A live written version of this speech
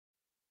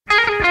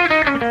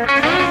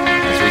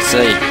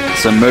see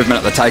some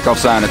movement at the takeoff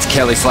zone. It's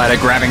Kelly Slater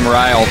grabbing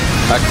rail.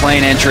 A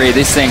clean entry.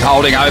 This thing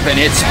holding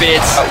open. It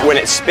spits. When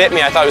it spit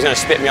me, I thought it was going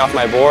to spit me off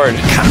my board.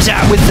 Comes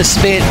out with the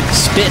spit,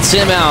 spits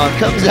him out.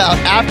 Comes out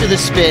after the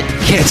spit.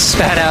 Gets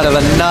spat out of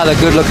another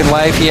good-looking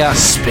wave here.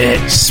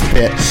 Spit.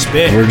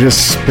 We're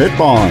just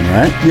spitballing,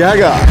 right? Yeah,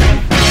 God.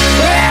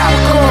 Where I'm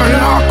going,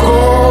 I'll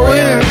go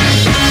in.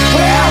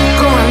 Where I'm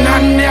going,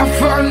 I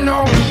never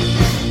know.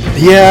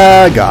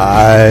 Yeah,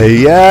 guy.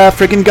 Yeah,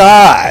 freaking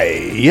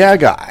guy. Yeah,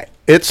 guy.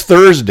 It's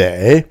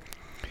Thursday,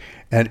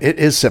 and it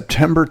is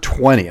September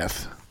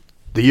 20th,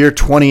 the year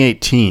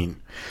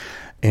 2018.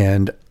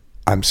 And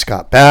I'm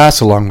Scott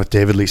Bass, along with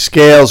David Lee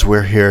Scales.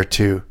 We're here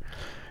to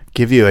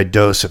give you a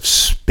dose of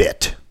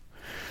spit.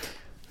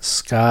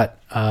 Scott,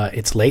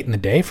 it's late in the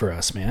day for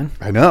us, man.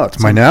 I know. It's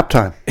my nap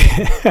time.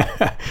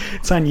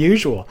 It's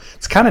unusual.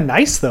 It's kind of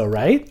nice, though,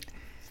 right?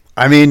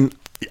 I mean,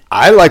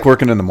 I like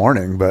working in the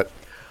morning, but...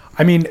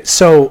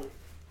 So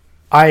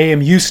I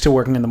am used to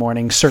working in the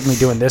morning, certainly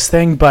doing this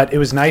thing, but it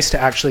was nice to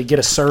actually get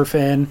a surf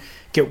in,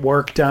 get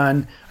work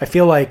done. I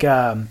feel like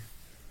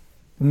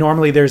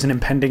normally there's an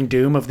impending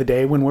doom of the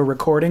day when we're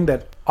recording,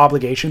 that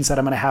obligations that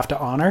I'm going to have to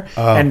honor.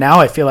 And now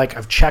I feel like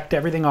I've checked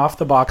everything off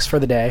the box for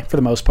the day, for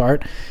the most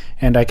part,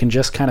 and I can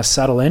just kind of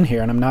settle in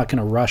here, and I'm not going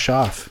to rush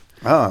off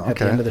at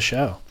the end of the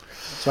show.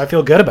 So I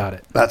feel good about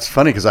it. That's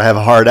funny because I have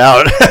a hard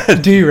out.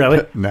 Do you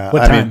really? No,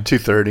 What I time? mean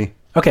 2:30.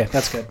 Okay,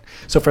 that's good.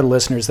 So for the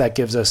listeners, that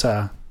gives us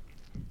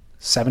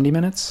 70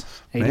 minutes,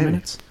 80 Maybe.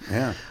 minutes.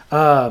 Yeah.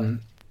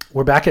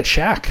 We're back at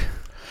Shack.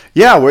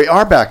 Yeah, we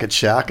are back at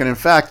Shack. And in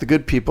fact, the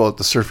good people at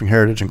the Surfing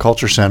Heritage and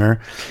Culture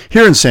Center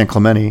here in San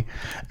Clemente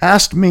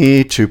asked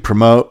me to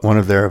promote one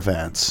of their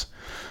events.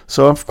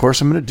 So, of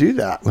course, I'm going to do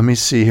that. Let me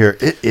see here.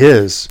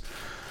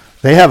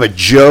 They have a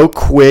Joe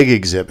Quigg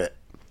exhibit.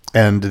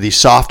 And the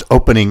soft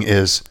opening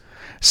is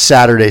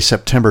Saturday,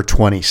 September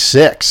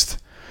 26th.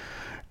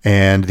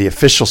 And the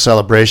official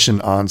celebration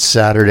on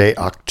Saturday,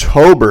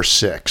 October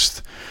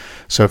 6th.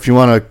 So if you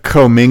want to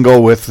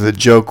commingle with the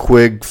Joe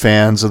Quigg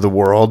fans of the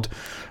world,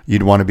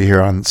 you'd want to be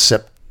here on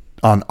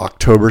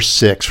October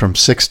 6th from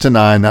 6 to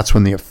 9. That's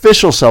when the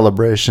official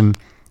celebration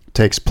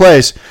takes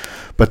place.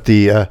 But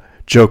the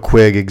Joe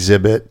Quigg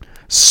exhibit,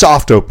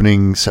 soft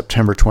opening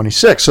September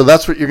 26th. So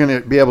that's what you're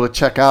going to be able to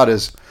check out,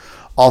 is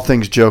all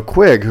things Joe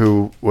Quigg,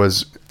 who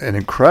was an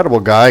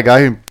incredible guy, a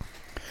guy who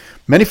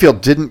many feel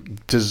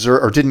didn't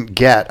deserve, or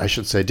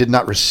did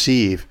not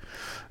receive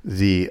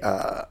the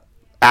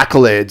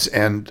accolades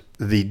and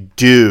the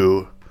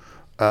due,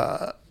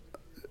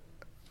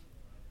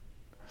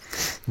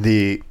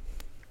 the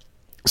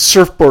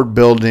surfboard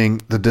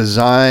building, the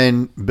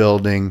design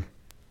building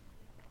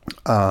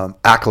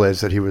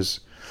accolades that he was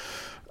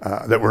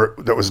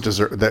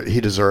that he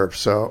deserved.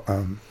 So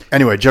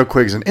anyway, Joe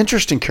Quigg's an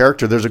interesting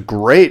character. There's a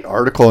great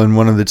article in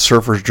one of the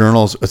Surfers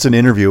journals. It's an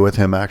interview with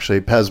him,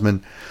 actually.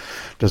 Pesman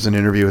does an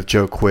interview with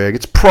Joe Quigg.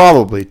 It's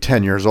probably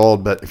 10 years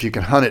old, but if you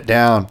can hunt it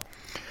down,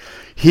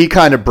 he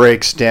kind of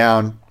breaks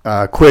down,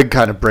 Quigg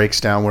kind of breaks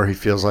down where he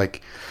feels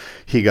like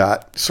he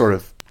got sort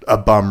of a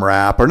bum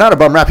rap, or not a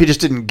bum rap, he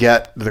just didn't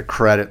get the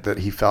credit that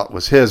he felt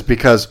was his,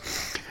 because,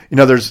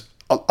 there's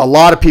a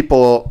lot of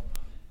people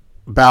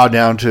bow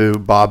down to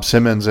Bob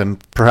Simmons,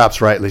 and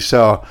perhaps rightly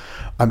so.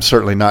 I'm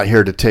certainly not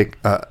here to take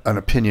an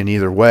opinion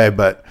either way,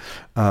 but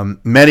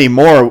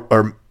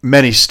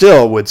many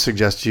still would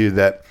suggest to you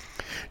that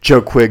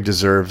Joe Quigg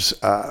deserves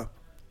a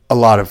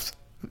lot of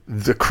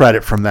the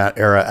credit from that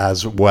era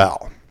as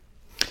well.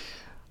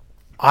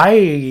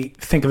 I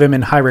think of him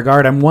in high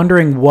regard. I'm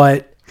wondering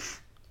what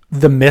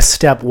the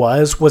misstep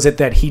was. Was it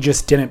that he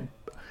just didn't,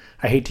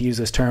 I hate to use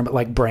this term, but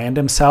like brand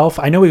himself?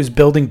 I know he was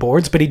building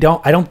boards, but I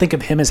don't think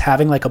of him as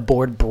having like a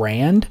board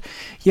brand,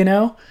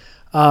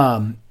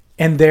 and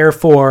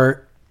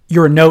therefore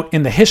you're a note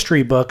in the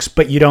history books,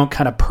 but you don't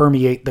kind of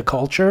permeate the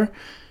culture.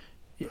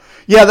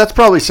 Yeah, that's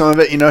probably some of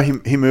it.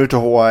 He moved to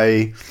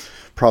Hawaii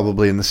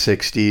probably in the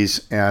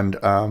 60s,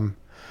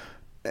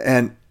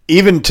 and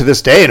even to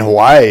this day in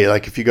Hawaii,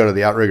 like if you go to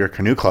the Outrigger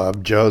Canoe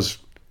Club,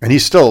 and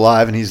he's still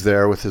alive, and he's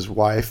there with his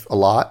wife a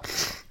lot.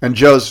 And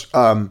Joe's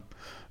held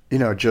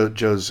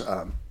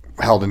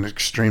in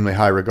extremely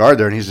high regard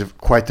there, and he's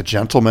quite the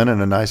gentleman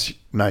and a nice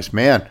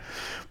man.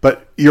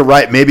 But you're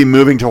right, maybe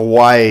moving to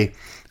Hawaii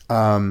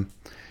and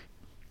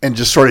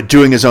just sort of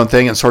doing his own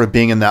thing and sort of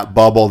being in that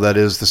bubble that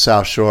is the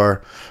South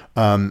Shore,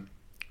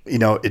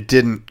 it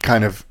didn't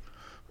kind of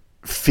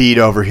feed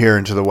over here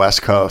into the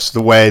West Coast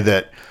the way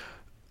that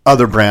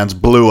other brands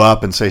blew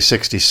up in, say,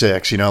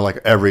 66, like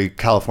every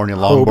California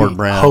longboard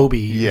brand.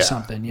 Hobie or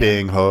something. Yeah.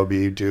 Bing,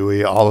 Hobie,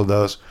 Dewey, all of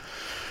those.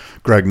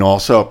 Greg Knoll.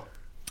 So,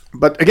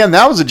 but again,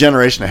 that was a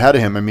generation ahead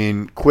of him. I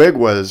mean, Quigg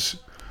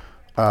was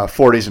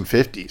 40s and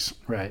 50s.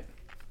 Right.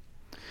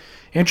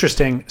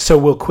 Interesting. So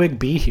will Quigg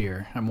be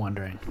here? I'm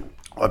wondering.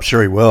 I'm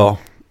sure he will.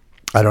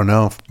 I don't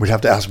know. We'd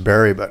have to ask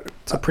Barry, but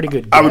it's a pretty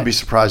good get. I would be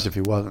surprised if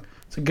he wasn't.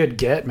 It's a good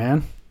get,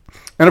 man.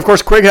 And of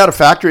course, Quigg had a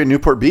factory in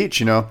Newport Beach,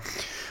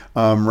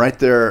 right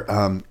there,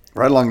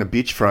 right along the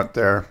beachfront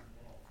there.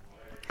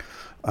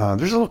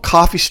 There's a little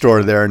coffee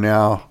store there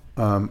now.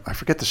 I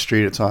forget the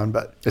street it's on,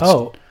 but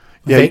it's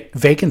Yeah,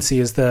 Vacancy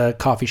is the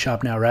coffee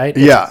shop now, right?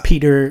 Yeah.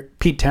 Peter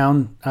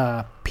Townsend.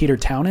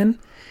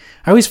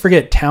 I always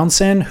forget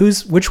Townsend.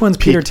 Which one's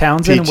Peter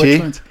Townsend and which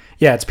PT? one's?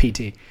 Yeah, it's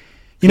PT.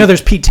 You know,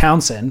 there's Pete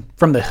Townsend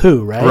from The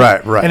Who,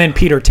 right? Right. And then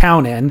Peter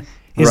Townend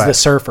is Right. the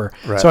surfer.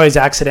 Right. So I was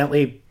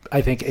accidentally,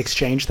 I think,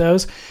 exchanged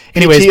those.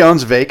 Anyways, PT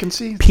owns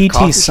Vacancy? Coffee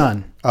PT's shop?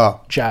 son,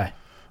 Oh. Jai,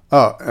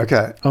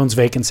 Okay. owns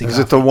Vacancy. Is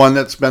it the one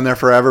that's been there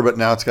forever, but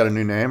now it's got a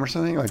new name or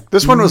something? Like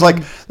this one was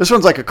this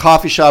one's like a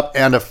coffee shop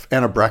and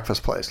a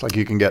breakfast place. Like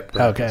you can get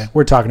breakfast. Okay,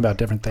 we're talking about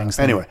different things.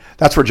 then. Anyway,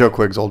 that's where Joe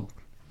Quigg's old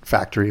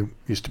factory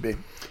used to be,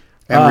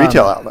 and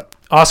retail outlet.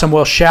 Awesome.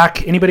 Well,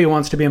 Shack, anybody who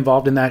wants to be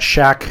involved in that,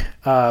 Shack,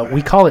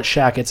 we call it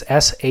Shack. It's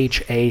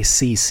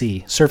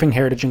SHACC, Surfing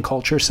Heritage and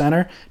Culture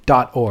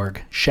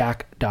Center.org.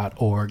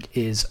 Shack.org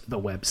is the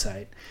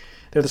website.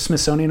 They're the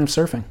Smithsonian of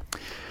Surfing.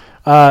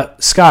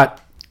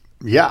 Scott,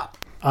 Yeah.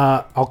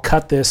 I'll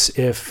cut this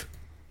if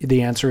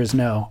the answer is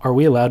no. Are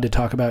we allowed to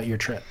talk about your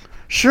trip?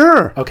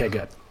 Sure. Okay,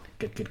 good.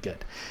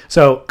 Good.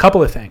 So, a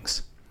couple of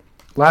things.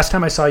 Last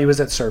time I saw you was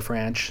at Surf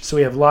Ranch, so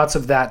we have lots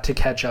of that to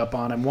catch up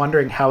on. I'm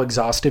wondering how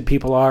exhausted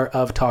people are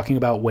of talking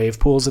about wave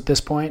pools at this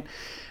point.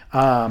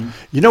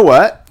 You know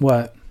what?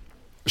 What?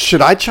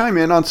 Should I chime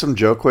in on some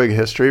Joe Quigg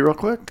history real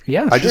quick?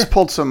 Yeah, I sure. just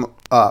pulled some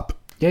up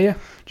Yeah.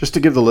 just to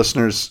give the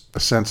listeners a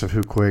sense of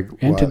who Quigg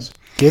And was. to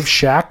give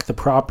Shaq the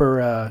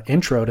proper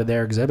intro to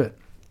their exhibit.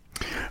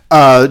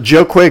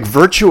 Joe Quigg,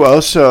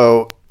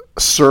 virtuoso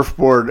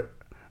surfboard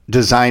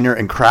designer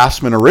and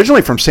craftsman,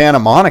 originally from Santa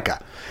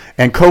Monica,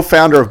 and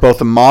co-founder of both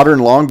the modern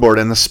longboard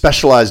and the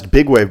specialized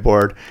big wave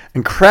board,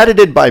 and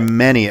credited by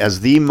many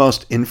as the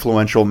most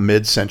influential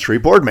mid-century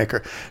board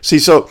maker. See,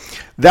 so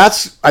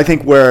that's, I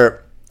think,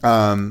 where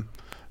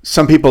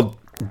some people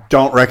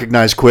don't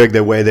recognize Quigg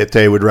the way that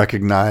they would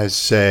recognize,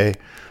 say,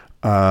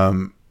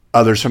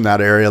 others from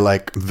that area,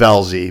 like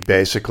Velzy,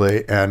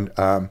 basically. And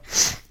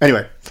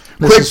anyway,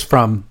 This is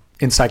from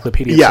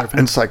Encyclopedia of Surfing.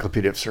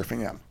 Encyclopedia of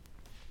Surfing, yeah.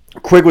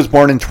 Quigg was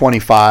born in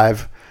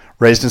 25,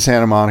 raised in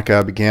Santa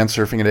Monica, began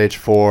surfing at age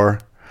 4,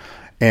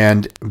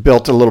 and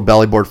built a little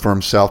belly board for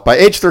himself. By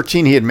age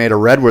 13, he had made a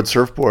redwood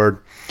surfboard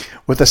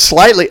with a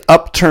slightly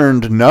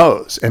upturned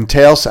nose and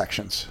tail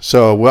sections.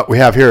 So what we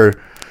have here,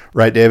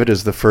 right, David,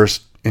 is the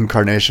first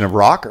incarnation of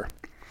rocker,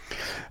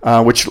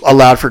 which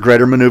allowed for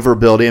greater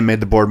maneuverability and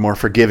made the board more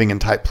forgiving in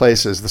tight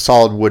places. The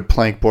solid wood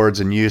plank boards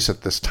in use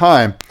at this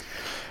time,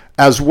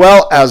 as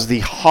well as the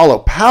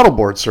hollow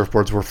paddleboard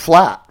surfboards, were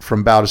flat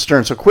from bow to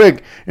stern. So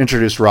Quigg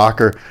introduced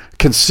rocker,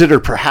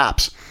 considered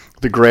perhaps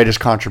the greatest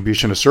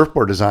contribution to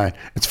surfboard design.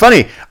 It's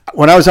funny,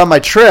 when I was on my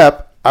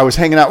trip, I was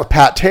hanging out with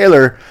Pat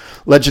Taylor,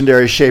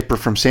 legendary shaper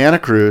from Santa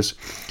Cruz,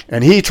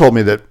 and he told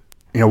me that,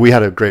 we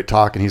had a great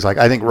talk, and he's like,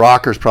 I think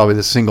rocker is probably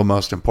the single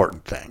most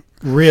important thing.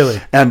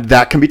 Really? And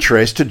that can be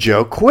traced to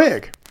Joe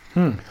Quigg.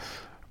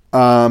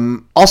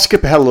 I'll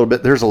skip ahead a little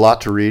bit. There's a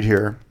lot to read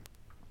here.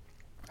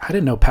 I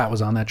didn't know Pat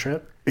was on that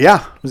trip.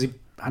 Yeah. Was he?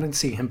 I didn't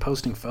see him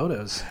posting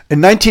photos. In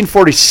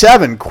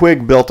 1947,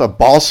 Quigg built a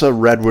balsa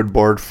redwood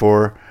board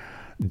for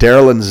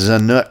Darylyn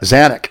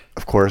Zanuck,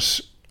 of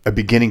course, a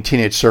beginning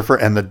teenage surfer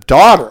and the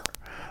daughter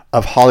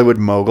of Hollywood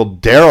mogul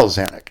Daryl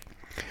Zanuck.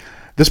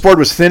 This board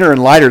was thinner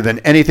and lighter than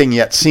anything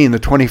yet seen. The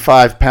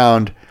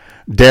 25-pound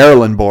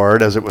Darylyn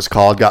board, as it was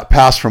called, got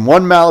passed from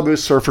one Malibu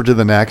surfer to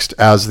the next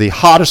as the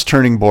hottest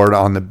turning board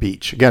on the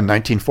beach. Again,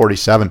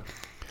 1947.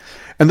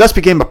 And thus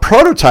became a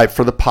prototype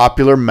for the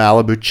popular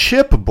Malibu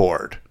chip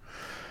board.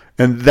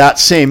 And that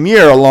same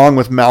year, along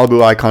with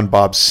Malibu icon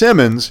Bob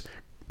Simmons,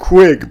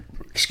 Quigg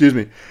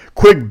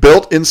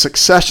built in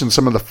succession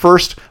some of the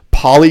first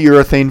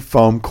polyurethane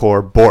foam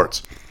core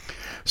boards.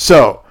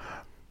 So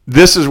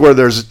this is where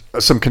there's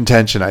some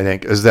contention, I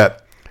think, is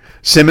that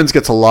Simmons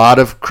gets a lot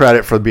of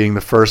credit for being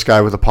the first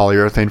guy with a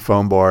polyurethane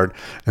foam board.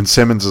 And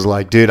Simmons is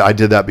like, dude, I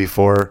did that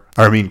before.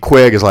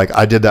 Quigg is like,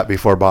 I did that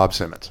before Bob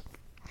Simmons.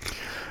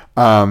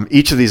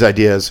 Each of these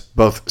ideas,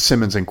 both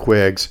Simmons and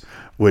Quigg's,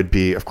 would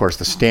be, of course,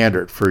 the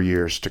standard for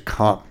years to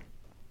come.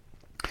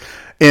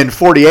 In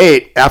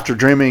 48, after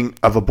dreaming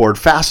of a board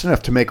fast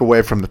enough to make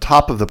away from the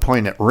top of the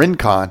point at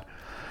Rincon,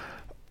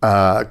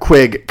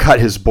 Quigg cut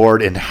his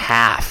board in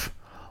half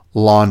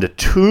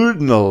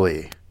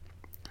longitudinally,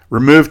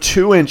 removed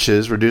 2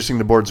 inches, reducing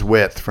the board's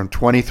width from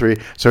 23.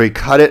 So he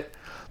cut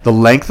the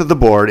length of the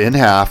board in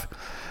half,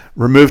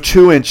 removed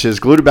 2 inches,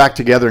 glued it back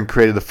together, and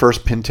created the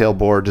first pintail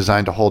board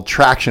designed to hold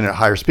traction at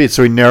higher speeds.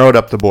 So he narrowed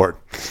up the board.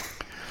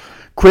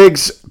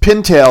 Quigg's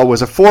pintail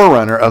was a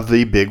forerunner of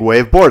the big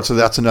wave board. So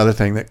that's another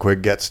thing that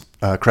Quigg gets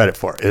credit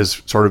for,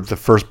 is sort of the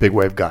first big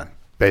wave gun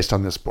based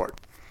on this board.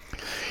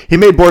 He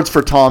made boards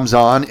for Tom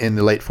Zahn in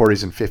the late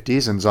 40s and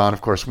 50s. And Zahn,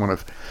 of course, one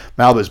of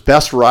Malibu's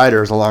best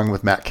riders, along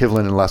with Matt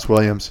Kivlin and Les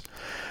Williams.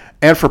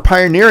 And for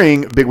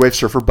pioneering big wave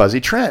surfer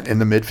Buzzy Trent in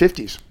the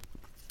mid-50s.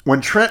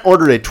 When Trent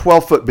ordered a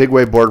 12-foot big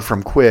wave board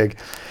from Quigg,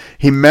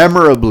 he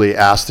memorably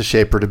asked the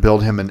shaper to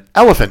build him an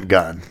elephant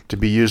gun to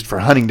be used for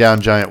hunting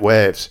down giant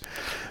waves.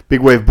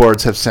 Big wave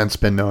boards have since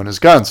been known as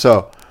guns.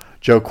 So,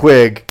 Joe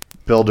Quigg,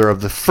 builder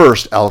of the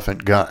first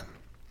elephant gun.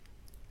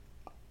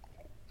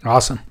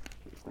 Awesome.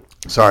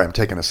 Sorry, I'm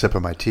taking a sip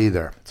of my tea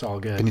there. It's all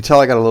good. Can you tell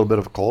I got a little bit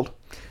of a cold?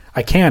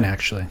 I can,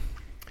 actually.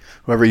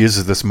 Whoever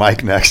uses this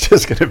mic next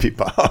is going to be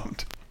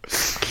bummed.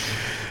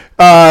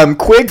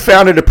 Quigg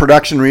founded a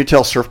production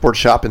retail surfboard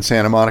shop in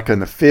Santa Monica in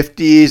the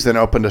 50s, then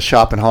opened a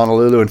shop in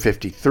Honolulu in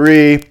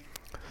 53.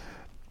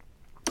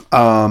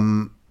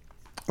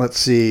 Let's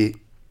see.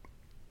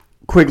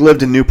 Quigg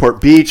lived in Newport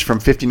Beach from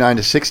 59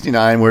 to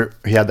 69, where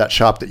he had that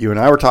shop that you and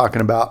I were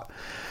talking about.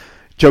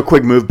 Joe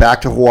Quigg moved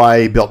back to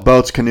Hawaii, built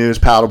boats, canoes,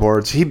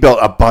 paddleboards. He built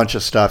a bunch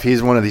of stuff.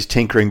 He's one of these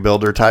tinkering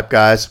builder type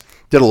guys.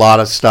 Did a lot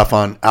of stuff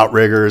on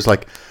outriggers.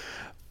 Like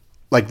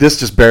this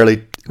just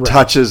barely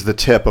touches the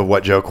tip of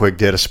what Joe Quigg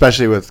did,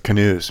 especially with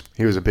canoes.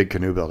 He was a big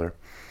canoe builder.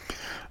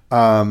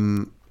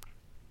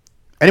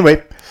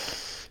 Anyway,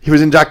 he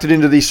was inducted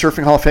into the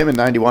Surfing Hall of Fame in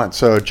 91.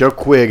 So Joe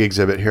Quigg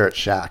exhibit here at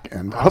Shack.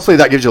 And hopefully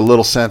that gives you a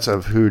little sense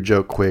of who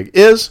Joe Quigg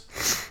is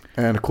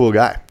and a cool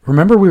guy.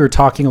 Remember we were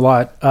talking a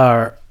lot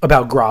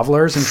about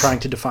grovelers and trying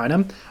to define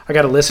them? I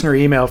got a listener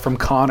email from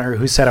Connor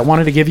who said, I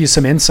wanted to give you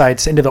some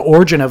insights into the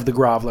origin of the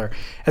groveler.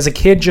 As a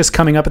kid just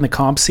coming up in the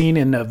comp scene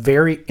in the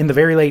very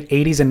late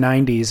 80s and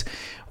 90s,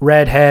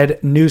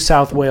 Redhead, New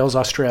South Wales,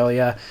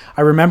 Australia,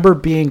 I remember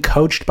being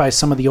coached by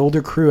some of the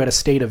older crew at a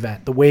state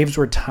event. The waves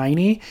were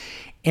tiny,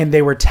 and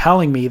they were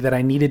telling me that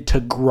I needed to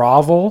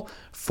grovel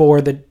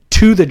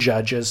to the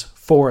judges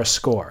for a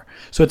score.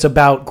 So it's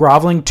about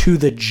groveling to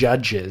the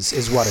judges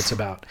is what it's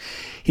about.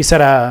 He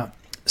said,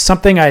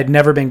 something I had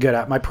never been good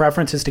at. My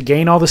preference is to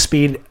gain all the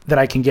speed that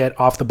I can get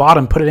off the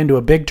bottom, put it into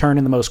a big turn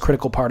in the most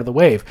critical part of the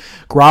wave.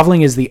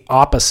 Groveling is the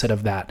opposite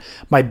of that.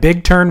 My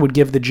big turn would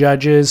give the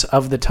judges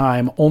of the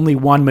time only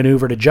one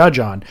maneuver to judge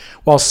on,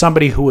 while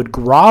somebody who would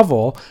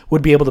grovel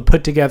would be able to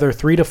put together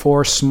 3 to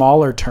 4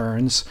 smaller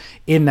turns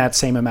in that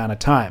same amount of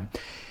time.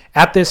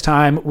 At this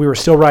time, we were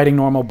still riding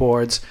normal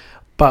boards,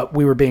 but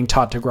we were being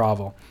taught to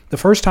grovel. The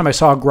first time I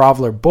saw a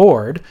groveler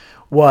board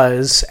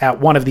was at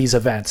one of these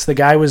events. The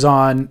guy was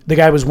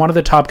one of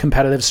the top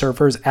competitive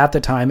surfers at the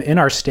time in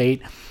our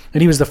state,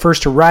 and he was the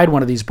first to ride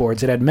one of these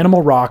boards. It had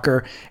minimal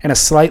rocker and a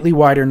slightly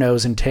wider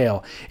nose and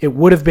tail. It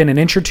would have been an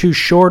inch or two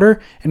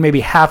shorter and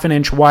maybe half an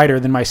inch wider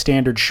than my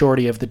standard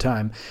shorty of the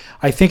time.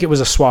 I think it was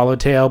a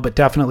swallowtail, but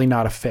definitely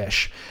not a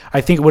fish.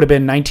 I think it would have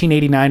been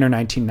 1989 or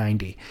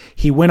 1990.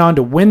 He went on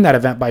to win that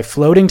event by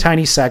floating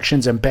tiny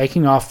sections and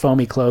banking off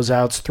foamy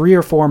closeouts, 3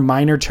 or 4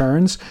 minor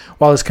turns,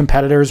 while his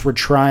competitors were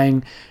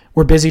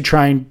busy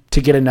trying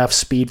to get enough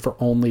speed for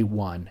only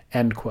one,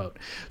 end quote.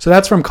 So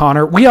that's from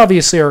Connor. We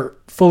obviously are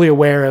fully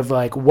aware of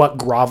like what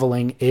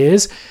groveling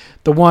is.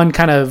 The one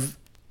kind of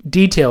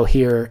detail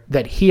here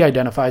that he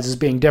identifies as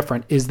being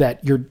different is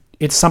that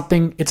it's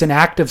an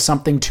act of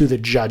something to the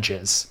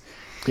judges.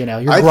 You know,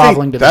 you're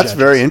groveling to the judges. That's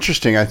very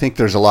interesting. I think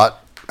there's a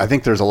lot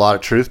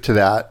of truth to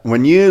that.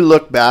 When you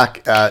look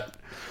back at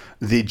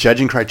the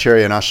judging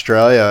criteria in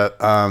Australia,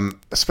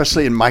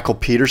 especially in Michael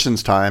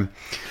Peterson's time,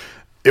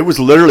 it was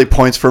literally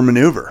points for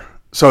maneuver.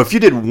 So if you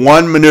did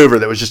one maneuver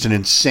that was just an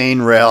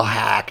insane rail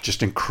hack,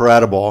 just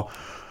incredible,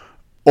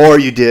 or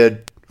you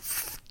did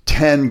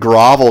 10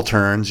 grovel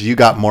turns, you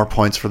got more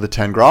points for the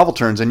 10 grovel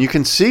turns. And you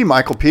can see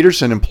Michael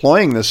Peterson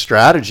employing this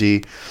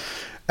strategy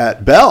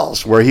at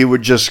Bell's, where he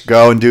would just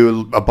go and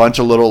do a bunch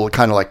of little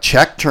kind of like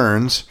check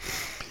turns.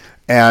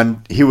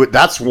 And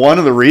that's one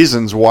of the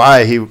reasons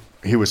why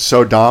he was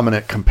so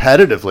dominant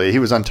competitively. He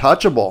was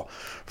untouchable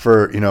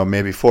for,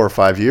 maybe 4 or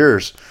 5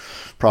 years.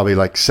 Probably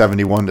like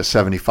 71 to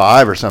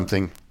 75 or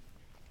something.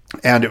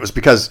 And it was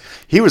because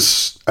he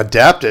was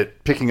adept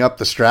at picking up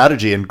the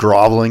strategy and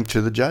groveling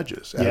to the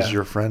judges, as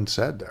your friend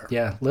said there.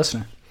 Yeah,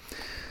 listener.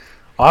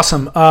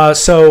 Awesome.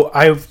 So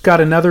I've got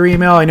another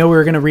email. I know we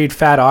were going to read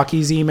Fat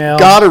Aki's email.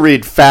 Got to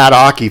read Fat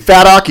Aki.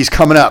 Fat Aki's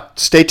coming up.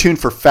 Stay tuned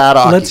for Fat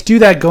Aki. Let's do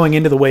that going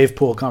into the wave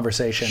pool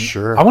conversation.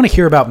 Sure. I want to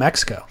hear about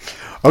Mexico.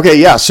 Okay,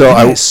 yeah.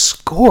 So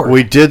scored.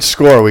 We did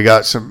score. We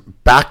got some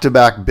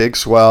back-to-back big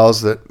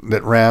swells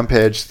that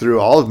rampaged through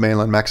all of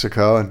mainland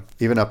Mexico and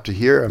even up to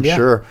here, I'm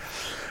sure.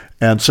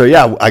 And so,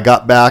 I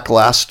got back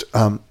last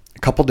a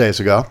couple days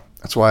ago.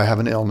 That's why I have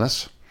an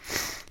illness.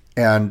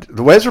 And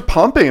the waves are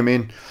pumping. I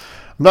mean,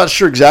 I'm not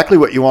sure exactly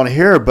what you want to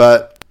hear,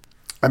 but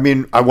I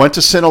mean, I went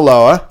to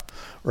Sinaloa,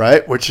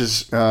 right, which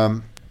is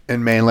in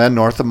mainland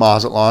north of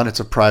Mazatlan. It's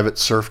a private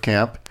surf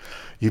camp.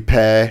 You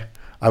pay.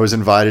 I was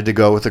invited to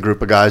go with a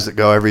group of guys that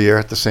go every year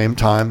at the same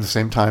time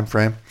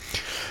frame.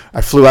 I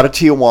flew out of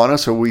Tijuana,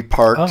 so we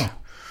parked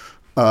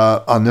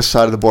on this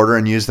side of the border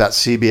and used that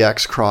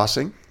CBX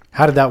crossing.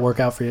 How did that work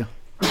out for you?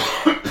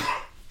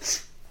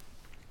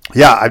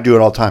 Yeah, I do it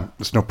all the time.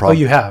 It's no problem. Oh,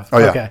 you have? Oh,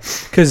 yeah. Okay.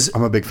 Because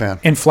I'm a big fan.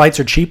 And flights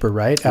are cheaper,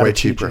 right? Way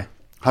cheaper.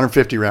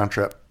 $150 round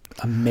trip.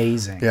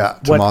 Amazing. Yeah.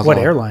 What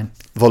airline?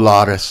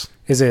 Volaris.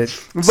 Is it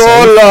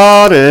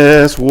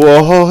Volaris.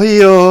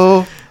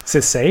 Whoa. Is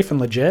it safe and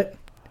legit?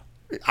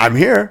 I'm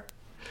here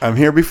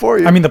before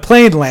you. I mean, the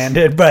plane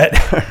landed, but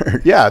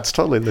yeah, it's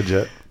totally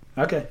legit.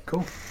 Okay,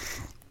 cool.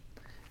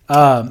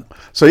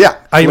 So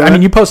yeah, I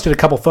mean, you posted a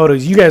couple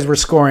photos. You guys were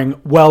scoring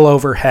well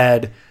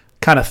overhead,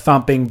 kind of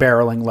thumping,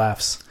 barreling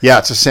lefts. Yeah,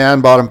 it's a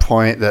sand bottom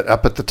point that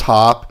up at the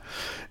top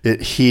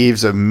it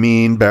heaves a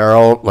mean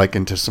barrel like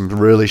into some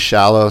really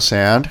shallow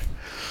sand,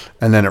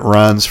 and then it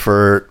runs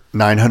for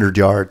 900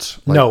 yards.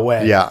 Like, no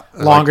way. Yeah.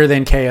 Longer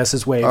than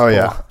KS's wave Oh, pool.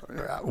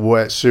 yeah.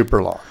 Way,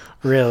 super long.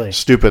 Really?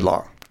 Stupid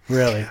long.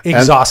 Really?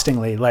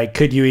 Exhaustingly. Like,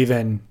 could you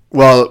even...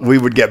 Well, we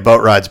would get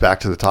boat rides back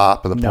to the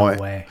top of the point.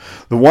 No way.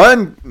 The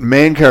one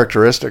main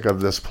characteristic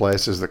of this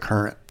place is the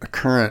current. The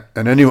current,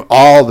 and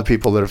all the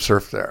people that have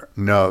surfed there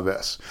know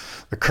this.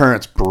 The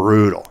current's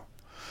brutal.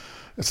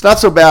 It's not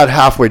so bad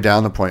halfway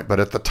down the point, but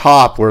at the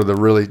top where the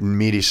really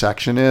meaty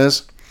section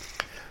is,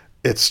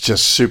 it's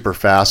just super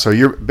fast. So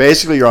you're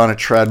on a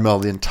treadmill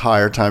the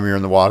entire time you're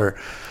in the water.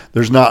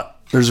 There's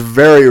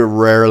very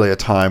rarely a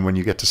time when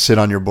you get to sit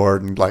on your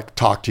board and like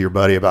talk to your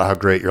buddy about how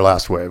great your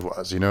last wave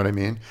was. You know what I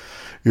mean?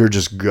 You're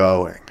just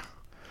going.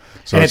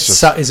 So and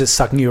is it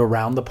sucking you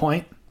around the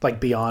point,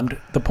 like beyond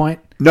the point?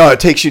 No, it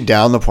takes you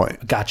down the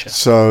point. Gotcha.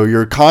 So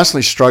you're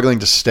constantly struggling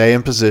to stay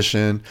in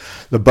position.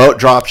 The boat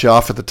drops you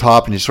off at the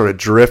top and you sort of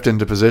drift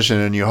into position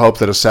and you hope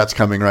that a set's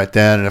coming right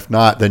then. And if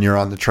not, then you're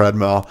on the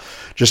treadmill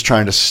just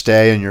trying to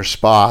stay in your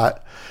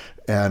spot.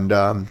 And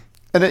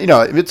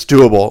it's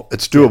doable.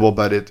 It's doable,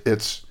 but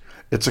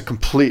it's a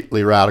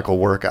completely radical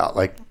workout.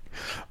 Like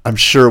I'm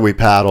sure we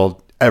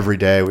paddled every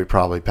day. We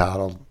probably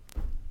paddled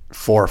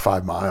 4 or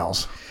 5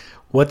 miles.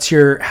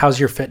 How's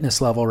your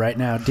fitness level right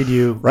now?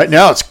 Right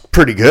now it's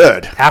pretty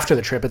good. After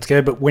the trip, it's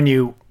good. But when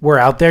you were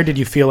out there, did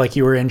you feel like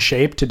you were in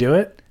shape to do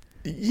it?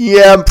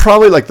 Yeah,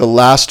 probably like the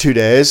last 2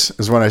 days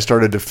is when I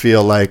started to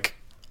feel like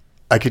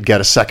I could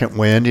get a second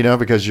wind,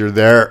 because you're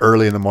there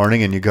early in the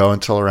morning and you go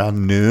until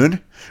around noon,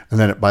 and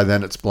then by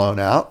then it's blown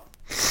out.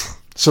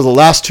 So the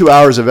last 2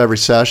 hours of every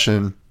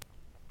session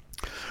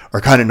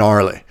are kind of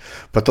gnarly.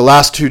 But the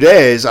last 2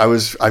 days,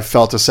 I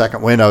felt a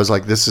second wind. I was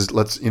like,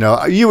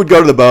 you would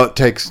go to the boat,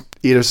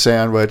 eat a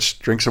sandwich,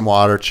 drink some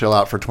water, chill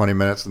out for 20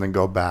 minutes, and then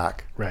go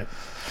back. Right.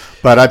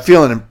 But I'm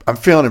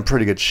feeling in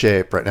pretty good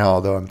shape right now,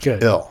 although I'm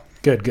ill.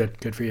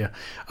 Good for you.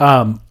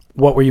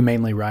 What were you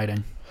mainly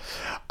riding?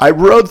 I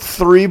rode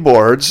 3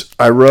 boards.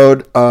 I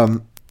rode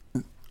the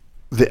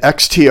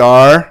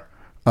XTR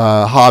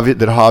that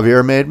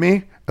Javier made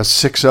me, a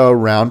 6.0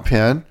 round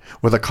pin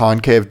with a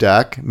concave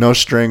deck, no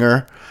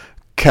stringer,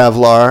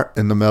 Kevlar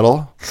in the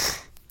middle.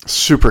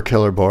 Super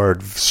killer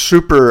board,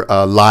 super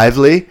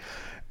lively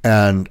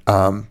and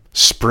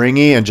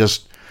springy, and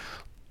just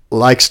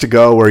likes to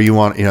go where you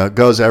want. It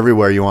goes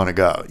everywhere you want to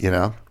go.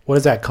 What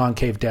does that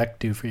concave deck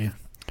do for you?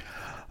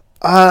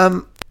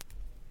 That's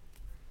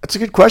a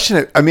good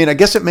question. I mean, I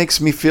guess it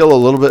makes me feel a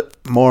little bit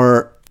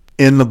more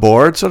in the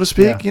board, so to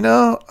speak.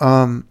 Yeah.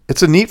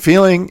 It's a neat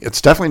feeling.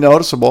 It's definitely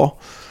noticeable,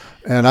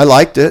 and I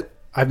liked it.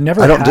 I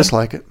don't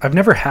dislike it. I've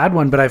never had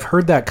one, but I've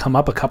heard that come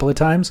up a couple of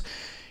times.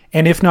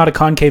 And if not a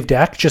concave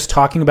deck, just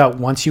talking about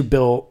once you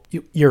build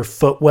your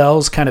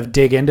footwells kind of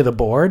dig into the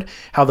board,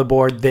 how the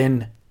board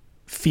then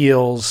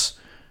feels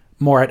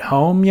more at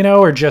home,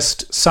 or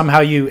just somehow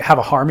you have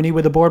a harmony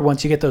with the board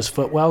once you get those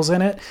footwells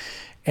in it.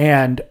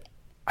 And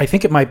I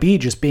think it might be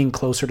just being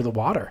closer to the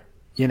water,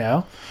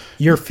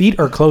 Your feet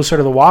are closer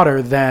to the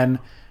water than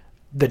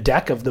the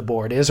deck of the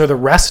board is or the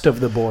rest of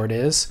the board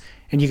is,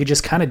 and you could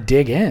just kind of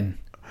dig in.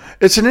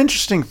 It's an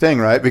interesting thing,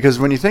 right? Because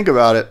when you think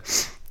about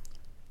it,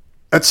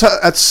 at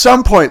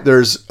some point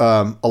there's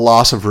a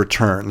loss of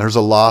return. There's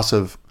a loss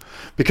of,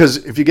 because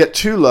if you get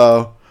too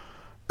low,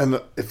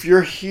 and if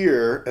you're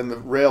here and the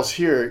rail's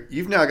here,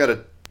 you've now got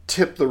to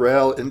tip the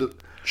rail into,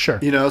 sure,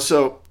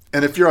 So,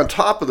 and if you're on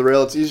top of the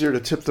rail, it's easier to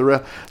tip the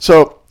rail.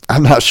 So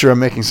I'm not sure I'm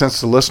making sense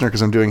to the listener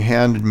because I'm doing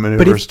hand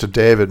maneuvers to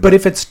David. But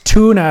if it's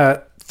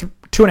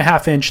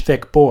 2.5 inch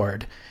thick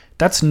board,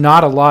 that's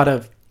not a lot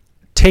of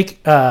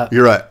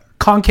you're right.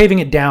 Concaving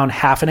it down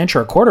 1/2 inch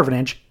or 1/4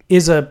 inch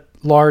is a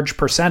large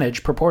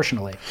percentage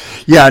proportionally.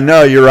 Yeah,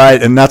 no, you're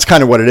right, and that's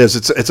kind of what it is.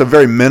 It's a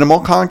very minimal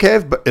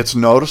concave, but it's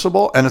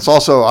noticeable, and it's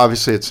also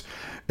obviously it's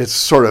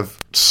sort of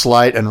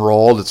slight and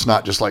rolled. It's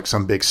not just like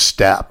some big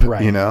step,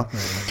 right.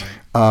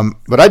 Right.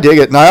 But I dig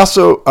it, and I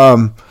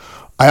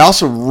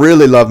also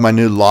really love my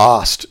new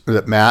Lost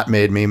that Matt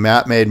made me.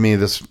 Matt made me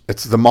this.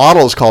 The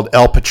model is called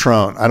El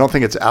Patron. I don't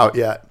think it's out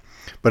yet,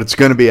 but it's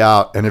going to be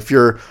out. And if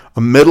you're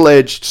a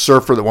middle-aged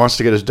surfer that wants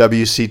to get his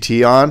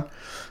WCT on,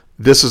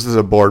 this is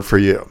the board for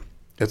you.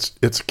 It's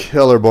a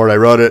killer board. I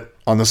rode it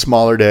on the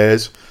smaller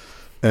days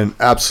and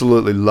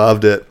absolutely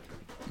loved it.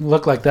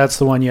 Looked like that's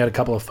the one you had a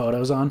couple of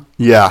photos on.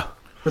 Yeah.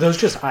 Were those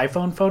just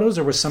iPhone photos,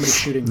 or was somebody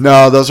shooting?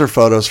 No, those are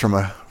photos from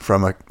a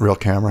real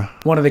camera.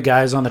 One of the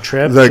guys on the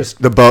trip?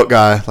 The boat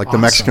guy, like awesome. The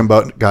Mexican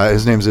boat guy.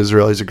 His name's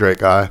Israel. He's a great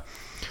guy.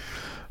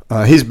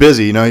 He's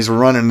busy. He's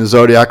running the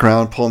Zodiac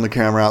around, pulling the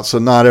camera out. So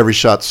not every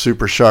shot's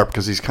super sharp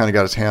because he's kind of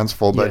got his hands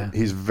full, but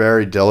he's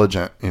very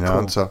diligent,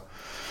 Cool.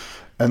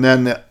 And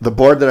then the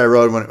board that I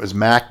rode when it was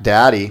Mac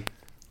Daddy,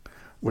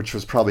 which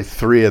was probably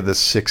 3 of the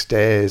 6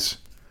 days,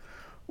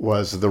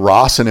 was the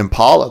Rawson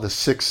Impala, the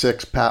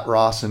 6.6 Pat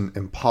Rawson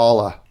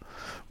Impala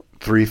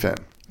 3-fin.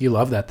 You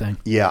love that thing.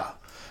 Yeah.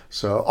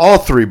 So all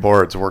 3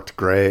 boards worked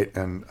great,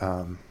 and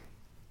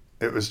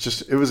it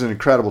was an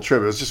incredible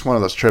trip. It was just one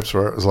of those trips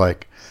where it was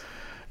like,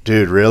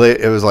 dude, really?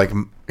 It was like,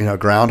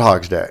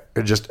 Groundhog's Day.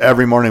 Just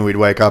every morning we'd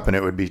wake up and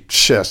it would be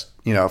just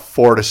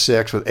 4 to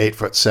 6 with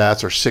 8-foot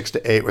sets or 6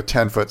 to 8 with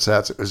 10-foot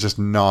sets. It was just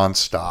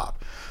nonstop.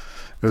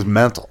 It was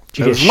mental.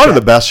 It was one of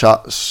the best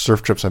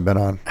surf trips I've been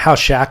on. How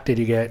shacked did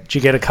you get? Did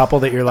you get a couple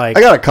that you're like?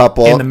 I got a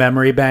couple in the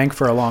memory bank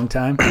for a long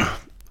time.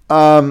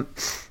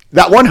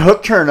 That one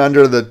hook turn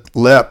under the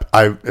lip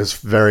is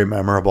very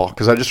memorable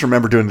because I just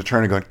remember doing the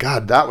turn and going,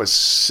 God, that was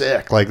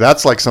sick. Like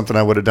that's like something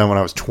I would have done when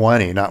I was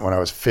 20, not when I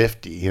was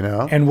 50.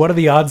 And what are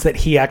the odds that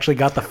he actually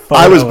got the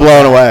photo? I was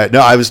blown away.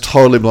 No, I was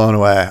totally blown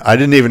away. I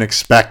didn't even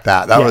expect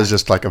that. That was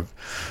just like a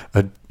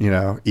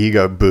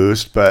ego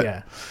boost,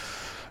 but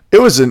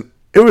it was an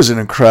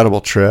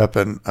incredible trip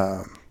and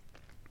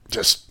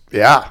good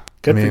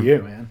for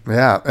you, man.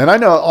 Yeah, and I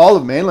know all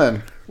of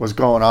mainland was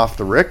going off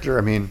the Richter.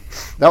 I mean,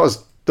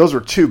 those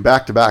were 2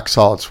 back-to-back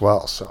solid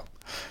swells. So,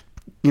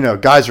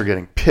 guys are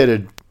getting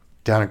pitted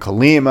down in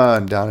Colima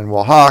and down in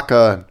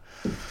Oaxaca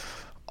and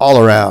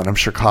all around. I'm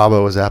sure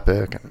Cabo was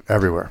epic and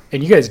everywhere.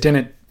 And you guys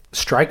didn't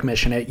strike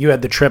mission it. You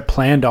had the trip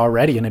planned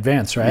already in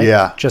advance, right?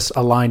 Yeah. Just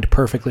aligned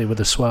perfectly with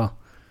the swell.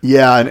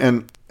 Yeah,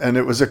 and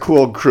it was a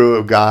cool crew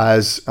of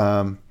guys.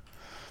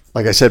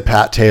 Like I said,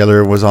 Pat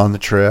Taylor was on the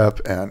trip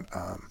and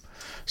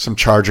some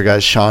charger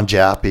guys, Sean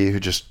Jappy, who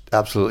just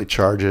absolutely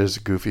charges,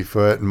 Goofy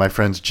Foot, and my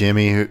friends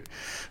Jimmy,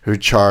 who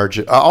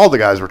charge. All the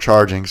guys were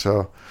charging,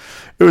 so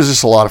it was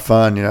just a lot of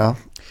fun,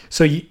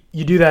 So you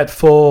do that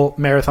full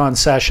marathon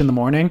sesh in the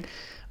morning.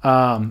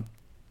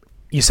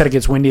 You said it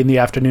gets windy in the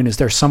afternoon. Is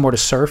there somewhere to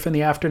surf in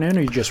the afternoon,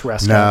 or you just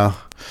rest out? No.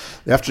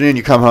 The afternoon,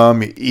 you come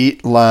home, you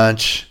eat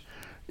lunch,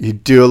 you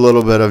do a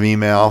little bit of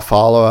email,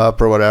 follow-up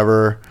or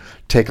whatever,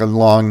 take a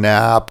long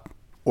nap,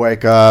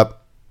 wake up,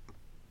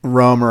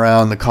 roam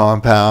around the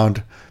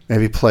compound,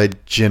 maybe play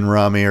gin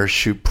rummy or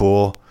shoot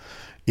pool,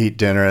 eat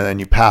dinner, and then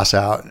you pass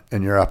out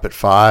and you're up at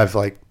 5,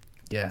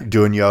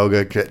 doing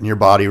yoga, getting your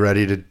body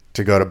ready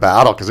to go to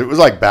battle, because it was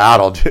like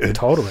battle, dude.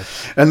 Totally.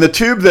 And the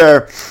tube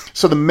there,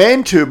 so the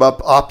main tube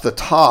up the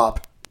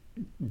top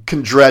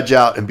can dredge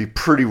out and be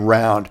pretty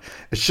round.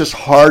 It's just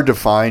hard to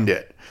find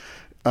it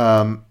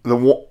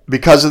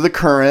because of the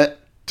current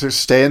to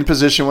stay in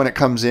position when it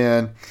comes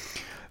in.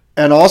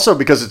 And also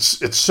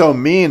because it's so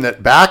mean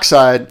that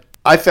backside,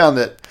 I found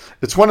that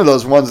it's one of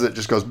those ones that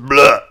just goes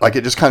bleh, like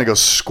it just kind of goes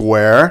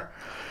square.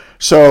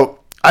 So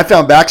I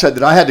found backside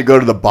that I had to go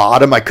to the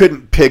bottom. I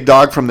couldn't pig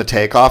dog from the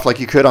takeoff like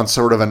you could on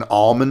sort of an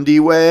almondy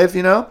wave,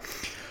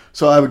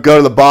 So I would go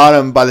to the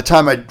bottom. By the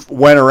time I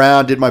went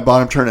around, did my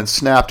bottom turn and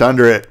snapped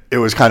under it, it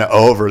was kind of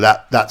over.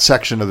 That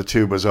section of the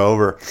tube was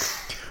over.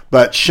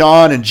 But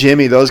Sean and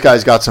Jimmy, those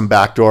guys got some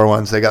backdoor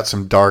ones. They got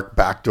some dark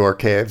backdoor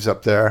caves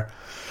up there.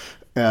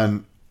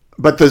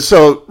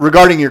 So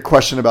regarding your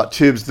question about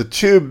tubes, the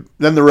tube,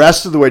 then the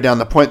rest of the way down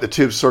the point, the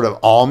tube's sort of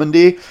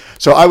almondy.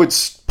 So I would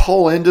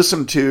pull into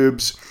some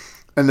tubes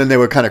and then they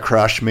would kind of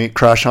crush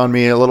on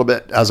me a little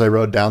bit as I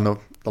rode down the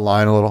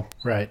line a little.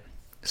 Right.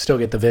 Still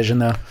get the vision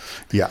though.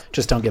 Yeah.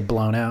 Just don't get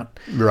blown out.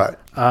 Right.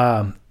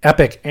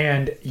 Epic.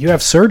 And you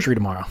have surgery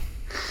tomorrow.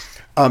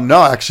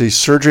 No, actually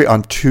surgery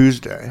on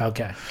Tuesday.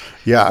 Okay.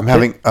 Yeah. I'm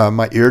having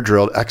my ear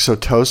drilled,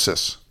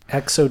 exotosis.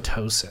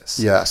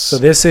 Yes. So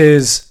this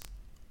is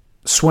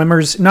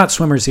not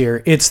swimmers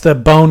ear. It's the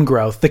bone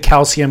growth, the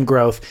calcium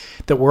growth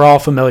that we're all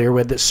familiar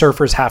with that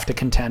surfers have to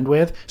contend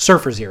with.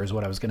 Surfer's ear is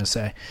what I was going to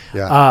say.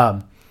 Yeah.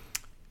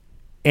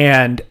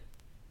 And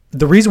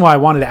the reason why I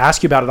wanted to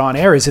ask you about it on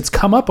air is it's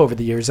come up over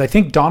the years. I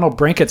think Donald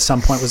Brink at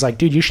some point was like,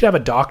 dude, you should have a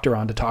doctor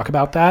on to talk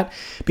about that,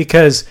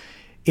 because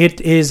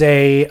it is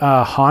a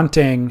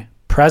haunting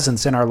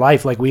presence in our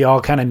life. Like we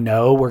all kind of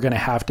know we're going to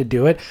have to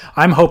do it.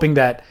 I'm hoping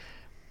that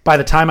by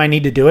the time I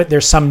need to do it,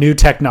 there's some new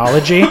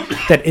technology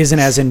that isn't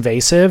as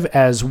invasive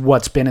as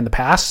what's been in the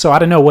past. So I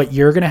don't know what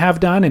you're going to have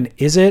done. And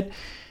is it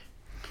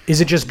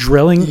just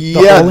drilling the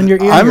hole in your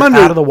ear? You're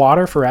out of the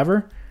water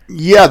forever?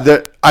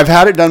 Yeah, I've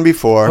had it done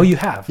before. Oh, you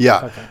have?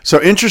 Yeah. Okay.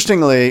 So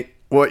interestingly,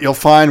 what you'll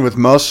find with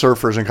most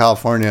surfers in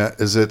California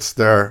is it's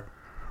their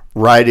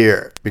right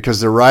ear,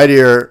 because the right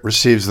ear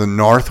receives the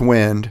north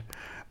wind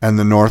and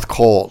the north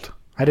cold.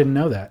 I didn't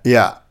know that.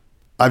 Yeah.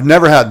 I've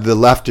never had the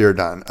left ear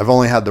done. I've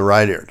only had the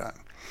right ear done.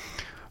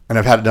 And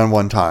I've had it done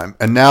one time.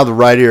 And now the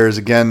right ear is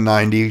again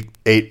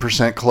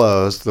 98%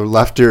 closed. The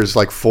left ear is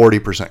like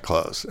 40%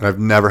 closed. And I've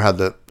never had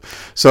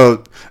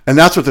and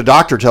that's what the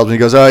doctor tells me. He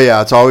goes, oh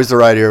yeah, it's always the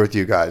right ear with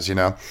you guys,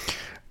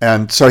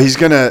 And so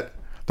the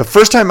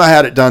first time I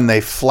had it done,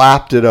 they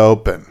flapped it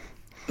open.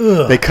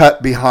 Ugh. They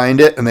cut behind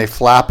it and they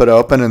flap it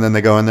open and then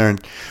they go in there.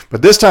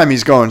 But this time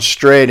he's going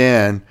straight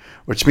in,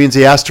 which means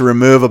he has to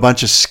remove a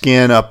bunch of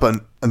skin up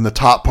in the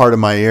top part of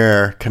my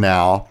ear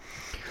canal.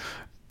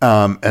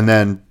 And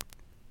then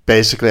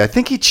basically, I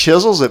think he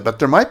chisels it, but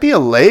there might be a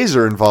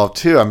laser involved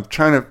too.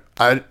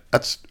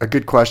 That's a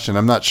good question.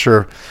 I'm not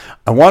sure.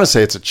 I want to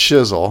say it's a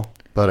chisel,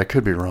 but I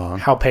could be wrong.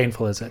 How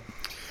painful is it?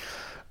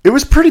 It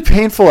was pretty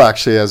painful,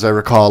 actually, as I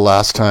recall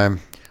last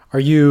time. Are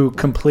you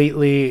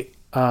completely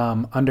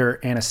under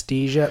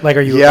anesthesia? Like,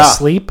 are you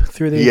asleep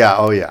through the... Yeah,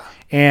 oh yeah.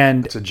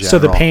 And It's a so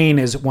the general. pain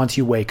is once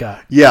you wake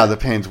up. Yeah, the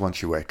pain's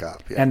once you wake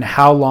up. Yeah. And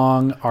how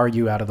long are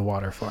you out of the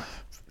water for?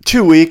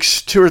 2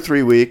 weeks, 2 or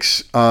 3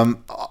 weeks.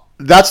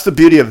 That's the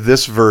beauty of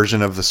this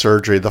version of the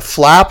surgery. The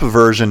flap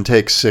version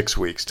takes 6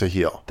 weeks to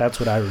heal. That's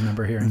what I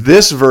remember hearing.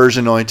 This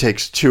version only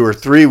takes 2 or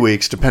 3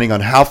 weeks, depending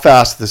on how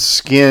fast the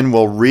skin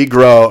will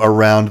regrow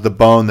around the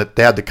bone. That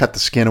they had to cut the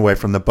skin away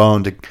from the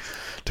bone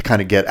to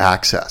kind of get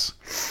access.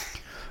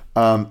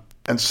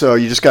 And so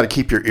you just got to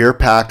keep your ear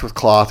packed with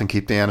cloth and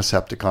keep the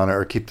antiseptic on it,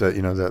 or keep the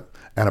the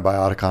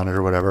antibiotic on it,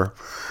 or whatever.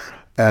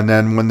 And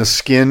then when the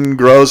skin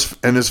grows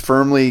and is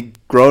firmly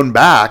grown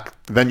back,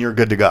 then you're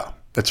good to go.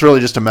 It's really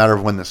just a matter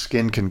of when the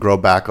skin can grow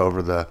back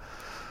over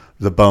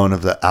the bone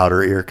of the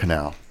outer ear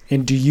canal.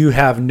 And do you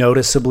have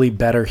noticeably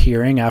better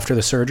hearing after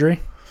the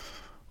surgery?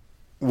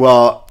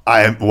 Well,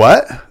 I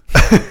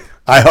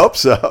hope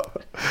so.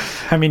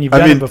 I mean, you've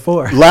done it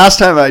before. Last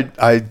time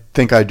I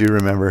think I do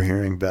remember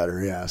hearing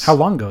better, yes. How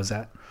long ago was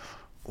that?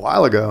 A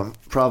while ago,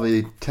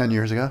 probably 10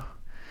 years ago.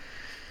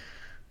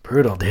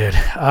 Brutal, dude.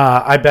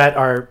 I bet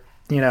I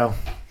know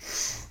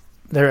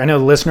the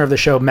listener of the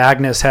show,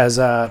 Magnus, has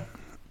a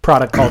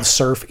product called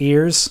Surf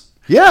Ears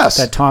Yes.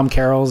 that Tom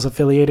Carroll's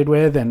affiliated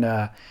with.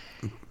 And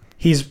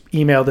he's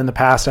emailed in the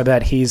past. I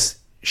bet he's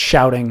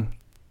shouting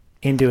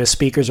into his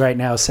speakers right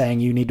now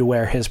saying you need to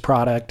wear his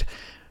product.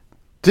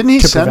 Didn't he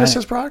to send prevent us it.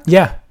 his product?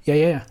 Yeah.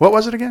 What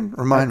was it again?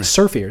 Remind me.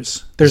 Surf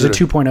Ears. There's a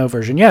Is it 2.0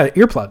 version. Yeah,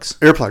 earplugs.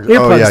 Earplugs.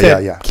 Oh,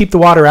 that yeah. keep the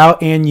water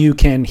out and you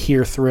can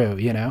hear through,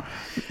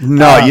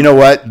 No, you know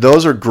what?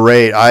 Those are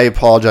great. I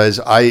apologize.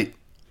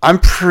 I'm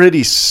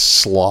pretty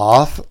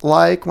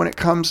sloth-like when it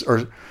comes,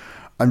 or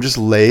I'm just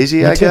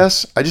lazy, I too.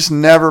 guess. I just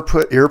never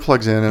put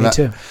earplugs in. And Me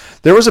too.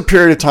 There was a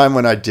period of time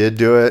when I did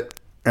do it,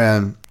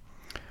 and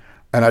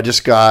I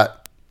just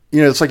got,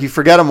 it's like you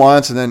forget them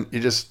once, and then you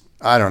just,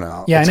 I don't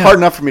know. Yeah, I it's know. hard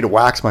enough for me to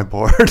wax my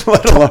board,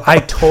 let alone. I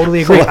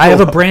totally agree. I have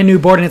a brand new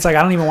board and it's like,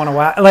 I don't even want to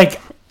wax.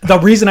 Like, the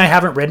reason I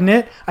haven't ridden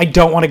it, I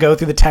don't want to go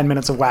through the 10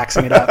 minutes of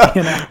waxing it up,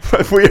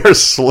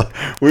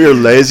 We are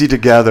lazy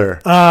together.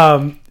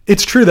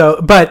 It's true though,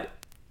 but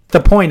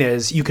the point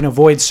is you can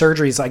avoid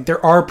surgeries. Like,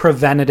 there are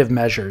preventative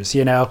measures,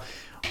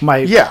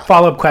 My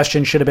follow-up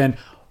question should have been,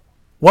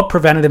 what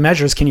preventative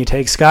measures can you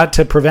take, Scott,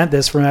 to prevent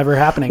this from ever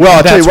happening? Well,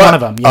 I'll tell you what, one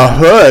of them. a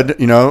hood,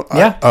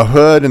 Yeah. a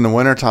hood in the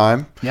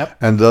wintertime. Yep.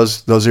 And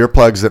those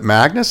earplugs that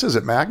Magnus, is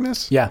it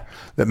Magnus? Yeah.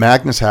 That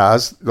Magnus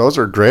has, those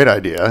are a great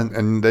idea.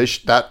 And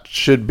that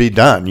should be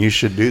done. You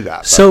should do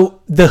that.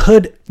 So the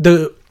hood,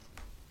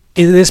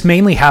 this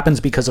mainly happens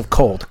because of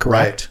cold,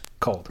 correct? Right.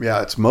 Cold.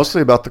 Yeah, it's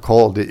mostly about the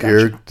cold. The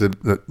ear,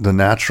 the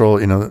natural,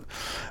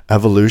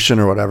 evolution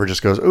or whatever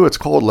just goes, oh, it's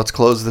cold. Let's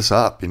close this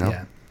up,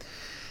 Yeah.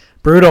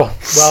 Brutal.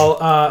 Well,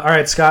 all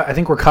right, Scott, I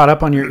think we're caught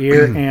up on your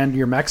ear and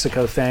your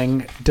Mexico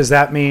thing. Does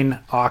that mean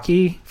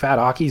Fat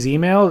Aki's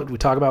email? We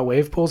talk about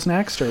wave pools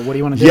next, or what do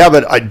you want to do? Yeah,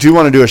 but I do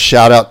want to do a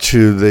shout out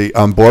to the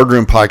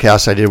Boardroom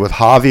podcast I did with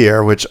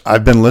Javier, which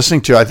I've been listening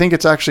to. I think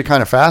it's actually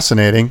kind of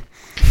fascinating.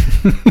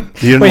 You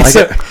didn't like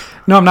it?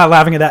 No, I'm not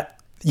laughing at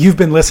that. You've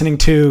been listening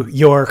to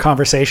your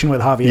conversation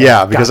with Javier.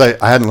 Yeah, because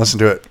I hadn't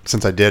listened to it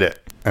since I did it.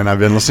 And I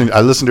listened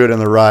to it in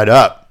the ride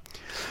up.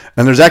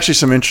 And there's actually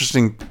some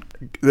interesting,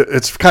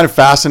 it's kind of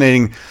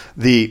fascinating,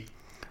 the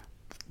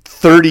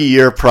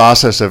 30-year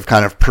process of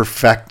kind of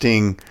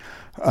perfecting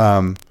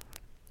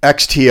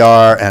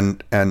XTR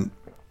and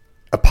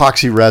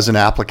epoxy resin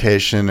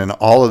application and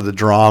all of the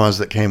dramas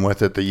that came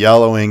with it, the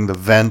yellowing, the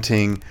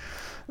venting,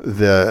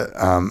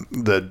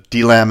 the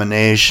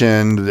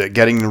delamination,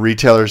 getting the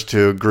retailers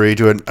to agree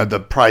to it, the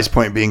price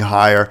point being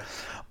higher,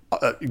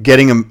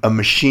 getting a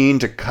machine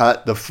to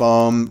cut the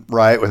foam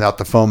right without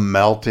the foam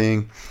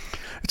melting.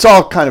 It's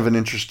all kind of an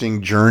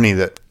interesting journey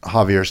that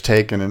Javier's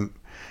taken, and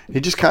he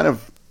just kind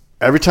of,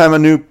 every time a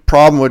new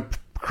problem would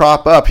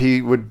crop up,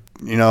 he would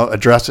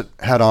address it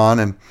head on,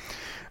 and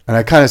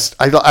I kind of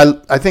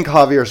I think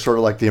Javier is sort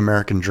of like the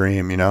American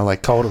dream,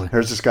 like totally.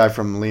 There's this guy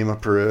from Lima,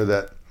 Peru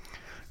that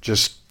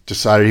just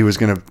decided he was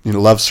going to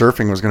love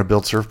surfing, was going to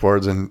build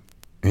surfboards, and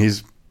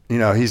he's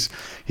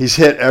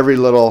hit every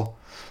little,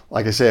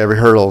 like I say, every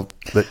hurdle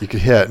that you could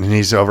hit, and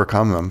he's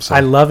overcome them. So I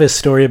love his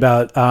story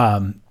about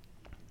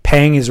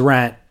paying his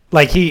rent.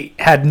 Like, he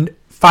had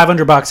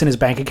 $500 in his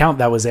bank account.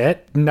 That was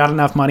it. Not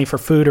enough money for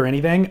food or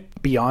anything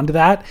beyond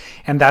that.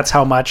 And that's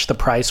how much the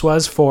price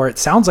was for, it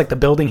sounds like, the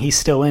building he's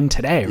still in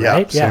today,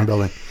 right? Same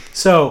building.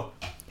 So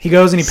he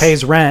goes and he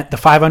pays rent, the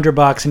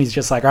 $500, and he's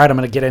just like, all right, I'm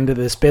going to get into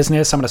this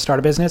business. I'm going to start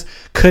a business.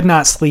 Could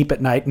not sleep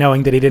at night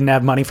knowing that he didn't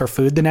have money for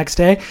food the next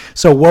day.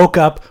 So woke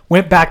up,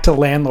 went back to the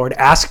landlord,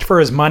 asked for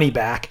his money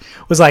back,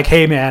 was like,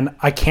 hey man,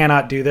 I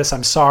cannot do this.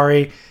 I'm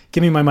sorry.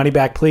 Give me my money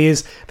back,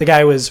 please. The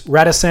guy was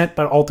reticent,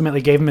 but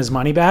ultimately gave him his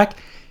money back.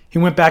 He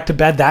went back to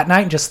bed that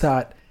night and just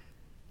thought,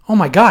 oh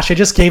my gosh, I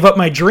just gave up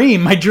my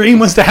dream. My dream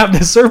was to have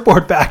this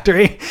surfboard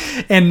factory,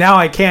 and now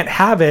I can't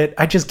have it.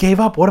 I just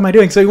gave up. What am I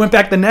doing? So he went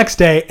back the next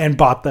day and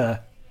bought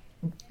the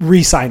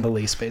re-signed the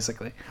lease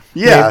basically.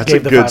 Yeah,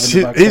 Gave it's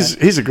a good.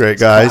 $500 He's a great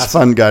guy. He's a classic.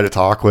 fun guy to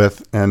talk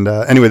with. And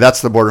anyway,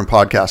 that's the Boardroom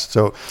Podcast.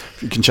 So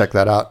you can check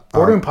that out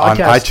Boardroom on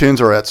Podcast.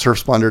 iTunes or at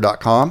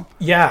surfsplendor.com.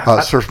 Yeah.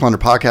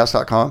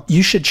 surfsplendorpodcast.com.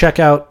 You should check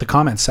out the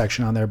comments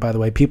section on there, by the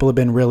way. People have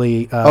been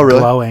really, really?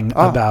 glowing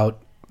Oh. about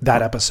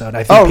that episode.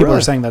 I think people really?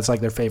 are saying that's like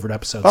their favorite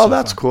episode. Oh, so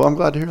that's far. cool. I'm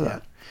glad to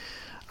hear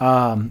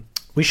that.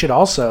 We should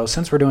also,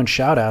 since we're doing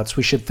shout outs,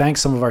 we should thank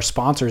some of our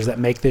sponsors that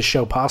make this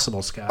show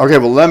possible, Scott. Okay,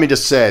 well, let me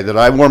just say that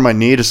I wore my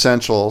Need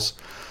Essentials,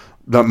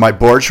 my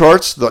board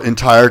shorts, the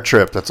entire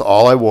trip. That's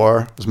all I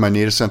wore was my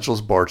Need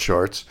Essentials board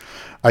shorts.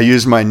 I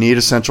used my Need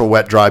Essential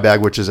wet dry bag,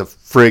 which is a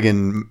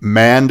friggin'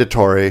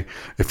 mandatory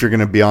if you're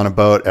going to be on a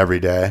boat every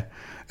day.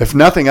 If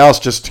nothing else,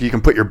 just you can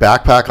put your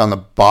backpack on the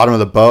bottom of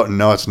the boat and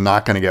know it's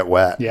not going to get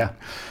wet. Yeah.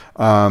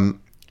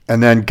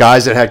 And then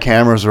guys that had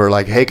cameras were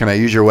like, "Hey, can I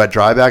use your wet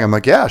dry bag?" I'm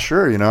like, "Yeah,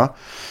 sure," you know.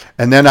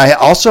 And then I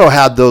also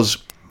had those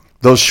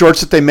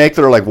shorts that they make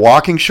that are like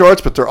walking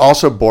shorts, but they're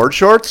also board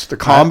shorts, the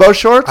combo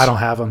shorts. I don't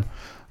have them.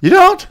 You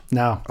don't?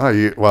 No.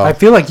 Oh, well. I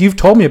feel like you've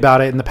told me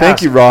about it in the past.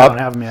 Thank you, Rob. I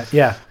don't have them yet.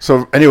 Yeah.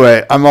 So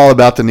anyway, I'm all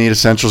about the Need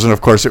Essentials, and of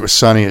course, it was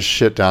sunny as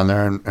shit down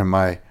there, and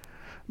my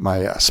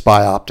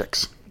Spy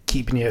Optics.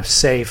 Keeping you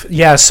safe.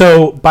 Yeah.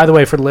 So, by the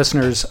way, for the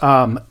listeners,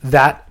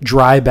 that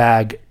dry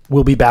bag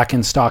will be back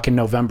in stock in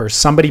November.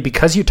 Somebody,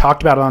 because you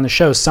talked about it on the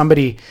show,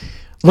 somebody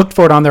looked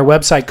for it on their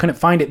website, couldn't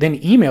find it, then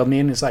emailed me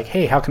and was like,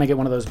 "Hey, how can I get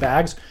one of those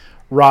bags?"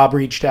 Rob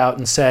reached out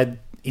and said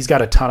he's got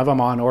a ton of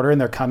them on order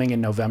and they're coming in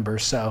November.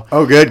 So,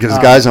 Oh, good, because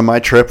guys on my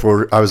trip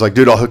I was like,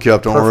 "Dude, I'll hook you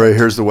up. Don't worry.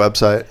 Here's the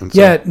website." And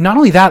so, yeah, not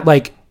only that,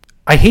 like,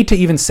 I hate to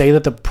even say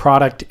that the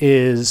product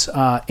is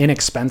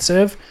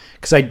inexpensive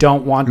because I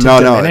don't want to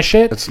diminish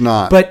it. It's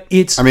not. But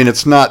it's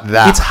it's not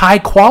that. it's high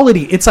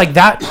quality. It's like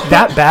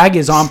that bag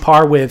is on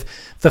par with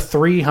the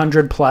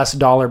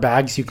 $300+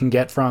 bags you can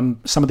get from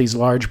some of these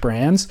large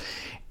brands,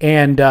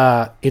 and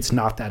it's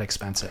not that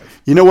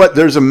expensive. You know what?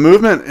 There's a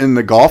movement in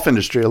the golf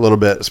industry a little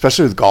bit,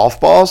 especially with golf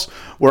balls,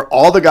 where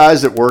all the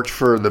guys that worked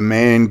for the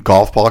main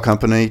golf ball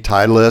company,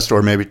 Titleist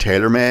or maybe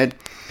TaylorMade,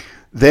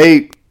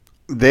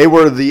 they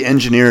were the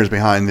engineers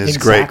behind these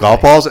great Exactly.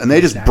 golf balls, and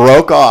they just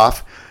broke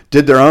off,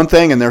 did their own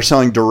thing, and they're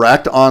selling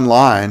direct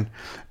online.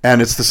 And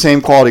it's the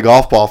same quality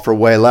golf ball for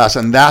way less.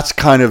 And that's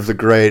kind of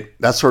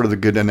that's sort of the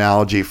good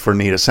analogy for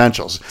Need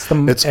Essentials.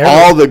 It's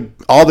all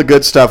the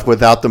good stuff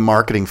without the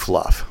marketing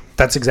fluff.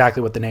 That's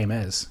exactly what the name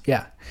is.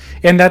 Yeah.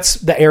 And that's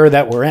the era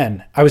that we're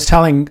in. I was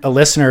telling a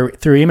listener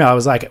through email, I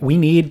was like, we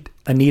need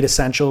a Need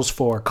Essentials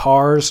for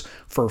cars,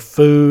 for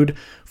food,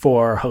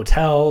 for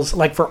hotels,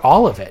 like for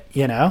all of it,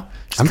 you know?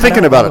 Just I'm cut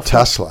thinking out about all a the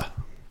fluff. Tesla.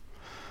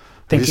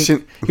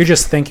 Thinking, you're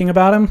just thinking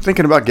about them?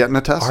 Thinking about getting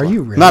a Tesla. Are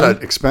you really? Not an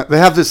expense. They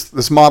have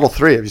this Model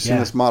 3. Have you seen Yeah.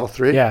 this Model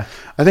 3? Yeah.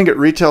 I think it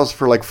retails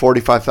for like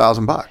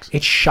 $45,000.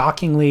 It's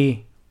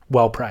shockingly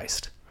well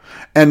priced.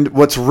 And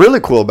what's really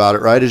cool about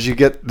it, right, is you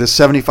get the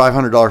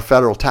 $7,500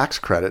 federal tax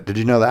credit. Did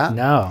you know that?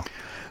 No.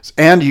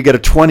 And you get a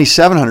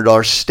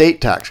 $2,700 state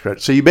tax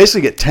credit. So you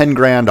basically get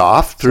 $10,000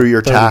 off through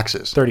your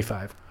taxes.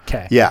 35.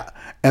 Okay. Yeah.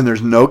 And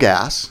there's no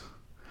gas.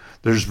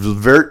 There's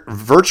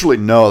virtually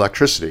no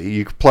electricity.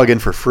 You can plug in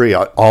for free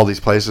at all these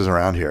places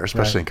around here,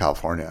 especially in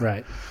California.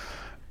 Right.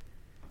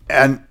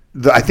 And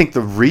I think the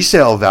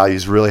resale value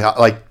is really high.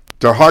 Like,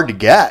 they're hard to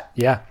get.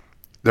 Yeah.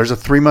 There's a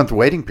 3-month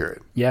waiting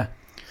period. Yeah.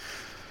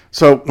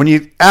 So when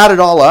you add it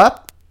all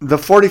up, the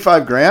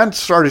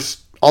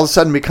 $45,000 all of a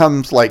sudden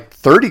becomes like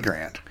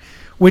 $30,000.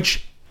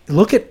 Which,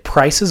 look at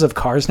prices of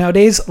cars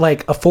nowadays.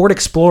 Like a Ford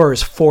Explorer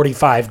is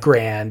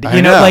 $45,000.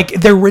 You know, know. like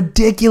they're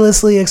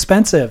ridiculously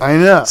expensive. I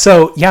know.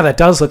 So yeah, that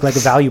does look like a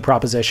value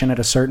proposition at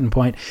a certain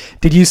point.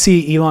 Did you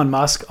see Elon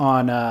Musk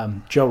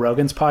on Joe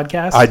Rogan's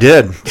podcast? I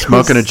did.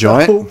 Smoking a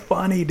joint. So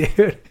funny,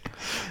 dude.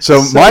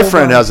 So my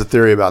friend funny. has a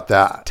theory about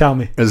that. Tell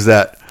me. Is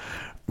that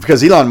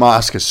because Elon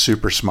Musk is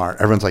super smart.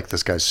 Everyone's like,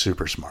 this guy's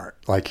super smart.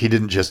 Like, he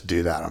didn't just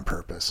do that on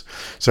purpose.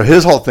 So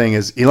his whole thing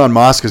is Elon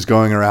Musk is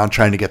going around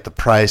trying to get the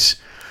price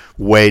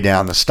way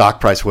down, the stock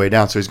price way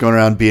down. So he's going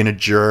around being a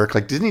jerk.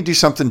 Like, didn't he do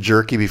something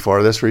jerky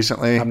before this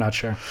recently? I'm not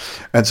sure.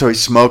 And so he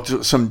smoked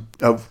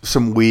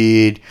some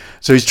weed.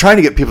 So he's trying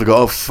to get people to go,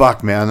 oh,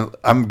 fuck, man,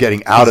 I'm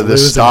getting out of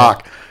this losing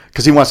stock.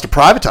 Because he wants to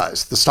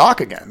privatize the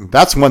stock again.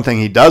 That's one thing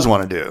he does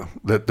want to do,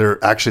 that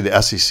they're actually the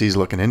SEC is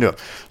looking into it.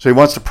 So he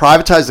wants to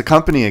privatize the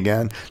company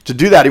again. To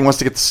do that, he wants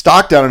to get the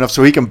stock down enough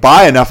so he can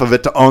buy enough of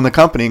it to own the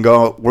company and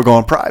go, we're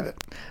going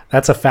private.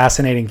 That's a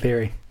fascinating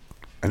theory.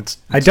 And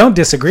I don't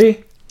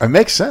disagree. it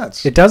makes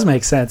sense. It does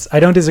make sense. I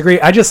don't disagree.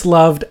 I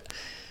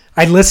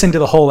listened to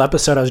the whole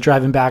episode. I was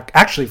driving back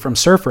actually from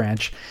Surf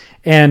Ranch,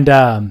 and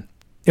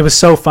it was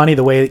so funny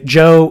the way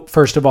Joe,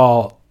 first of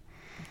all,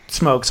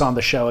 smokes on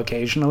the show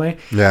occasionally.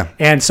 Yeah.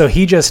 And so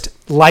he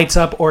just lights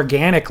up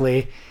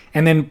organically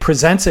and then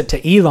presents it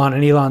to Elon,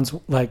 and Elon's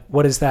like,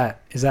 what is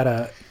that? Is that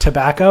a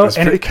tobacco? It's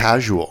pretty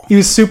casual. He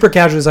was super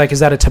casual. He's like, is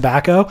that a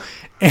tobacco?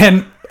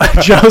 And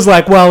Joe's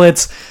like, well,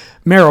 it's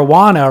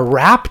marijuana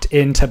wrapped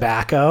in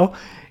tobacco.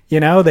 You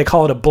know, they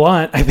call it a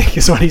blunt, I think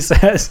is what he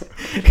says.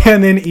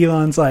 And then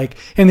Elon's like,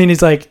 and then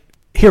he's like,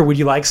 here, would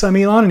you like some,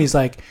 Elon? And he's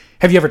like,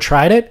 have you ever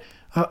tried it?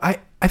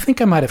 I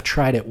think I might have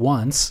tried it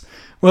once.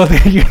 Well,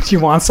 do you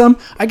want some?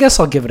 I guess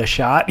I'll give it a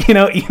shot.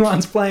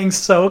 Elon's playing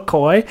so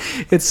coy.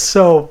 It's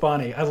so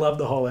funny. I love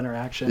the whole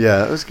interaction.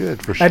 Yeah, it was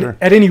good for sure.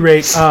 At any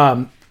rate,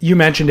 you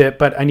mentioned it,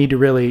 but I need to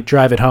really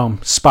drive it home.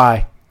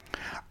 Spy.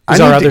 I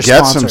need to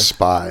get some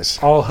spies.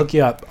 I'll hook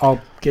you up. I'll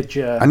get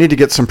you. I need to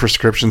get some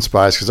prescription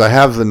spies because I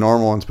have the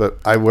normal ones, but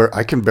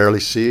I can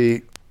barely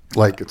see.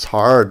 Like, it's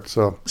hard.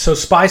 So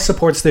Spy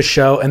supports this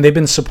show, and they've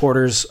been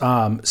supporters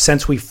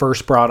since we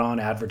first brought on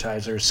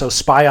advertisers. So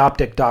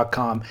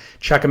spyoptic.com.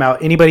 Check them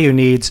out. Anybody who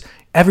needs,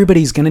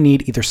 everybody's going to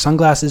need either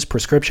sunglasses,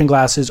 prescription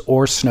glasses,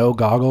 or snow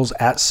goggles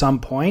at some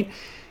point.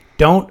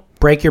 Don't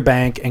break your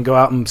bank and go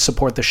out and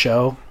support the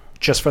show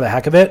just for the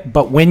heck of it.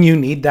 But when you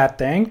need that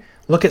thing,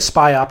 look at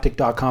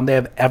spyoptic.com. They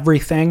have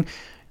everything.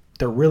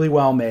 They're really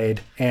well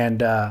made.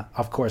 And,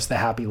 of course, the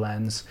Happy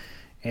Lens.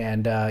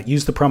 And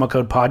use the promo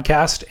code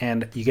podcast,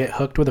 and you get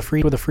hooked with a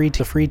free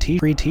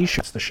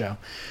t-shirt. The show.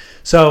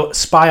 So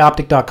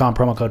spyoptic.com,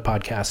 promo code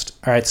podcast.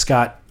 All right,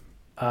 Scott.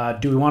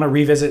 Do we want to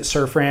revisit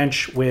Surf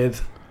Ranch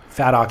with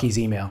Fat Aki's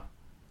email?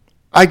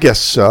 I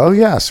guess so.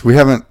 Yes, we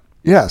haven't.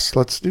 Yes,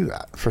 let's do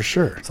that for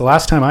sure. It's the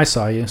last time I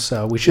saw you,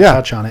 so we should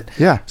touch on it.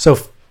 Yeah. So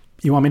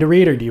you want me to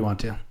read, or do you want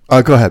to?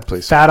 Go ahead,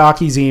 please. Fat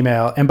Aki's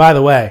email, and by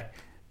the way,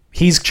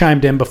 he's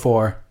chimed in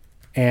before,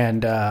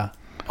 and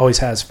always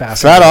has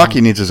fast. Fat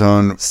Aki needs his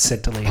own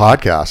Sit-to-leave.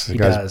 podcast.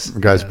 The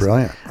guy's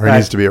brilliant. Or he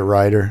needs to be a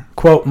writer.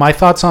 Quote, my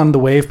thoughts on the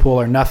wave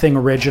pool are nothing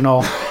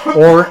original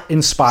or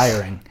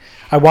inspiring.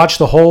 I watched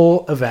the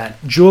whole event.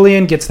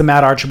 Julian gets the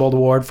Matt Archibald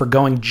Award for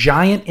going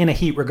giant in a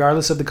heat,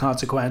 regardless of the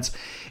consequence.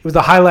 It was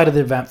the highlight of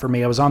the event for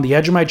me. I was on the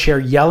edge of my chair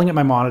yelling at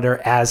my monitor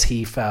as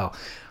he fell.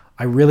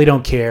 I really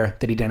don't care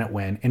that he didn't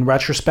win. In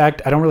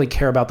retrospect, I don't really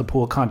care about the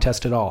pool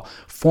contest at all.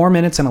 4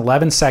 minutes and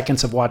 11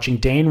 seconds of watching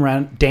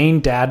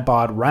Dane Dad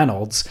Bod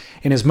Reynolds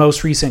in his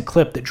most recent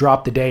clip that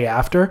dropped the day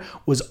after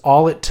was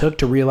all it took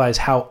to realize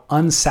how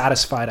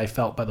unsatisfied I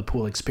felt by the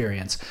pool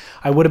experience.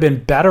 I would have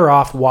been better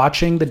off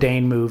watching the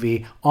Dane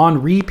movie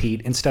on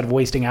repeat instead of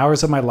wasting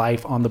hours of my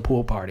life on the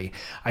pool party.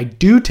 I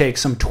do take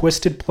some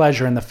twisted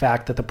pleasure in the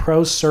fact that the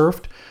pros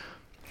surfed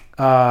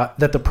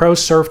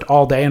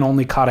all day and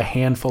only caught a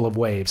handful of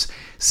waves.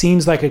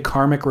 Seems like a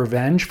karmic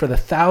revenge for the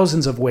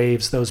thousands of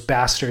waves those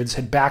bastards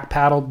had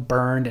backpaddled,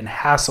 burned, and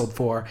hassled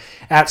for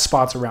at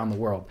spots around the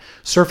world.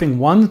 Surfing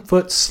 1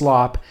 foot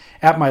slop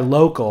at my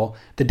local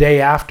the day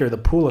after the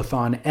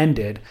poolathon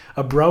ended,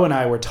 a bro and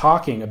I were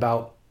talking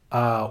about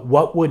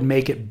what would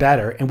make it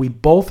better, and we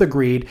both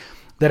agreed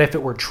that if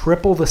it were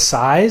triple the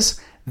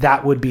size,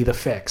 that would be the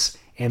fix.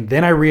 And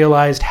then I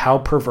realized how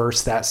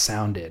perverse that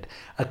sounded.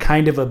 A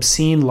kind of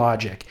obscene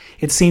logic.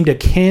 It seemed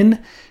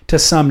akin to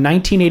some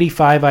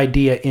 1985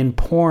 idea in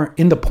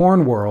the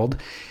porn world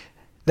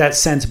that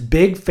since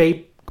big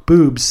fake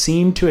boobs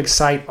seemed to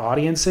excite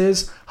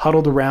audiences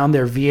huddled around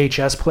their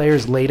VHS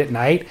players late at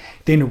night,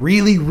 then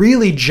really,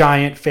 really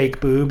giant fake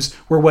boobs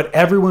were what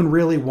everyone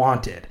really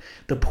wanted.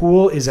 The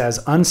pool is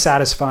as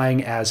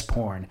unsatisfying as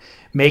porn.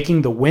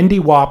 Making the windy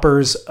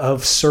whoppers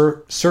of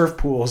surf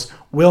pools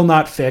will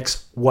not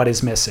fix what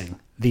is missing,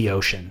 the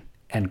ocean,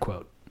 end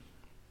quote.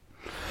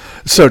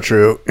 So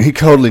true. He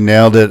totally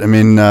nailed it. I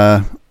mean,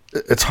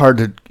 it's hard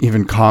to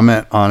even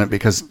comment on it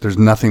because there's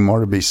nothing more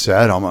to be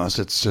said almost.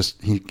 It's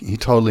just, he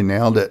totally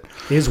nailed it.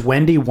 Is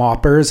Wendy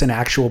Whoppers an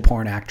actual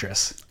porn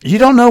actress? You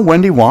don't know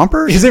Wendy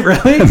Whoppers? Is it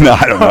really? No,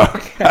 I don't know.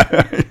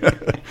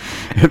 Okay.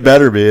 It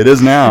better be. It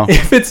is now.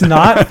 If it's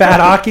not, Fat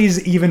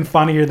Aki's even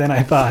funnier than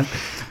I thought.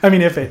 I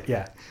mean,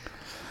 yeah.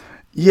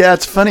 Yeah,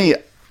 it's funny.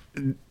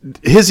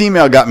 His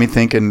email got me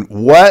thinking,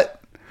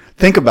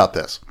 think about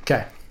this.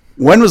 Okay.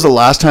 When was the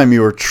last time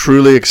you were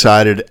truly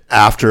excited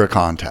after a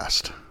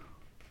contest?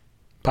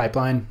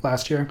 Pipeline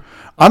last year?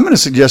 I'm going to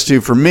suggest to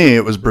you, for me,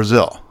 it was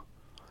Brazil.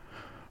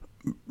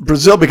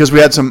 Brazil, because we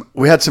had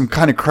some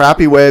kind of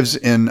crappy waves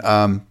in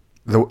the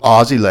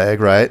Aussie leg,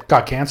 right?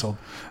 Got canceled.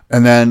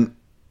 And then,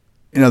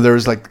 there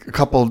was like a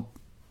couple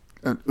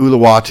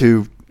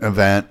Uluwatu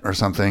event or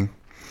something.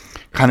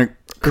 Kind of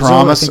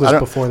Karamas. I think was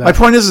before that. My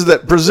point is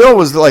that Brazil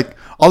was like,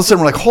 all of a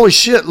sudden we're like, holy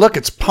shit, look,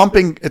 it's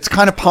pumping. It's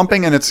kind of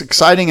pumping and it's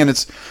exciting and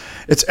it's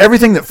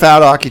everything that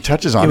Fat Aki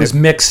touches on. It was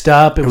mixed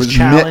up. It was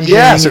challenging.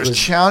 Yes, it was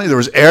challenging. There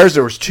was airs,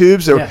 there was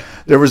tubes,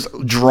 there was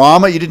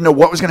drama. You didn't know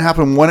what was going to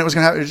happen, when it was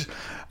going to happen.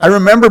 I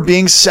remember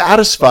being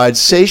satisfied,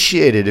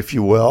 satiated, if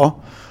you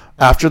will,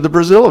 after the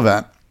Brazil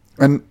event.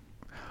 And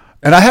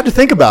I had to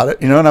think about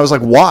it, and I was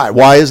like, why?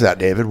 Why is that,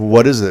 David?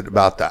 What is it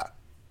about that?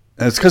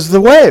 And it's because of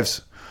the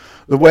waves.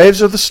 The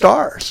waves are the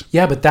stars.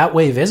 Yeah, but that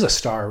wave is a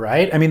star,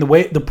 right? I mean,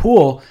 the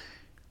pool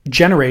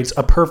generates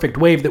a perfect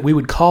wave that we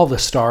would call the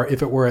star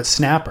if it were a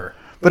snapper.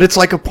 But it's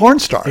like a porn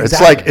star.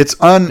 Exactly.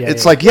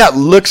 It's like it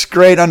looks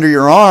great under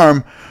your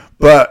arm,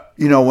 but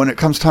when it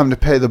comes time to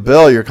pay the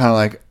bill, you're kind of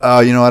like, oh,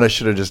 you know what? I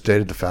should have just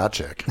dated the fat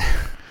chick.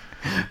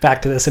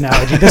 back to this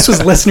analogy. This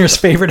was listeners'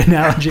 favorite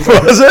analogy.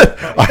 Was it?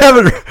 I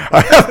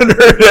haven't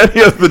heard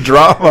any of the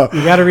drama.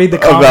 You got to read the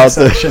comment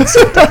section.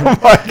 Oh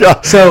my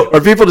god! So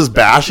are people just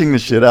bashing the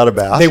shit out of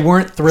bass? They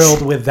weren't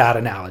thrilled with that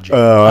analogy.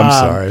 Oh, I'm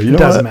sorry. You know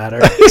doesn't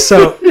matter.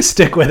 So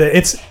stick with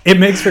it. It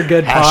makes for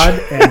good pod.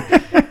 And,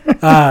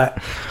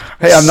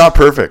 hey, I'm not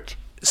perfect.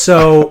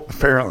 So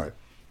apparently,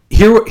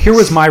 here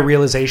was my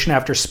realization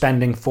after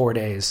spending 4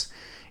 days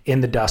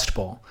in the Dust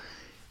Bowl.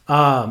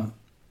 The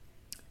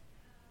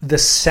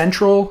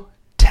central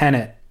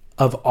tenet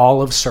of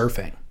all of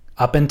surfing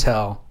up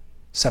until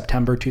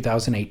September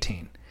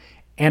 2018,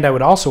 and I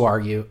would also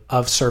argue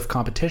of surf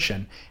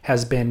competition,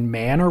 has been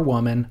man or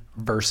woman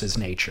versus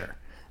nature.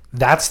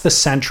 That's the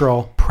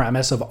central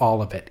premise of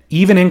all of it.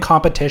 Even in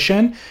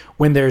competition,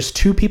 when there's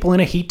two people in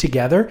a heat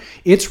together,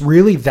 it's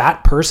really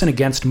that person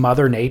against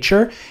Mother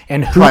Nature.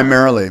 And who,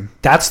 primarily.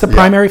 That's the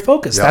primary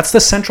focus. Yeah. That's the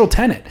central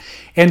tenet.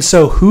 And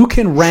so who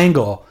can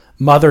wrangle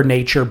Mother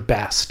Nature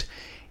best?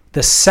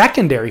 The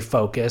secondary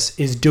focus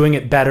is doing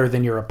it better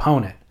than your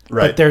opponent.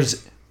 Right. But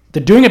the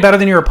doing it better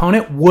than your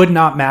opponent would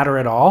not matter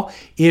at all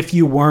if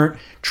you weren't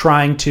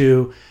trying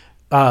to,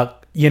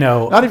 not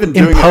even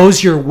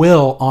impose your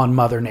will on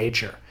Mother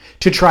Nature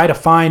to try to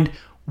find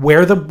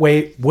where the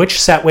wave, which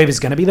set wave is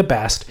going to be the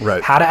best,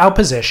 right, how to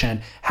outposition,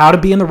 how to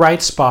be in the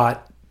right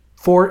spot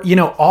for,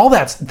 all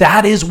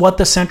that is what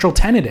the central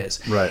tenet is.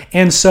 Right.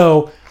 And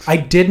so I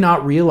did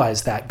not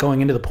realize that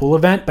going into the pool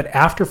event, but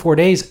after 4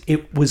 days,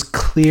 it was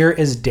clear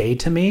as day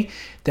to me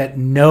that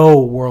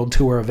no World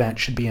Tour event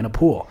should be in a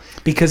pool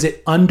because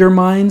it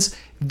undermines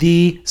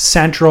the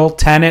central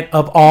tenet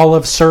of all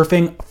of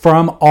surfing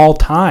from all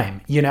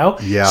time,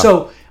 Yeah.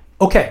 So,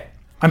 okay,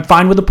 I'm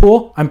fine with the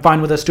pool. I'm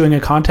fine with us doing a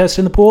contest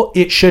in the pool.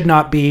 It should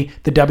not be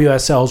the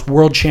WSL's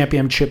World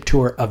Championship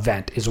Tour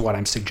event is what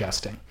I'm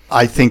suggesting.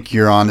 I think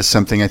you're on to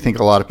something. I think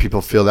a lot of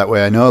people feel that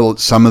way. I know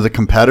some of the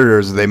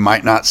competitors, they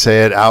might not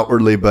say it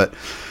outwardly, but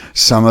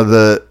some of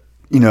the,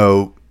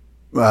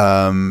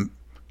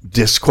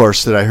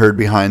 discourse that I heard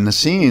behind the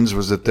scenes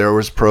was that there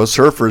was pro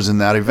surfers in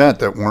that event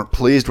that weren't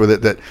pleased with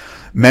it, that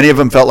many of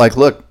them felt like,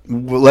 look,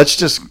 let's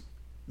just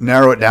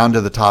narrow it down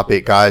to the top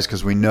 8 guys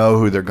because we know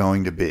who they're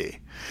going to be.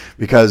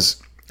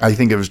 Because I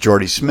think it was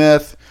Jordy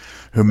Smith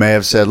who may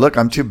have said, look,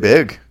 I'm too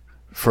big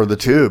for the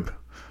tube.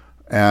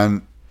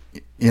 And,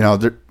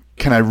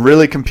 can I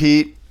really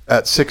compete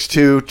at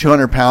 6'2",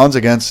 200 pounds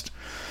against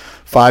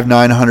 5'9",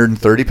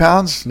 130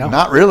 pounds? No.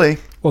 Not really.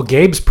 Well,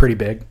 Gabe's pretty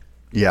big.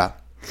 Yeah.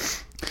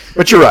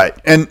 But you're right.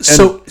 And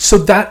so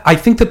that I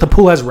think that the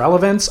pool has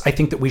relevance. I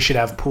think that we should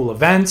have pool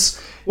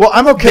events. Well,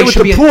 I'm okay with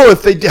the pool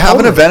if they have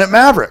an event at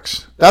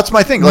Mavericks. That's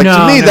my thing. Like,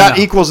 to me, that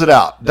equals it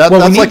out. That's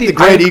like the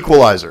great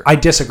equalizer. I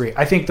disagree.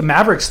 I think the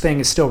Mavericks thing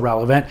is still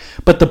relevant,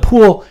 but the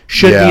pool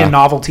should be a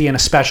novelty and a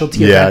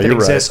specialty event that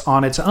exists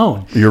on its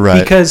own. You're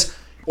right.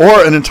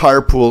 Or an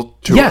entire pool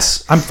tour.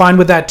 Yes, I'm fine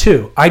with that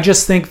too. I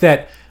just think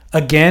that,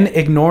 again,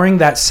 ignoring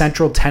that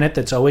central tenet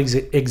that's always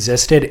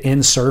existed in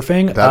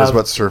surfing. That is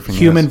what surfing is.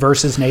 Human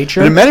versus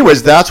nature. And in many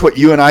ways, that's what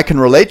you and I can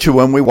relate to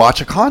when we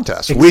watch a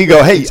contest. We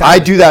go, hey, I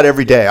do that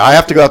every day. I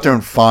have to go out there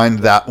and find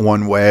that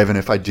one wave. And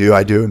if I do,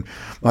 I do. And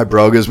my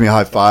bro gives me a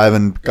high five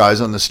and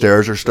guys on the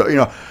stairs are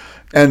still,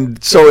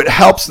 And so it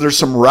helps. There's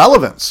some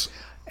relevance.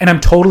 And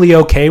I'm totally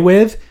okay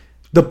with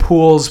the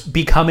pools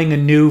becoming a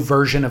new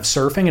version of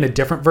surfing and a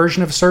different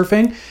version of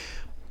surfing.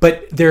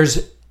 But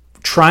there's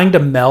trying to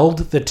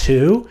meld the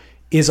two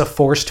is a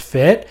forced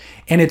fit.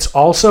 And it's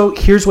also,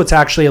 here's what's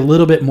actually a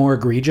little bit more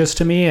egregious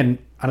to me, and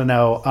I don't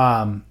know,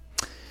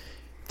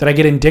 that I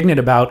get indignant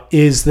about,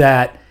 is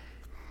that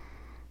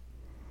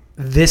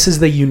this is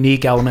the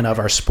unique element of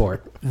our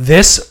sport.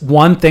 This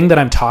one thing that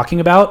I'm talking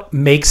about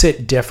makes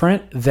it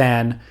different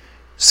than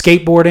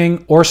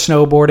skateboarding or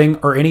snowboarding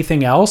or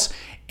anything else.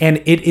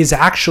 And it is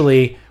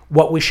actually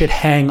what we should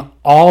hang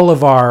all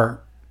of our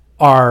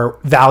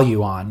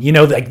value on.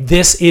 Like,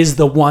 this is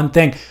the one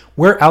thing.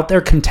 We're out there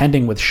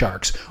contending with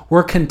sharks.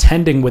 We're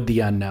contending with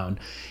the unknown.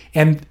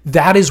 And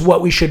that is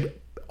what we should,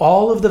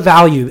 all of the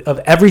value of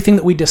everything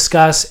that we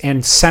discuss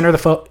and center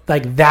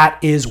like,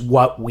 that is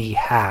what we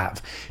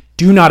have.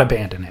 Do not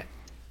abandon it.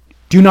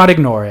 Do not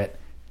ignore it.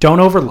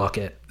 Don't overlook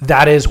it.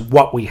 That is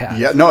what we have.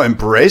 Yeah, no,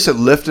 embrace it,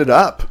 lift it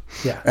up.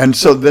 Yeah. And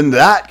so then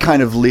that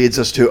kind of leads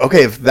us to,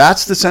 okay, if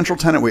that's the central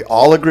tenet, we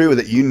all agree with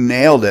it, you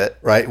nailed it,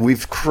 right?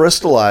 We've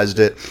crystallized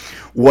it.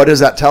 What does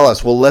that tell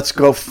us? Well, let's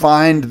go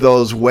find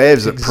those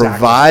waves that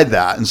provide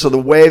that. And so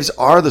the waves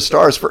are the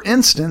stars. For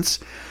instance,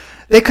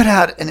 they could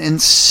have had an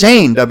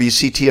insane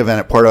WCT event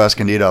at Puerto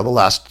Escondido the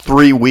last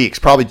 3 weeks,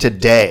 probably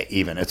today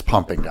even. It's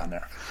pumping down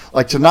there.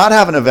 Like, to not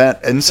have an event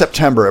in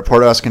September at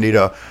Puerto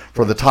Escondido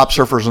for the top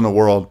surfers in the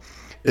world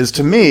is,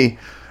 to me,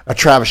 a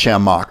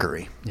Travisham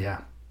mockery.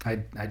 Yeah, I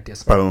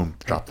disagree. Boom,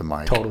 drop the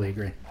mic. Totally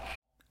agree.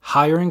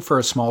 Hiring for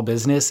a small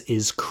business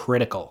is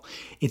critical.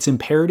 It's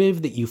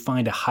imperative that you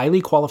find a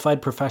highly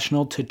qualified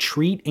professional to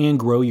treat and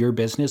grow your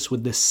business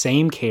with the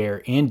same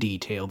care and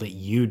detail that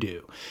you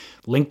do.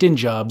 LinkedIn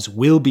Jobs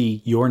will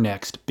be your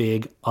next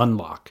big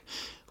unlock.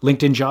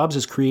 LinkedIn Jobs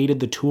has created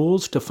the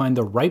tools to find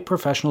the right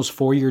professionals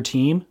for your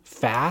team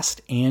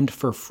fast and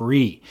for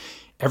free.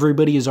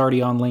 Everybody is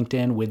already on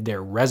LinkedIn with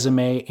their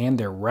resume and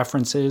their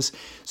references.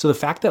 So the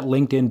fact that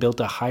LinkedIn built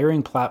a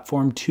hiring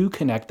platform to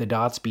connect the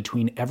dots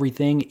between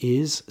everything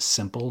is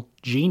simple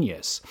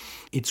genius.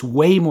 It's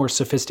way more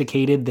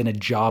sophisticated than a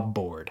job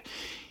board.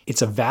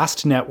 It's a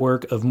vast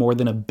network of more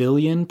than 1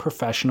 billion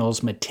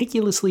professionals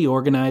meticulously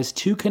organized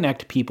to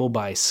connect people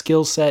by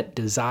skill set,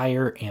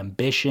 desire,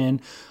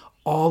 ambition,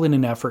 all in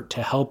an effort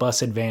to help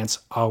us advance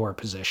our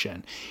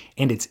position.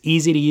 And it's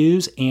easy to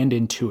use and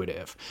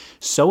intuitive.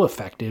 So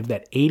effective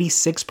that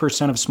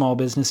 86% of small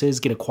businesses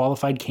get a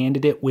qualified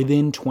candidate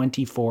within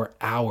 24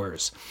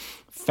 hours.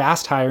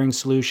 Fast hiring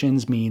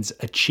solutions means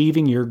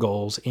achieving your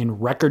goals in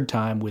record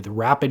time with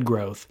rapid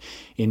growth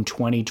in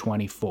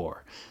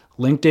 2024.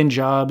 LinkedIn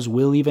Jobs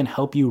will even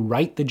help you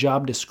write the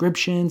job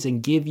descriptions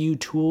and give you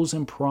tools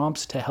and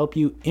prompts to help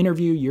you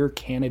interview your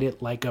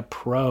candidate like a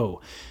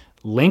pro.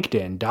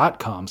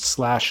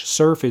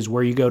 LinkedIn.com/surf is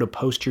where you go to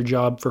post your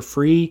job for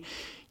free.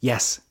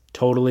 Yes,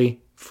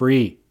 totally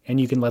free. And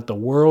you can let the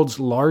world's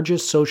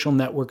largest social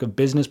network of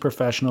business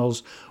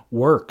professionals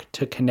work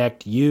to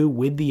connect you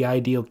with the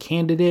ideal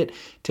candidate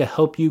to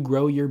help you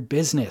grow your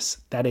business.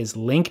 That is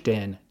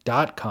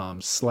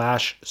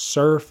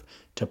LinkedIn.com/surf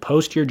to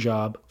post your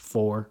job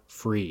for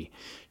free.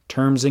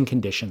 Terms and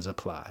conditions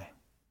apply.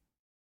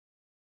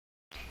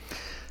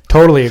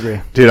 Totally agree.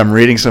 Dude, I'm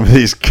reading some of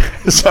these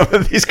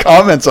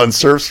comments on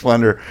Surf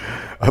Splendor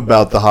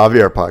about the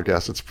Javier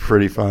podcast. It's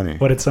pretty funny.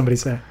 What did somebody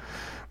say?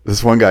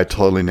 This one guy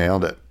totally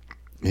nailed it.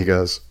 He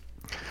goes,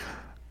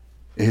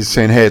 he's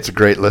saying, hey, it's a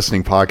great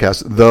listening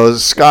podcast. Though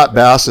Scott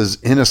Bass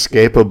is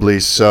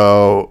inescapably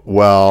so,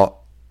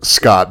 well,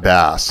 Scott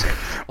Bass.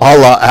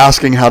 Allah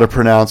asking how to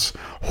pronounce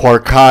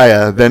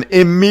Horkaya, then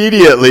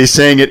immediately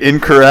saying it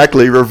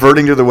incorrectly,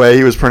 reverting to the way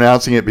he was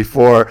pronouncing it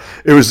before.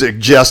 It was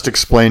just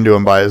explained to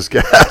him by his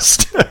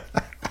guest.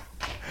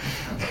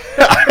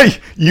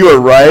 You are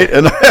right,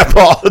 and I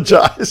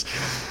apologize.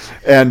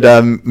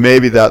 And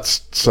maybe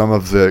that's some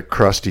of the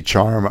crusty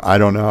charm. I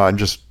don't know. I'm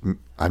just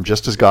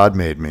as God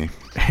made me.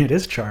 It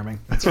is charming.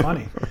 It's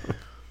funny.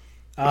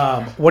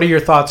 What are your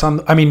thoughts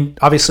on? I mean,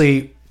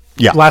 obviously.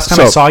 Yeah. Last time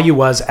I saw you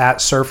was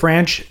at Surf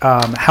Ranch.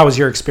 How was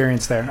your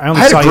experience there? I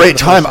had a great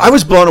time. I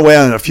was blown away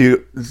on a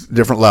few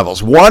different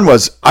levels. One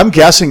was, I'm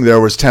guessing there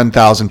was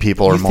 10,000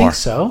 people or more. You think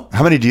so?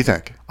 How many do you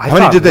think? How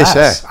many did they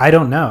say? I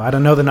don't know. I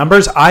don't know the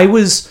numbers. I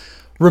was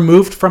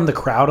removed from the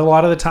crowd a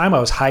lot of the time. I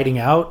was hiding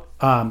out.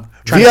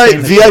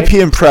 VIP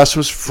and press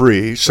was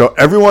free. So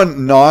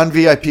everyone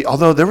non-VIP,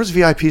 although there was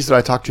VIPs that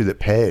I talked to that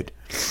paid.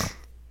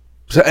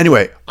 So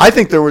anyway, I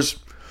think there was...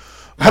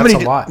 How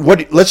many?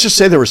 Let's just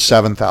say there were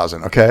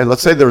 7,000. Okay,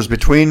 let's say there was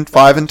between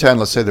 5 and 10.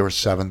 Let's say there were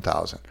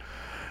 7,000.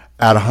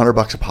 At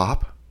 $100 a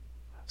pop,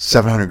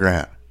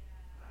 $700,000.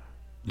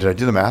 Did I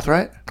do the math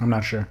right? I'm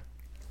not sure.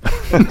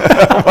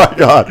 Oh my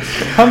God,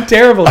 I'm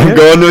terrible. I'm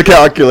going to the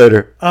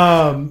calculator.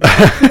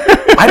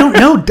 I don't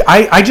know.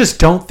 I just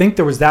don't think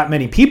there was that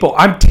many people.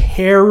 I'm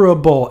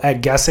terrible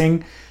at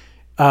guessing.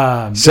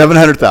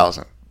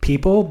 700,000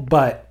 people,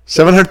 but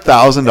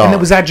 $700,000. And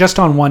was that just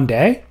on one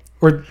day?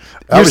 Or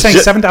you're saying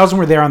 7,000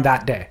 were there on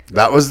that day?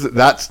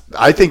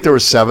 I think there were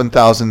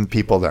 7,000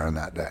 people there on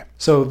that day.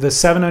 So the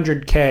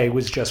 $700K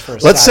was just for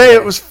let's say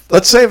it was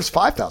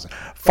 5,000.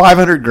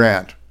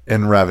 $500,000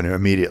 in revenue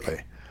immediately.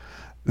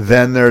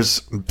 Then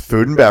there's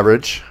food and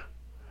beverage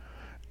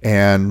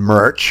and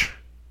merch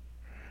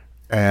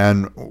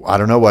and I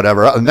don't know,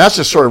 whatever. And that's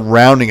just sort of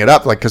rounding it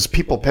up, like, because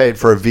people paid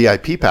for a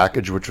VIP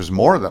package, which was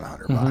more than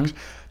 $100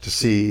 to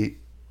see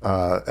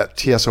at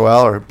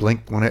TSOL or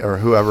Blink or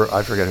whoever,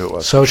 I forget who it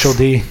was. Social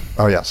D.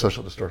 Oh yeah,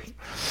 Social Distortion.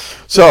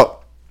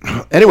 So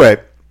anyway,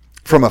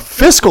 from a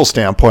fiscal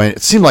standpoint,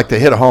 it seemed like they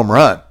hit a home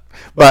run,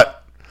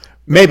 but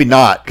maybe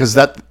not, because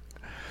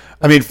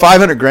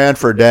 $500,000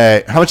 for a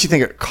day. How much do you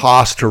think it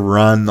costs to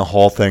run the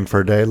whole thing for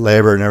a day,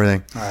 labor and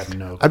everything? I don't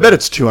know. I bet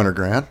it's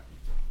 $200,000.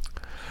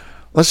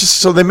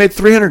 So they made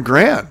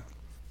 $300,000.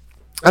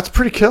 That's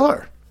pretty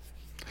killer.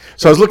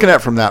 So I was looking at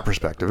it from that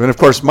perspective, and of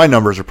course my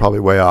numbers are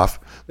probably way off.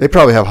 They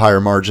probably have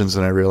higher margins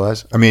than I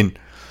realize. I mean,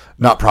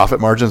 not profit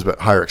margins, but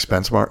higher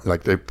expense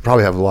like they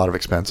probably have a lot of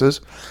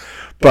expenses.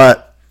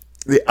 But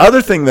the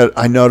other thing that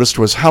I noticed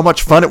was how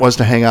much fun it was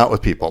to hang out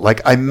with people. Like,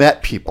 I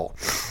met people.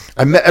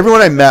 Everyone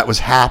I met was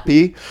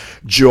happy,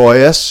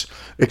 joyous,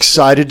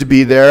 excited to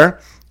be there.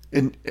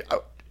 And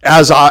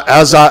as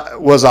I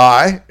was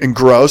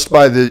engrossed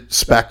by the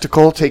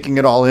spectacle, taking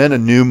it all in, a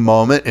new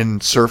moment in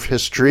surf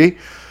history.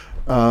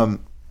 And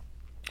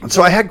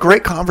so I had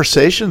great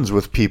conversations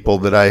with people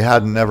that I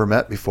had never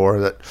met before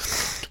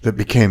that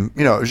became,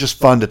 it was just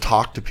fun to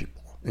talk to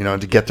people,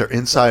 to get their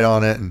insight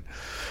on it. And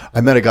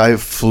I met a guy who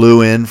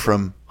flew in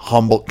from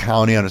Humboldt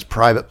County on his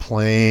private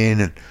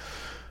plane, and,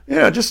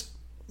 just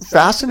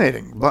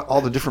fascinating,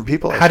 all the different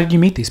people. How did you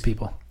meet these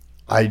people?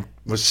 I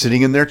was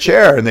sitting in their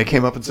chair, and they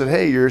came up and said,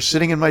 "Hey, you're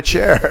sitting in my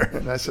chair."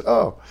 And I said,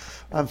 "Oh,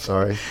 I'm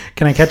sorry.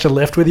 Can I catch a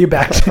lift with you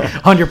back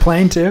on your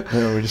plane too?"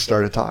 And we just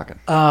started talking.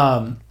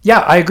 Yeah,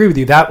 I agree with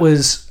you. That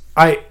was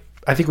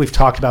I think we've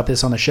talked about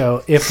this on the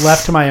show. If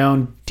left to my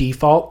own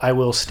default, I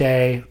will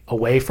stay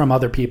away from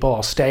other people.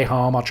 I'll stay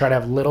home. I'll try to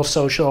have little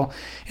social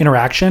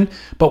interaction.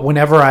 But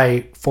whenever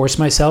I force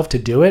myself to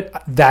do it,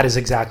 that is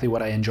exactly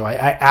what I enjoy.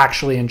 I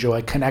actually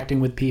enjoy connecting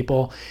with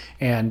people.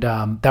 And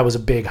that was a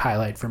big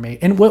highlight for me.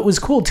 And what was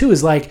cool, too,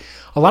 is like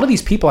a lot of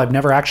these people I've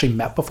never actually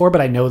met before, but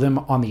I know them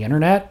on the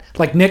internet.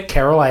 Like Nick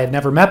Carroll, I had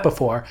never met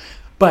before.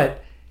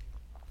 But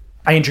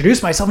I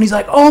introduced myself and he's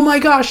like, "Oh my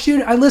gosh,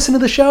 dude, I listened to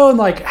the show." And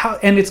like, how,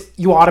 and it's,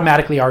 you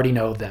automatically already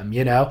know them,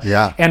 you know?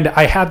 Yeah. And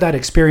I had that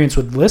experience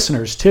with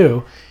listeners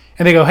too.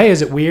 And they go, "Hey,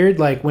 is it weird?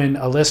 Like when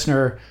a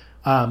listener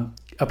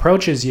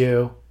approaches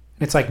you,"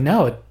 and it's like,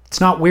 no, it's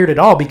not weird at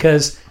all,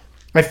 because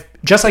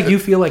just like you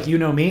feel like you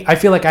know me, I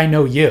feel like I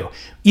know you.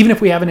 Even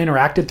if we haven't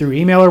interacted through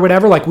email or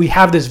whatever, like we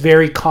have this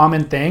very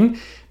common thing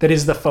that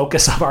is the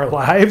focus of our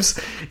lives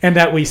and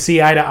that we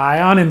see eye to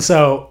eye on. And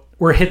so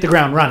we're hit the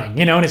ground running,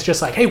 you know, and it's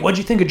just like, "Hey, what'd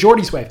you think of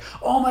Jordy's wave?"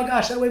 "Oh my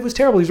gosh, that wave was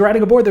terrible. He's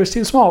riding a board that was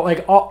too small."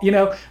 Like, all, you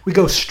know, we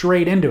go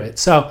straight into it.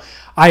 So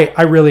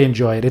I really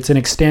enjoy it. It's an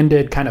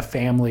extended kind of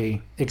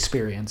family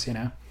experience, you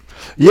know?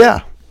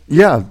 Yeah.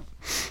 Yeah.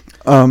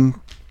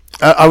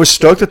 I was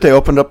stoked that they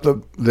opened up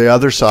the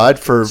other side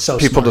for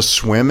people to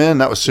swim in.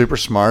 That was super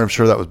smart. I'm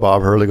sure that was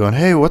Bob Hurley going,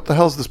 "Hey, what the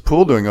hell's this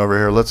pool doing over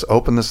here? Let's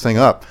open this thing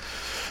up."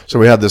 So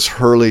we had this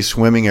Hurley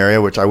swimming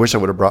area, which I wish I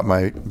would have brought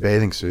my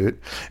bathing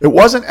suit. It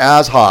wasn't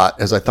as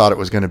hot as I thought it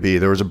was going to be.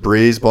 There was a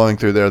breeze blowing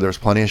through there. There was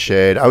plenty of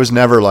shade. I was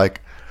never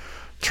like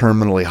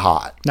terminally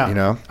hot, No, you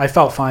know? I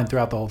felt fine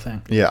throughout the whole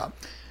thing. Yeah.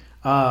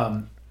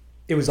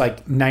 It was like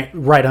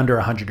right under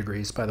 100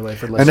 degrees, by the way,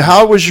 for listeners. And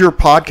how was your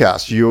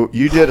podcast?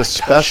 You did a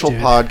special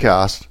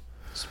podcast.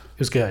 It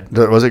was good.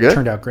 Was it good? It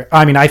turned out great.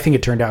 I mean, I think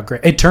it turned out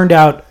great. It turned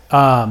out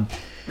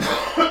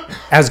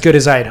as good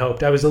as I had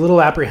hoped. I was a little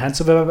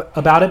apprehensive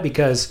about it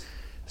because,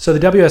 so the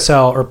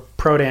WSL, or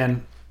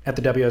Prodan at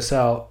the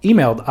WSL,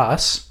 emailed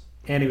us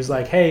and he was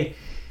like, "Hey,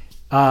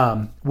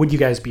 would you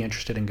guys be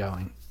interested in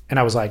going?" And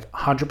I was like,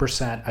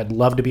 100%. I'd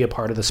love to be a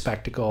part of the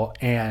spectacle.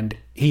 And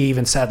he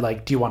even said,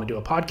 like, "Do you want to do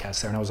a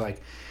podcast there?" And I was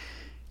like,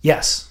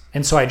 yes.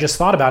 And so I just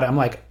thought about it. I'm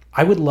like,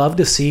 I would love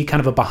to see kind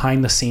of a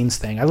behind the scenes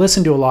thing. I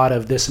listen to a lot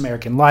of This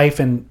American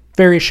Life and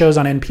various shows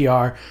on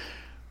NPR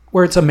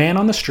where it's a man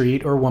on the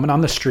street or a woman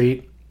on the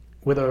street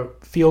with a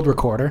field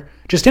recorder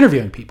just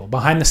interviewing people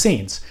behind the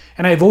scenes.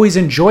 And I've always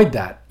enjoyed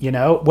that, you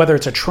know, whether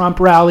it's a Trump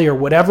rally or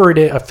whatever it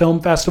is, a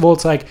film festival.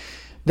 It's like,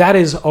 that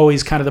is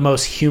always kind of the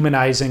most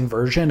humanizing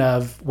version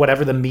of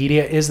whatever the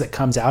media is that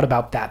comes out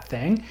about that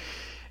thing.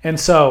 And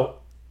so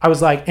I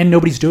was like, and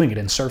nobody's doing it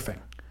in surfing.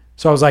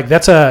 So I was like,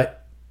 that's a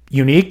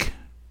unique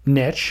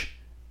niche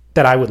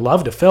that I would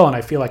love to fill. And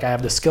I feel like I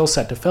have the skill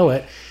set to fill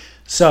it.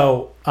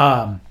 So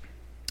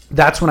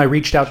that's when I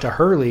reached out to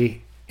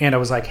Hurley and I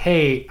was like,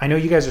 "Hey, I know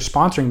you guys are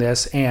sponsoring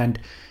this and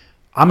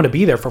I'm going to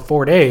be there for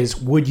 4 days.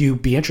 Would you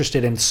be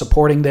interested in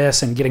supporting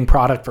this and getting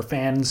product for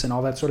fans and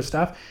all that sort of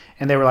stuff?"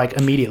 And they were like,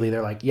 immediately,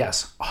 they're like,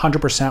 "Yes,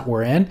 100%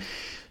 we're in."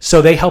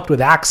 So they helped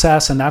with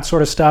access and that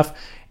sort of stuff.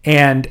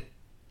 And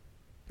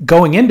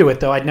going into it,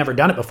 though, I'd never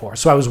done it before.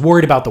 So I was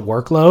worried about the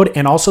workload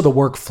and also the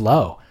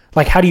workflow.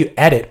 Like, how do you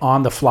edit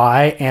on the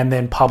fly and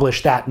then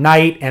publish that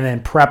night and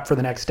then prep for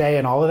the next day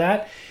and all of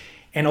that?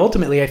 And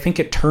ultimately, I think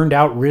it turned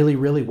out really,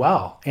 really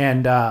well.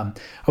 And I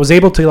was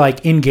able to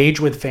like engage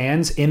with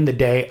fans in the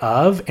day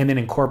of and then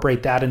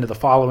incorporate that into the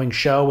following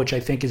show, which I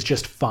think is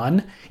just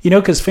fun, you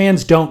know, because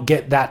fans don't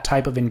get that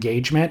type of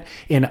engagement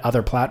in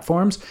other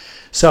platforms.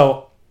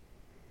 So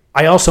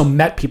I also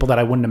met people that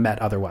I wouldn't have met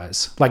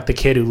otherwise, like the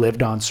kid who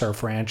lived on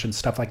Surf Ranch and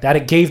stuff like that.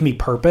 It gave me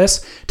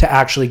purpose to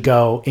actually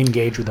go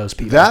engage with those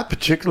people. That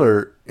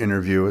particular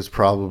interview was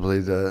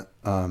probably the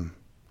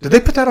did they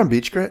put that on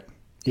Beach Grit?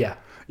 Yeah.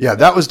 Yeah,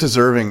 that was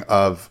deserving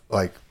of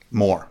like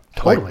more.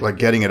 Totally. Like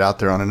getting it out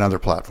there on another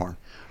platform.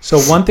 So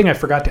one thing I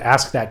forgot to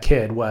ask that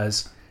kid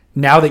was,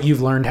 now that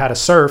you've learned how to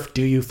surf,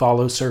 do you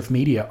follow surf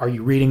media? Are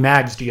you reading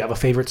mags? Do you have a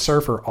favorite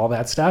surfer? All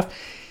that stuff.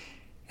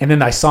 And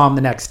then I saw him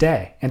the next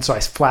day. And so I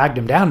flagged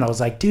him down and I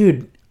was like,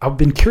 "Dude, I've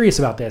been curious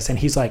about this." And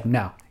he's like,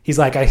 "No." He's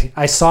like,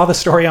 I saw the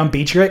story on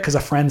Beach Grit because a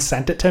friend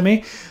sent it to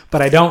me,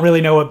 but I don't really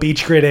know what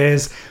Beach Grit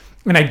is.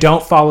 And I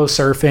don't follow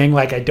surfing.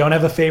 Like, I don't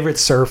have a favorite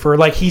surfer.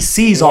 Like, he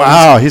sees all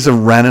Wow, he's a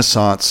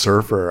Renaissance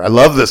surfer. I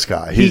love this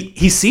guy.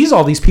 He sees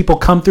all these people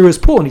come through his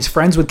pool, and he's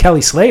friends with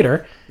Kelly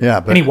Slater. Yeah,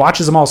 but and he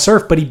watches them all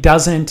surf, but he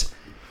doesn't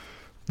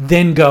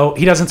then go.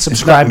 He doesn't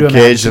subscribe to not him.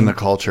 Engaged in the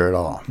culture at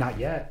all. Not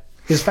yet.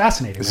 It's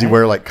fascinating. Does he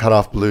wear like cut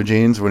off blue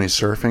jeans when he's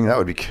surfing? That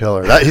would be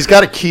killer. He's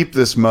got to keep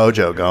this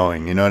mojo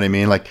going. You know what I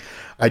mean? Like,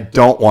 I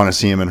don't want to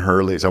see him in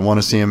Hurleys. I want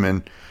to see him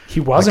in. He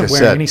wasn't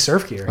wearing any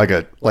surf gear.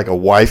 Like a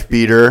wife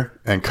beater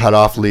and cut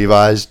off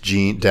Levi's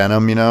jean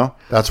denim, you know?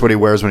 That's what he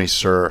wears when he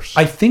surfs.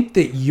 I think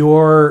that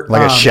your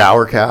a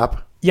shower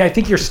cap. Yeah, I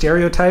think your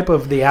stereotype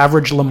of the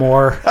average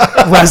Lemoore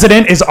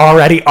resident is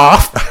already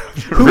off.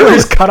 Who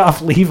wears cut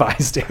off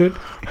Levi's, dude?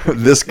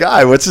 This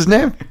guy, what's his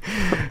name?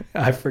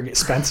 I forget.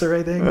 Spencer,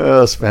 I think.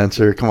 Oh,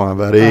 Spencer, come on,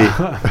 buddy.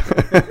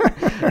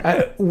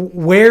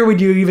 Where would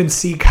you even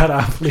see cut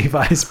off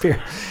Levi's beer?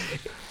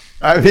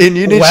 I mean,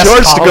 you need West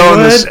shorts to go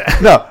in this.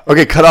 Hollywood? No,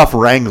 okay, cut off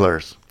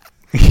Wranglers.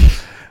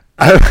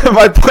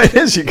 My point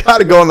is, you got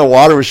to go in the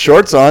water with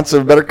shorts on, so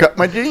I better cut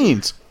my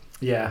jeans.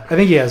 Yeah, I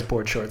think he has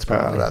board shorts Oh,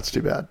 probably. that's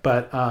too bad.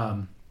 But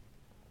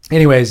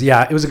anyways,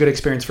 yeah, it was a good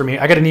experience for me.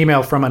 I got an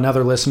email from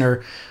another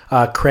listener,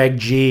 Craig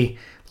G,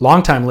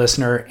 longtime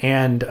listener,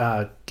 and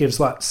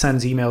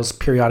sends emails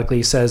periodically.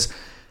 He says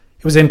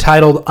it was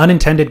entitled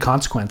Unintended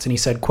Consequence, and he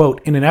said,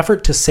 quote, in an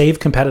effort to save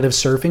competitive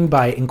surfing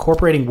by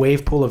incorporating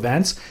wave pool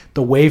events,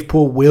 the wave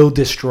pool will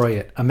destroy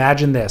it.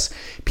 Imagine this.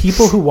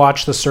 People who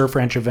watch the Surf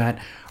Ranch event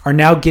are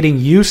now getting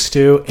used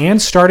to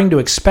and starting to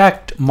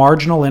expect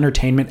marginal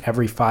entertainment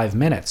every 5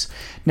 minutes.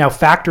 Now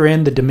factor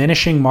in the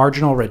diminishing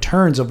marginal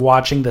returns of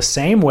watching the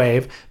same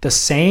wave, the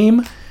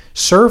same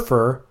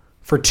surfer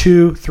for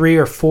 2, 3,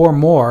 or 4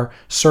 more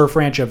Surf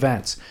Ranch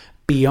events.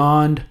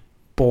 Beyond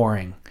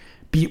boring.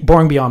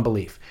 Boring beyond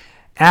belief.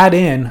 Add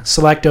in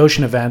select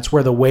ocean events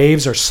where the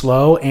waves are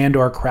slow and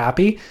or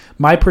crappy.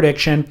 My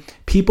prediction,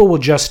 people will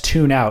just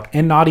tune out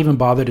and not even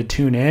bother to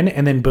tune in,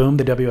 and then boom,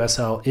 the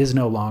WSL is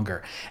no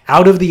longer.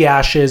 Out of the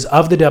ashes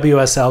of the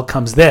WSL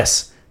comes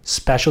this,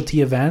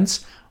 specialty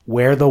events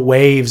where the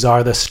waves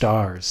are the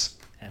stars.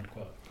 End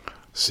quote.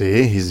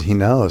 See, he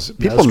knows.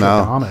 People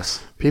know.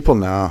 People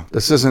know.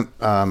 This isn't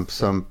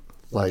some,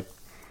 like,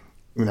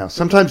 you know,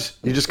 sometimes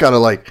you just got to,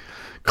 like,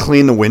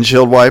 clean the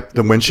windshield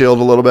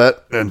a little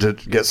bit and to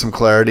get some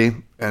clarity.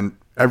 And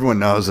everyone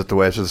knows that the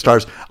waves are the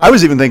stars. I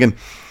was even thinking,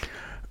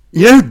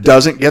 you know who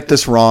doesn't get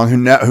this wrong,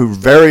 who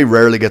very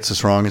rarely gets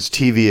this wrong, is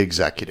TV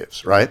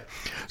executives, right?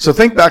 So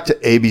think back to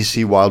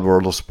ABC Wild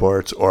World of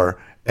Sports or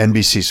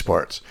NBC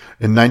Sports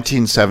in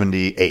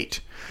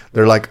 1978.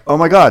 They're like, oh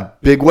my God,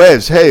 big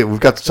waves. Hey, we've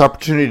got this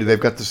opportunity. They've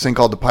got this thing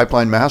called the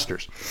Pipeline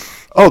Masters.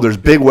 Oh, there's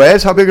big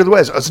waves? How big are the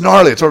waves? It's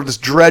gnarly. It's sort of this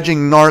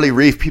dredging, gnarly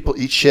reef. People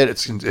eat shit.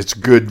 It's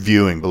good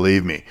viewing,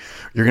 believe me.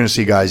 You're going to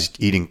see guys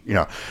eating, you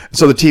know.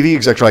 So the TV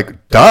execs are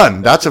like,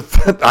 done.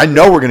 I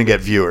know we're going to get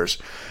viewers.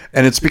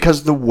 And it's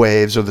because the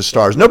waves are the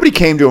stars. Nobody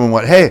came to him and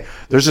went, hey,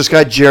 there's this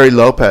guy, Jerry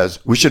Lopez.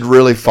 We should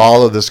really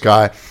follow this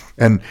guy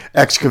and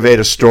excavate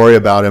a story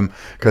about him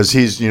because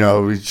he's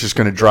just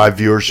going to drive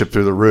viewership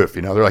through the roof.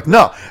 You know, they're like,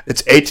 no,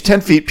 it's 8 to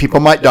 10 feet.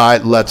 People might die.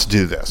 Let's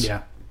do this.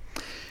 Yeah.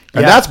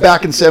 And that's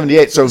back in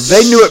 78. So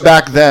they knew it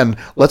back then.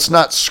 Let's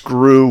not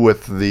screw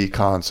with the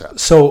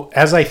concept. So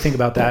as I think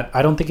about that,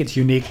 I don't think it's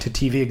unique to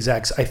TV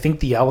execs. I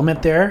think the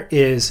element there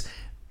is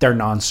they're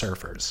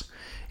non-surfers.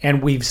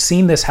 And we've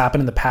seen this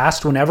happen in the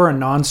past. Whenever a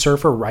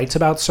non-surfer writes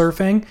about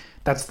surfing,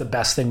 that's the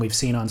best thing we've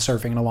seen on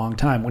surfing in a long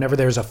time. Whenever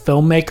there's a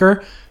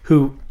filmmaker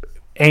who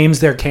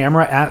aims their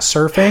camera at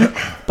surfing,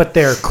 but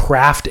their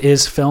craft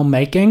is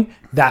filmmaking,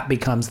 that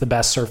becomes the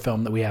best surf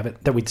film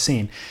that we've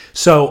seen.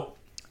 So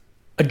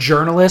a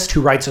journalist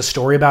who writes a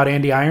story about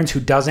Andy Irons who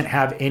doesn't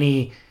have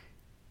any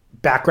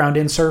background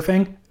in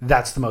surfing,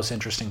 that's the most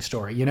interesting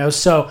story, you know?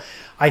 So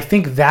I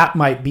think that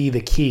might be the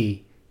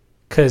key,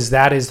 because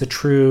that is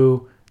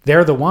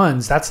they're the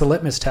ones, that's the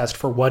litmus test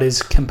for what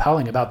is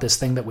compelling about this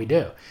thing that we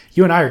do.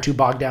 You and I are too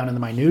bogged down in the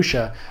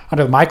minutia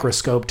under the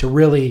microscope to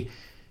really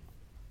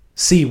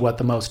see what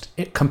the most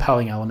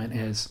compelling element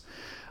is.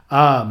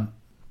 By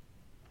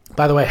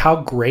the way, how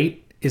great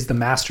is the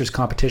Masters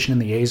competition in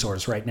the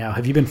Azores right now?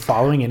 Have you been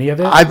following any of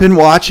it? I've been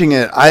watching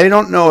it. I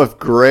don't know if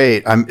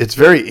great. It's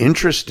very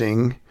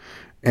interesting,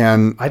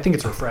 and I think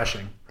it's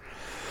refreshing.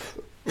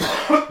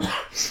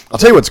 I'll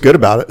tell you what's good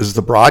about it is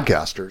the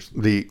broadcasters,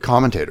 the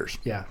commentators.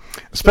 Yeah.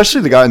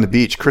 Especially the guy on the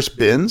beach, Chris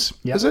Binns,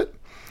 Yep. is it?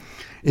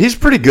 He's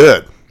pretty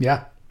good.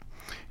 Yeah.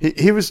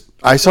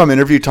 I saw him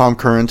interview Tom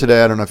Curran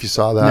today. I don't know if you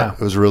saw that. No.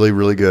 It was really,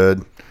 really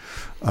good.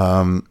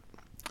 I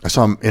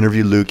saw him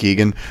interview Luke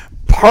Egan.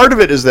 Part of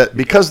it is that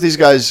because these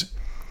guys,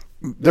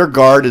 their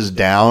guard is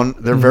down,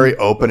 they're very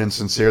open and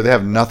sincere. They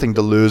have nothing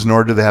to lose,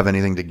 nor do they have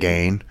anything to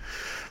gain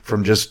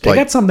from just They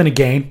got something to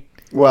gain.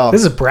 well,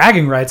 This is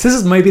bragging rights. This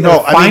is maybe the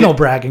final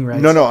bragging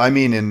rights. No, I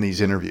mean in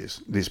these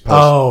interviews, these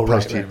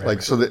post.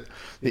 Right. So the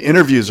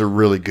interviews are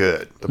really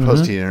good. The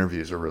post-heat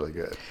interviews are really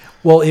good.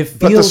 Well, it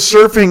But the feels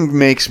surfing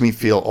makes me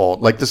feel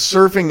old. Like the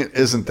surfing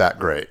isn't that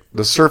great.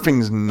 The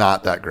surfing's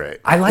not that great.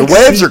 I like the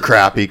waves are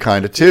crappy,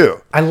 kind of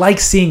too. I like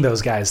seeing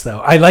those guys though.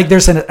 I like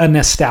there's a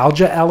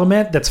nostalgia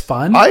element that's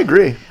fun. I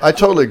agree. I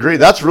totally agree.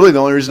 That's really the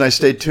only reason I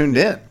stayed tuned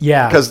in.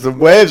 Yeah. Because the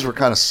waves were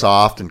kind of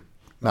soft and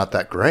not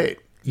that great.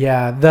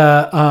 Yeah,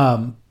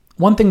 the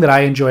one thing that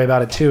I enjoy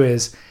about it too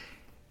is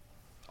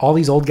all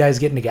these old guys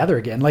getting together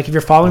again. Like if you're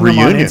following them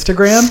on Reunion.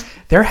 Instagram,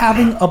 they're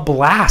having a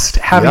blast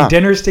having Yeah.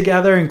 dinners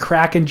together and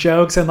cracking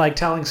jokes and like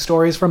telling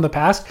stories from the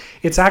past.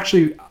 It's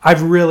actually,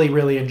 I've really,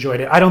 really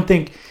enjoyed it. I don't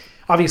think,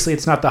 obviously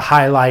it's not the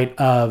highlight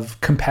of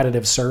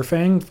competitive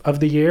surfing of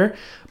the year,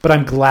 but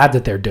I'm glad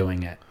that they're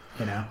doing it.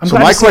 You know, I'm So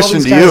glad my to see all question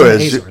these to guys you in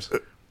the is, Azores.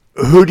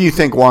 who do you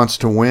think wants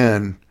to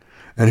win,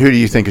 and who do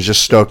you think is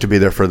just stoked to be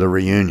there for the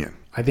reunion?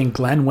 I think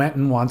Glenn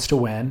Wenton wants to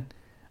win.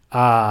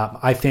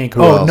 I think.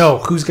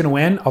 else? Who's going to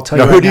win? I'll tell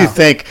Now, you. who right do you now.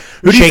 think?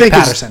 Who do you Shake think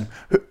Patterson.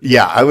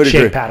 Yeah, I would Shake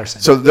agree.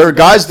 Patterson. So there are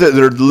guys that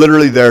are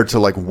literally there to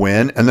like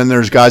win, and then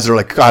there's guys that are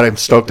like, God, I'm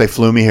stoked they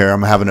flew me here.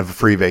 I'm having a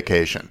free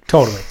vacation.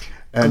 Totally.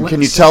 And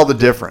can you tell the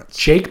difference?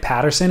 Jake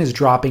Patterson is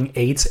dropping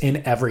 8s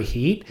in every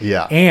heat.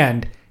 Yeah.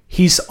 And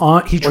he's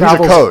on. He Well, travels.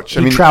 he's a coach.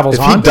 He travels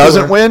if on he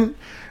doesn't tour. win,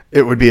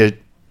 it would be a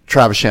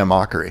Travis Sham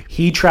mockery.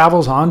 He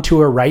travels on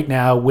tour right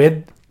now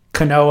with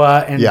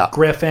Kanoa and Yeah.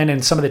 Griffin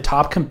and some of the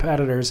top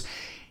competitors.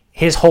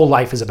 His whole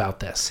life is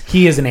about this.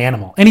 He is an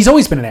animal, and he's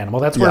always been an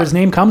animal. That's where Yeah. his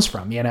name comes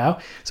from, you know.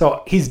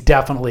 So he's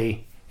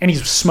definitely, and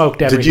he's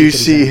smoked every. Did you heat that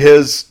he's see in.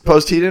 his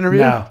post-heat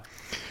interview? No.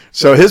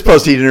 So his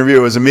post-heat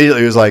interview was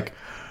immediately, he was like,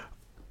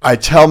 I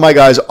tell my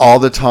guys all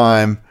the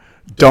time,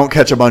 don't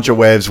catch a bunch of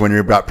waves when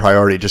you've got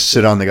priority. Just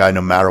sit on the guy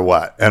no matter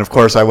what. And, of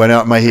course, I went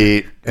out in my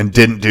heat and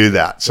didn't do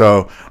that.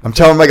 So I'm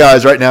telling my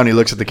guys right now, and he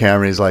looks at the camera,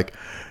 and he's like,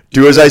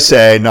 do as I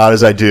say, not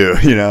as I do,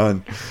 you know.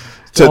 And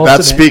so that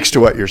Ultimate. speaks to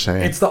what you're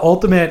saying. It's the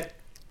ultimate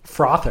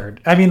frothard.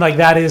 I mean, like,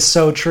 that is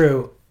so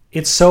true.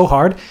 It's so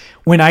hard.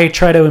 When I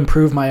try to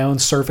improve my own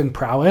surfing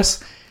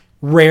prowess,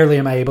 rarely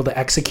am I able to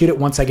execute it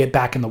once I get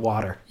back in the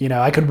water. You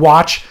know, I could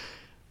watch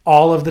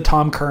all of the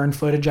Tom Curran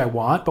footage I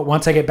want, but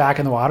once I get back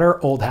in the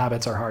water, old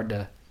habits are hard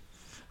to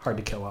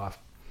kill off.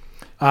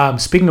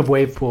 Speaking of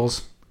wave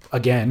pools,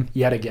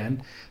 yet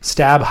again,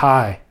 Stab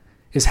High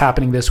is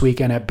happening this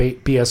weekend at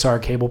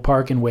BSR Cable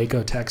Park in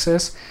Waco,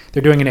 Texas.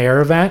 They're doing an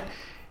air event.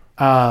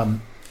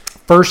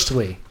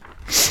 Firstly,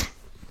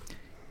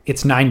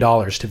 it's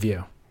 $9 to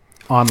view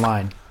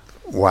online.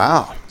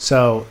 Wow.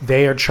 So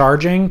they are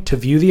charging to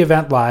view the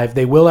event live.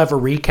 They will have a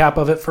recap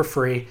of it for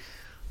free,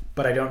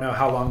 but I don't know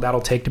how long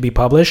that'll take to be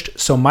published.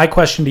 So my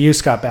question to you,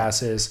 Scott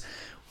Bass, is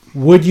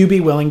would you be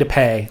willing to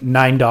pay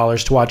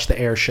 $9 to watch the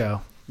air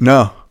show?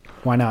 No,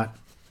 Why not?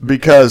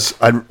 because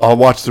I'll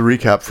watch the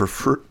recap for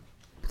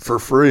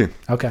free.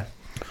 Okay.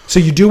 So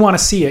you do want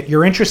to see it.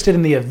 You're interested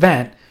in the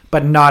event,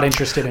 but not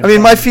interested in I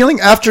mean, my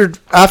feeling after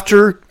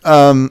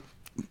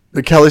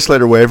the Kelly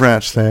Slater Wave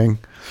Ranch thing,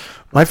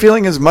 my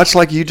feeling is much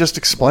like you just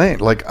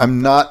explained. Like,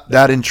 I'm not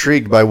that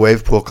intrigued by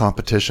wave pool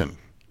competition.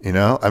 You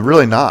know, I'm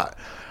really not.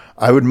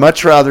 I would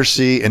much rather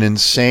see an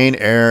insane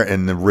air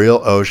in the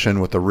real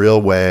ocean with a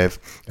real wave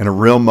and a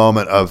real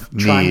moment of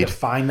trying need, to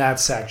find that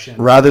section.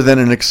 rather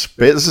than this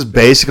is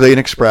basically an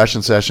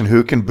expression session.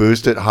 Who can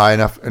boost it high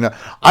enough? And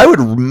I would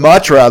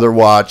much rather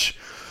watch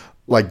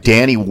like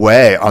Danny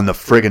Way on the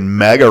friggin'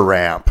 mega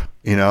ramp.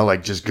 You know,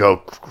 like just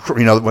go.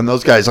 You know, when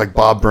those guys like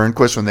Bob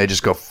Burnquist, when they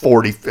just go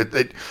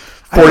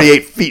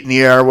 48 feet in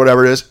the air,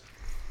 whatever it is.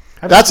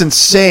 That's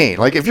insane.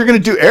 Like, if you're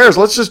going to do airs,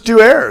 let's just do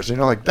airs. You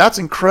know, like, that's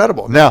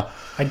incredible. Now,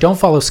 I don't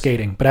follow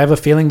skating, but I have a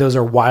feeling those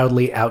are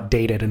wildly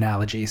outdated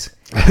analogies.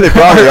 they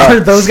probably Are are.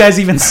 those guys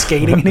even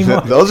skating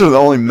anymore? Those are the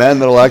only men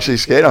that'll actually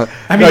skate on.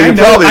 I mean, No, you're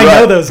probably I right.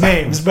 know those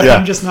names, but Yeah.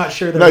 I'm just not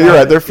sure. No, you're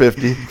right. They're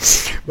 50.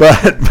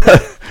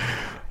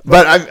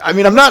 But I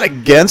mean, I'm not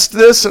against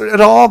this at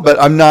all, but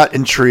I'm not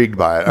intrigued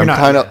by it. I'm not,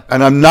 kind of, yeah.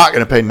 and I'm not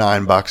going to pay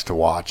 $9 to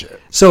watch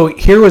it. So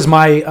here was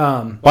my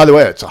By the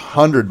way, it's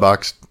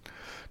 $100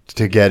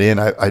 to get in.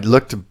 I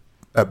looked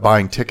at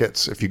buying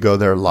tickets if you go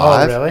there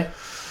live. Oh, really?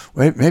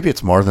 Wait, maybe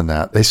it's more than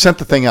that. They sent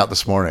the thing out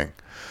this morning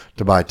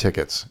to buy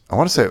tickets. I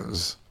want to say it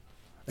was.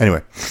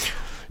 Anyway,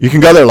 you can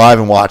go there live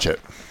and watch it,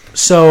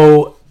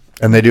 So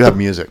and they do have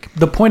music.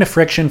 the point of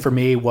friction for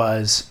me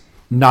was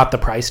not the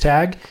price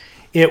tag.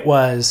 It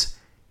was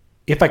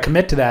if I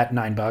commit to that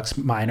 $9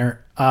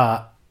 minor,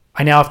 I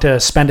now have to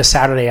spend a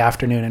Saturday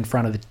afternoon in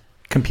front of the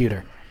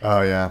computer,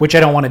 Oh yeah. which I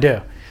don't want to do.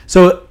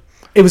 So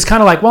it was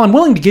kind of like, well, I'm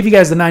willing to give you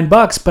guys the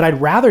 $9, but I'd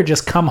rather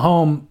just come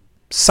home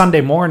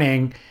Sunday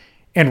morning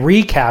and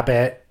recap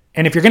it.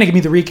 And if you're going to give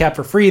me the recap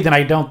for free, then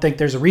I don't think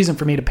there's a reason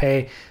for me to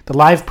pay the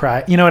live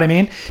price. You know what I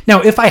mean?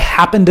 Now, if I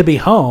happen to be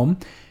home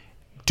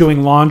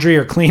doing laundry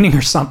or cleaning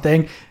or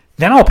something,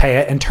 then I'll pay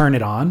it and turn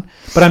it on.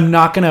 But I'm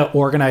not going to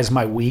organize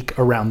my week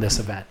around this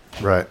event.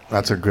 Right.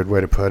 That's a good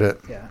way to put it.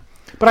 Yeah.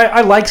 But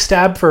I like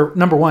Stab for,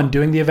 number one,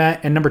 doing the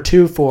event, and number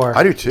two, for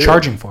I do too.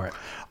 charging for it.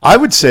 I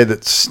would say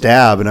that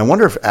Stab, and I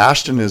wonder if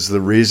Ashton is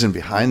the reason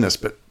behind this,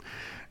 but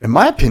in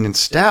my opinion,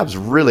 Stab's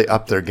really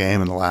upped their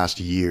game in the last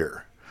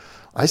year.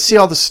 I see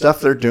all the stuff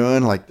they're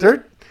doing. Like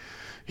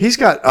he's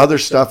got other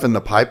stuff in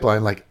the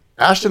pipeline. Like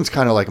Ashton's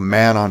kind of like a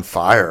man on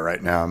fire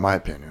right now, in my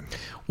opinion.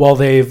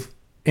 Well,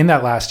 in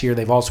that last year,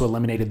 they've also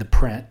eliminated the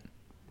print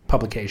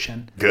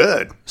publication.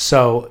 Good.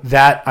 So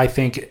that, I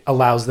think,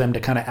 allows them to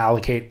kind of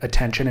allocate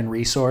attention and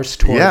resource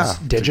towards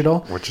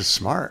digital. Which is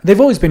smart.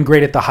 They've always been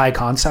great at the high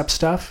concept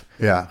stuff.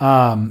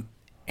 Yeah.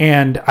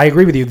 And I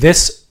agree with you.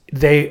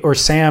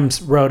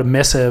 Sam's wrote a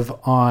missive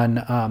on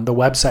the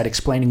website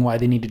explaining why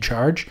they need to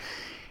charge.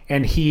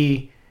 And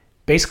he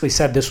basically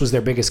said this was their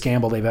biggest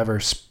gamble they've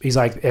ever. He's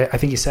like, I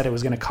think he said it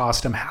was going to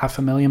cost him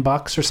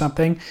 $500,000 or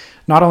something,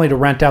 not only to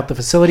rent out the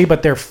facility,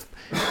 but they're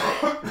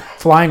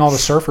flying all the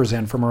surfers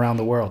in from around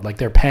the world. Like,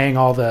 they're paying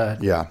all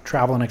the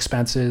travel and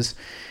expenses.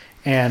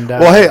 And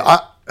well, hey,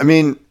 I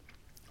mean,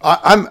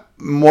 I'm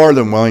more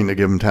than willing to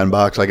give them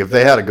 $10. Like, if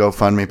they had a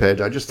GoFundMe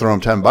page, I'd just throw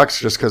them $10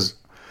 just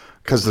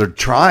because they're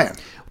trying.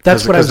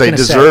 That's what I was going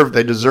to say.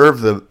 They deserve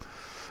the,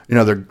 you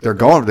know, they're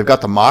going. They've got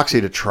the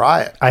moxie to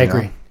try it. I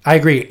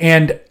agree.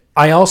 And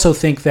I also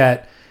think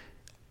that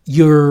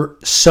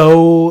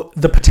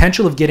the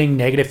potential of getting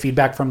negative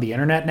feedback from the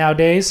internet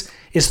nowadays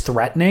is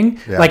threatening.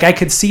 Yeah. Like I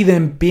could see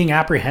them being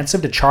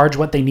apprehensive to charge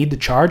what they need to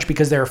charge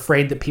because they're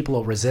afraid that people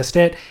will resist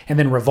it and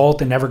then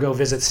revolt and never go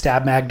visit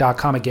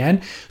stabmag.com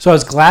again. So I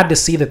was glad to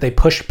see that they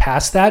pushed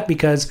past that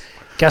because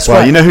guess what?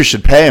 Well, you know who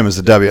should pay him is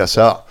the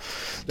WSL.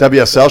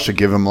 WSL should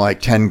give him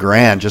like 10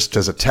 grand just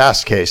as a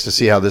test case to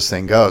see how this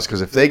thing goes.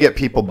 Because if they get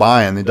people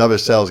buying, the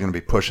WSL is going to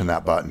be pushing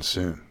that button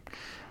soon.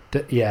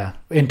 Yeah,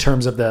 in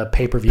terms of the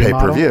pay-per-view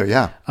model. Pay-per-view,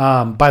 yeah.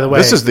 By the way,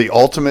 this is the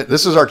ultimate.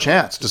 This is our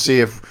chance to see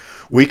if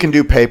we can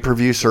do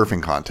pay-per-view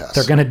surfing contests.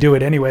 they're going to do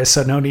it anyway,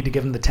 so no need to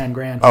give them the 10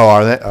 grand. Oh,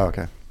 are they? Oh,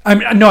 okay.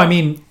 I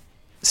mean,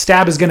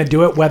 Stab is going to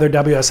do it whether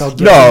WSL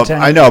gives No, them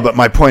 10. I know, but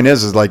my point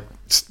is like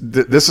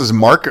this is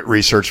market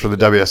research for the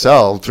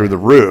WSL through the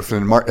roof,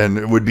 and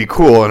it would be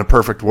cool in a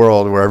perfect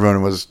world where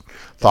everyone was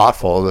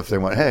thoughtful if they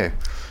went, hey,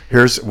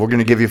 we're going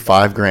to give you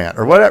 $5 grand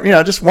or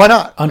whatever, just why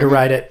not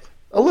Underwrite it.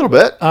 a little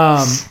bit.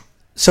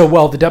 So,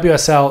 the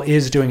WSL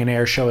is doing an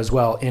air show as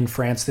well in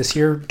France this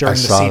year during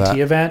the saw CT that.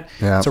 event.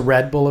 Yeah. It's a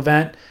Red Bull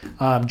event.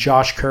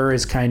 Josh Kerr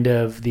is kind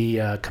of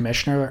the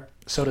commissioner,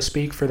 so to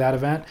speak, for that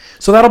event.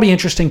 So that'll be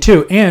interesting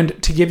too.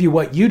 And to give you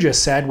what you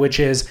just said, which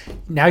is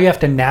now you have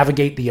to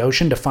navigate the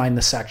ocean to find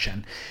the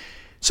section.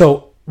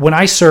 So when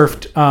I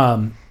surfed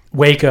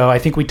Waco, I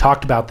think we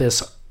talked about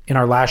this in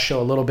our last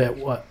show a little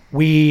bit.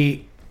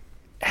 We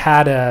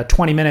had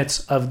 20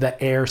 minutes of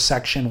the air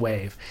section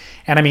wave.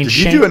 And I mean, Did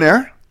you do an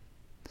air?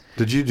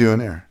 Did you do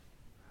an air?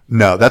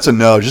 No, that's a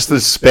no. Just the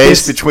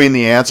space between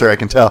the answer, I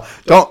can tell.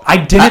 I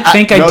didn't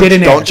think I did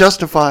an air. Don't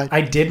justify.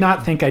 I did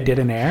not think I did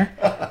an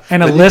air.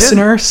 And a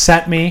listener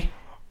sent me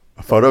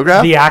A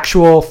photograph? the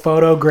actual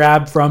photo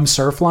grab from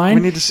Surfline.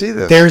 We need to see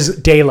this. There's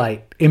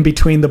daylight in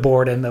between the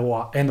board and the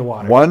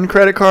water. One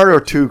credit card or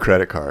 2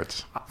 credit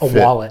cards? A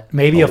wallet.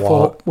 Maybe a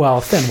wallet.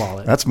 a thin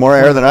wallet. That's more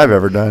air than I've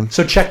ever done.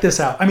 So check this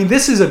out. I mean,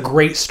 this is a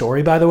great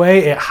story, by the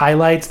way. It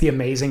highlights the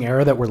amazing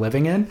era that we're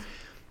living in.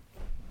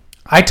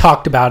 I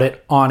talked about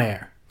it on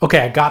air. Okay,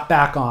 I got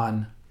back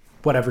on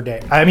whatever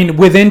day. I mean,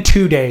 within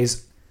 2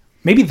 days,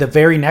 maybe the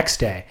very next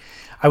day,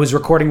 I was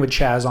recording with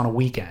Chaz on a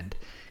weekend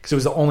because it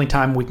was the only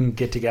time we can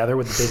get together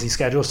with the busy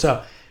schedule.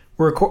 So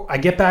I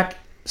get back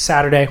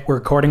Saturday. We're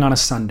recording on a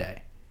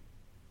Sunday.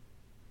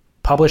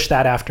 Published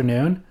that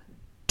afternoon.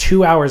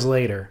 2 hours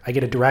later, I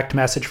get a direct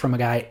message from a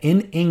guy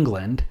in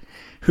England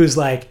who's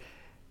like,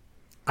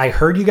 I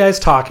heard you guys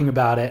talking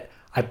about it.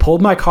 I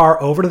pulled my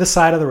car over to the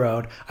side of the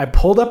road. I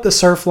pulled up the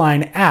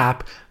Surfline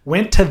app,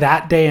 went to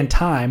that day and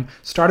time,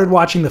 started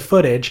watching the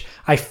footage.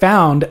 I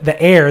found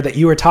the air that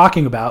you were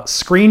talking about,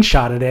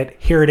 screenshotted it.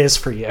 Here it is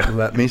for you.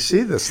 Let me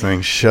see this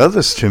thing. Show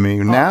this to me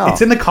now.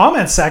 It's in the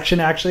comments section,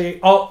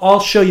 actually. I'll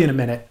show you in a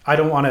minute. I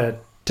don't want to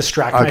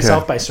distract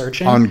myself by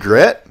searching. On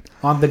Grit?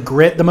 On the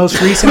Grit, the most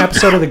recent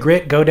episode of the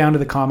Grit, go down to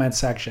the comments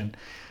section.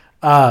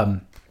 By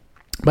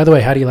the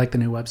way, how do you like the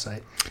new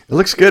website? It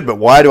looks good, but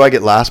why do I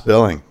get last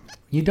billing?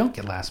 You don't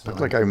get last billing.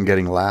 Looks like I'm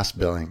getting last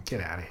billing.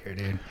 Get out of here,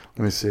 dude.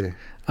 Let me see.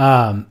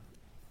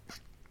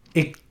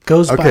 It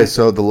goes by... Okay,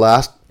 so the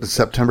last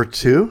September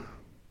 2?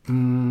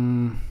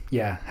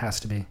 Yeah, has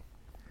to be.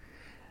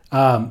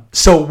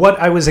 So what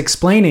I was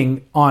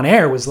explaining on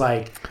air was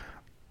like...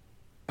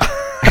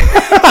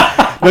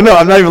 No,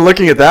 I'm not even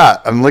looking at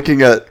that. I'm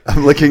looking at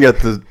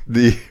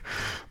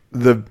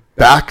the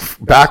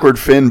backward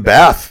fin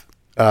Beth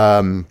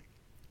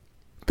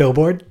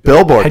Billboard?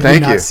 billboard. Had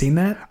Thank you you. not seen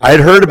that? I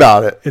had heard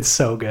about it. It's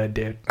so good,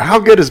 dude. How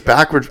good is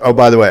backward? Oh,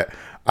 by the way,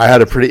 I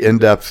had a pretty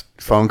in-depth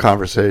phone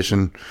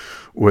conversation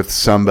with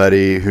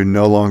somebody who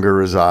no longer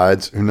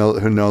resides, who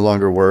no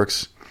longer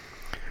works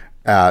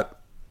at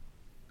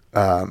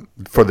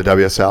for the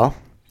WSL.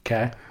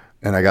 Okay.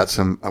 And I got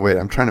some. Wait,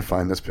 I'm trying to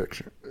find this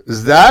picture.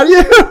 Is that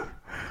you?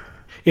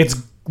 It's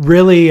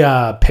really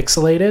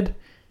pixelated.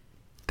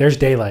 There's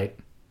daylight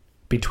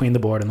between the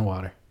board and the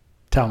water.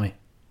 Tell me.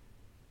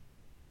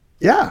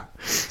 Yeah.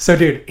 So,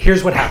 dude,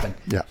 here's what happened.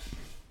 Yeah.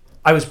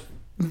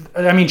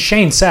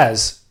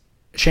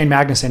 Shane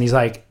Magnuson, he's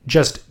like,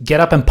 just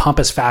get up and pump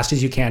as fast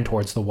as you can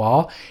towards the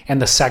wall,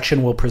 and the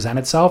section will present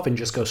itself and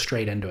just go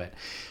straight into it.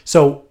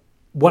 So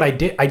what I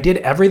did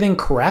everything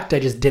correct. I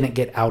just didn't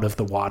get out of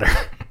the water.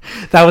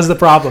 That was the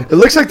problem. It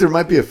looks like there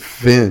might be a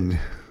fin.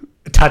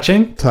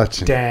 Touching.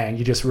 Dang,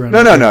 you just ruined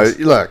No. it.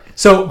 Look.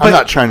 So, I'm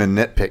not trying to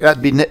nitpick.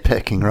 That'd be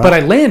nitpicking, right? But I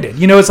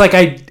landed. It's like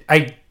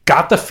I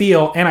got the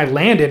feel and I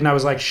landed, and I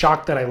was like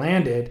shocked that I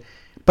landed,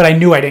 but I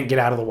knew I didn't get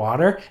out of the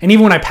water. And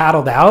even when I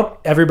paddled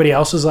out, everybody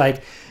else was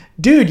like,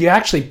 dude, you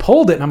actually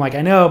pulled it. And I'm like,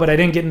 I know, but I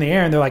didn't get in the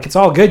air. And they're like, it's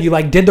all good. You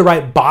like did the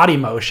right body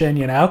motion,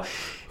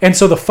 And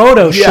so the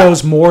photo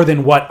shows more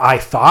than what I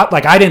thought.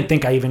 Like, I didn't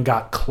think I even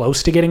got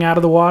close to getting out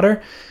of the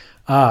water.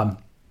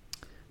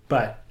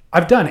 But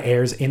I've done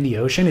airs in the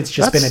ocean. It's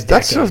just been a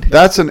decade.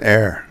 That's an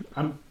air.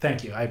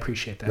 Thank you. I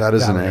appreciate that. That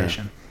is an air.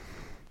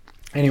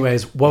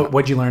 Anyways,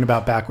 what'd you learn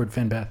about backward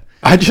fin, Beth?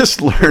 I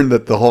just learned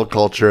that the whole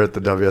culture at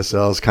the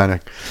WSL is kind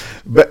of...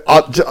 But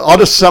I'll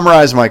just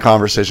summarize my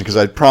conversation because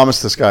I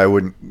promised this guy I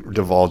wouldn't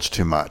divulge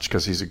too much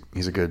because he's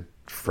a good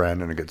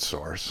friend and a good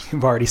source.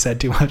 You've already said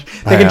too much.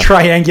 They can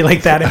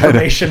triangulate that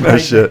information. No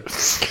Right? shit.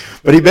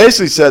 But he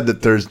basically said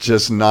that there's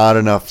just not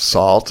enough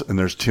salt and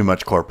there's too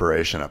much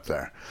corporation up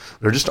there.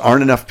 There just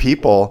aren't enough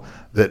people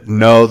that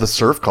know the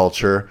surf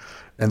culture.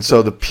 And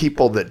so the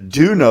people that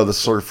do know the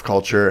surf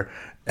culture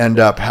end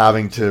up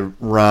having to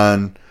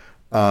run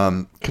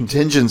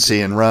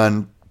contingency and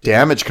run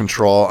damage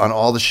control on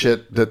all the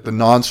shit that the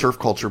non-surf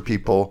culture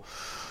people,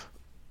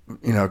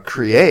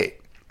 create.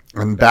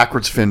 And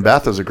Backwards Finn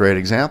Beth is a great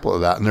example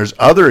of that. And there's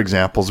other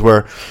examples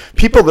where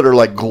people that are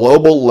like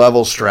global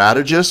level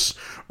strategists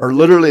are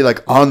literally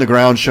like on the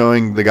ground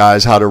showing the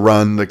guys how to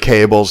run the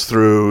cables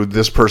through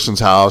this person's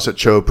house at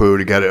Chopu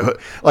to get it,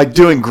 like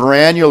doing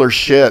granular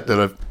shit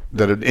that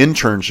an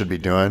intern should be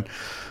doing.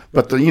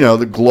 But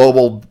the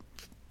global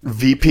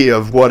VP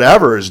of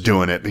whatever is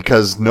doing it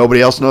because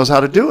nobody else knows how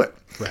to do it.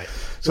 Right.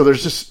 So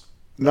there's just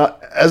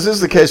not, as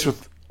is the case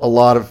with a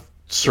lot of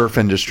surf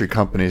industry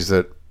companies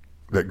that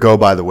go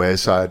by the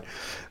wayside,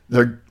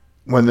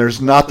 when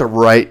there's not the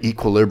right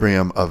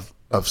equilibrium of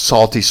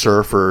salty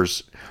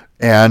surfers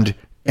and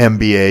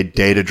MBA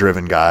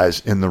data-driven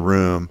guys in the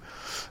room,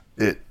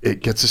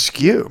 it gets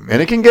askew.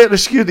 And it can get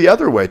askew the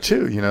other way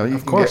too.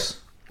 Of course.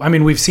 I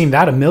mean, we've seen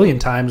that a million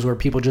times where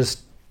people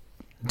just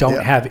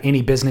don't have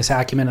any business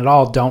acumen at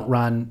all, don't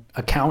run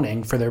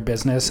accounting for their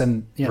business,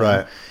 and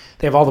right.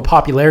 They have all the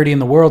popularity in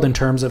the world in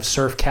terms of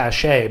surf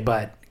cachet,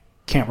 but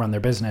can't run their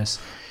business.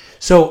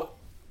 So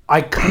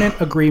I couldn't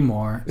agree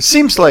more. It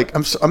seems like,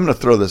 I'm going to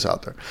throw this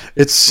out there.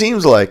 It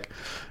seems like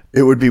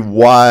it would be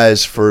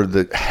wise for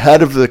the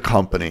head of the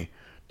company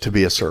to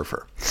be a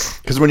surfer.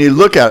 Because when you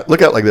look at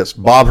it like this,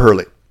 Bob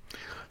Hurley,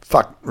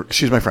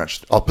 excuse my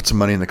French, I'll put some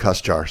money in the cuss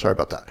jar. Sorry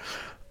about that.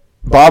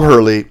 Bob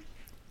Hurley,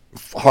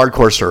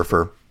 hardcore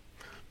surfer,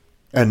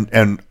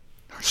 and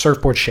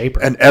surfboard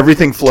shaper, and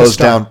everything flows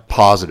down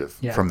positive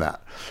from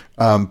that.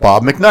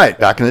 Bob McKnight,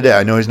 back in the day,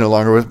 I know he's no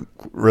longer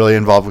really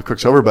involved with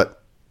Quicksilver,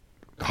 but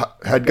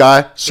head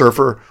guy,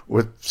 surfer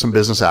with some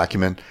business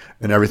acumen,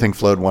 and everything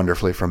flowed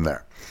wonderfully from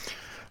there.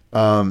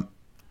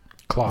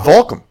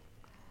 Volcom,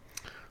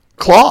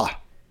 Claw,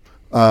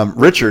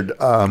 Richard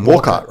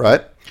Wolcott,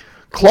 right?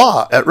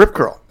 Claw at Rip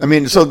Curl. I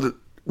mean, so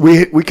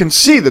we can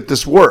see that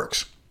this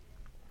works.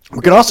 We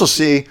can also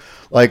see,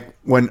 like,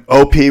 when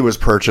OP was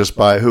purchased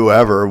by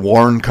whoever,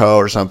 Warren Co.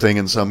 or something,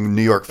 and some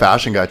New York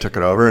fashion guy took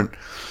it over, and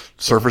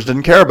surfers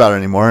didn't care about it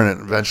anymore,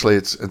 and eventually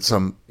it's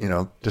some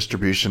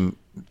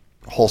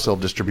wholesale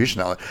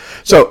distribution outlet.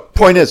 So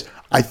point is,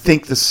 I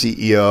think the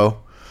CEO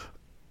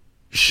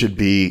should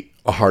be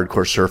a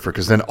hardcore surfer,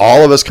 because then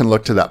all of us can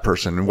look to that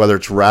person, and whether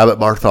it's Rabbit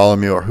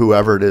Bartholomew or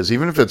whoever it is,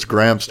 even if it's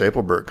Graham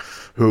Stapleberg,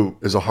 who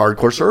is a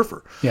hardcore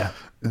surfer. Yeah.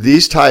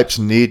 These types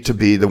need to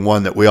be the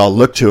one that we all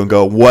look to and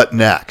go, what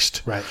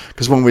next? Right.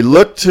 Because when we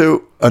look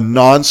to a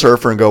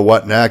non-surfer and go,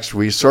 what next?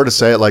 We sort of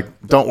say it like,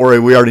 don't worry,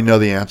 we already know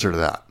the answer to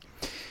that.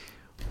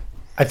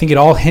 I think it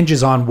all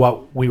hinges on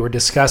what we were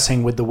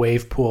discussing with the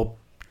wave pool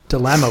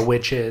dilemma,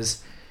 which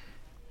is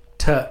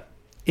to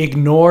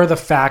ignore the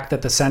fact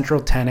that the central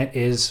tenet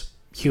is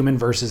human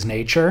versus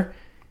nature.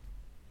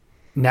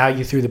 Now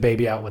you threw the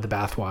baby out with the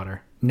bathwater.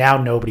 Now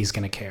nobody's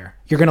going to care.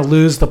 You're going to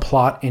lose the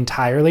plot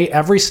entirely.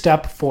 Every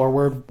step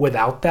forward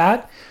without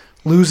that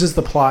loses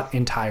the plot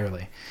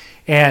entirely.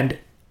 And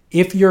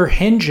if you're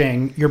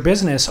hinging your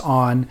business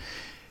on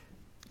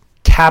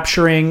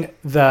capturing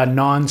the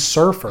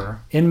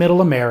non-surfer in Middle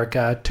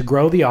America to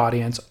grow the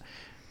audience,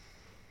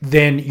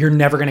 then you're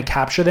never going to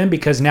capture them,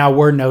 because now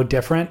we're no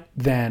different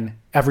than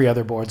every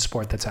other board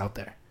sport that's out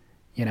there.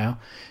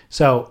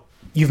 So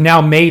you've now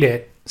made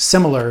it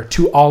similar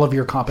to all of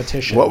your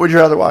competition. What would you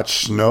rather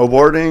watch?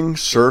 Snowboarding,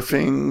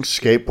 surfing,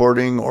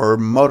 skateboarding, or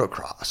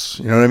motocross?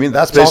 You know what I mean?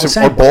 That's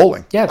basically, or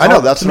bowling. Yeah, I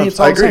know. That's what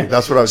I agree.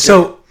 That's what I was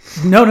saying.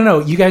 So no.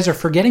 You guys are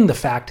forgetting the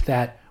fact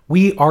that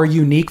we are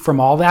unique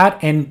from all that,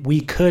 and we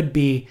could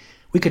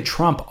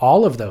trump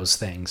all of those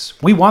things.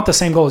 We want the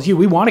same goal as you.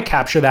 We want to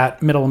capture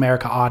that Middle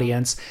America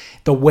audience.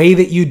 The way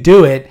that you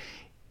do it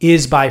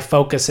is by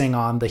focusing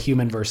on the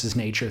human versus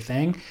nature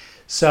thing.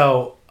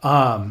 So,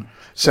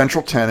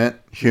 central tenet,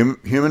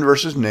 human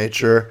versus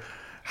nature.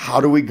 How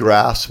do we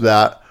grasp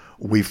that?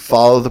 We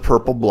follow the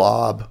purple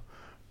blob,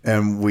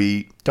 and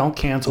we don't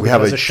cancel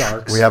because of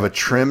sharks. We have a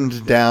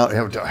trimmed down.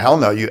 Hell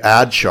no, you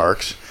add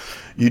sharks.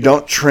 You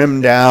don't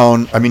trim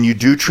down. I mean, you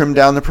do trim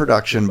down the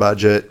production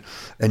budget,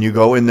 and you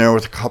go in there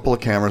with a couple of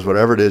cameras,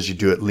 whatever it is. You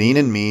do it lean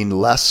and mean,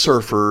 less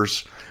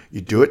surfers.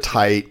 You do it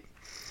tight,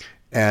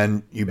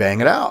 and you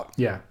bang it out.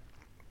 Yeah.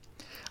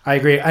 I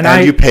agree.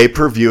 And you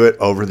pay-per-view it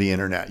over the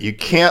internet. You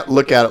can't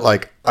look at it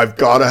like, I've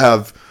got to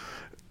have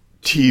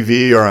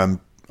TV or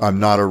I'm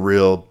not a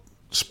real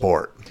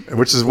sport,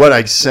 which is what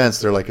I sense.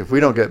 They're like, if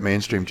we don't get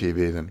mainstream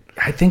TV, then...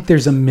 I think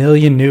there's a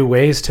million new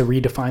ways to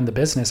redefine the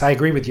business. I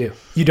agree with you.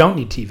 You don't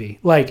need TV.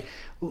 Like,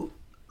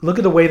 look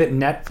at the way that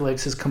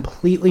Netflix has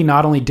completely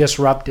not only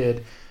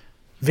disrupted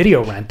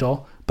video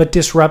rental, but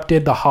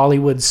disrupted the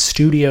Hollywood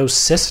studio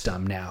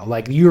system now.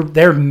 Like,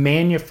 they're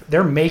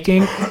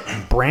making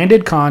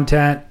branded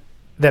content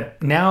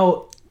that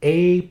now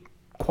a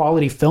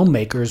quality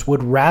filmmakers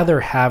would rather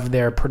have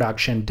their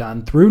production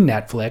done through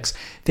Netflix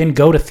than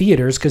go to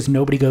theaters because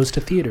nobody goes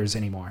to theaters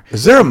anymore.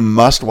 Is there a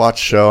must-watch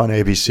show on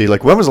ABC?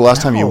 Like, when was the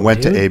last time you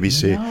went to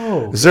ABC?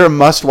 No. Is there a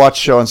must-watch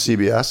show on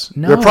CBS?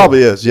 No. There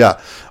probably is, yeah.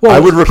 Well, I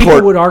would people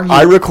record. would argue-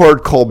 I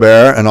record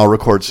Colbert, and I'll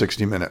record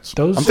 60 Minutes.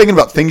 I'm thinking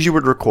about things you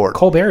would record.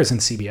 Colbert is in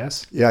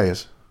CBS. Yeah, he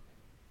is.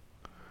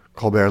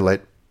 Colbert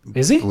late.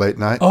 Is he? Late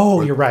night.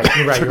 Oh, you're right.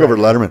 You're right. Took you're over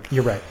right. Letterman.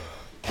 You're right.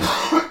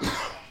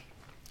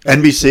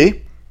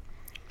 NBC?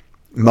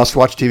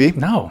 Must-watch TV?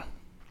 No.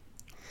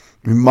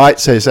 You might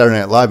say Saturday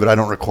Night Live, but I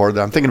don't record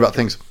that. I'm thinking about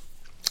things.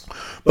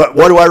 But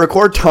what do I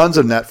record? Tons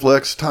of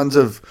Netflix, tons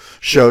of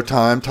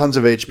Showtime, tons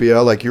of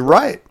HBO. Like, you're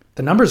right.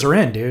 The numbers are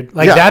in, dude.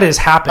 Like, Yeah. that is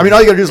happening. I mean,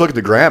 all you got to do is look at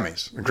the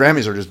Grammys. The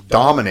Grammys are just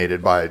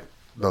dominated by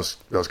those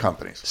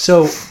companies.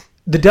 So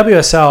the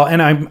WSL,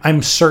 and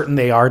I'm certain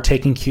they are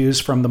taking cues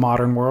from the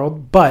modern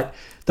world, but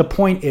the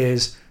point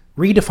is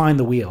redefine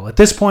the wheel. At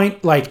this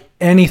point, like,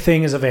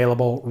 anything is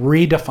available,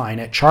 redefine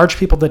it. Charge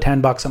people the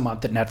 $10 a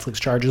month that Netflix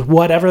charges,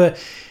 whatever.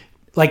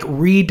 Like,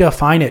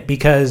 redefine it,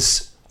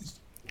 because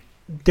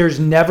there's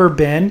never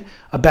been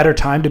a better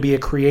time to be a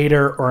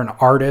creator or an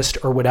artist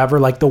or whatever.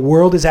 Like, the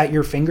world is at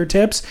your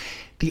fingertips.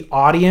 The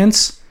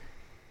audience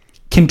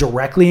can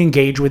directly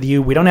engage with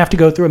you. We don't have to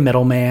go through a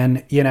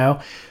middleman, you know?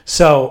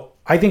 So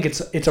I think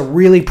it's a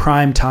really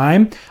prime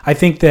time. I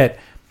think that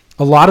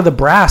a lot of the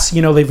brass,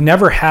 you know, they've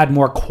never had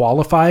more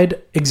qualified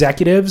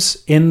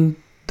executives in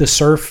the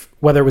surf,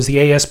 whether it was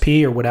the ASP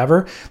or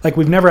whatever. Like,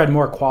 we've never had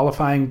more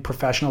qualifying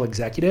professional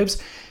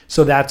executives.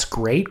 So that's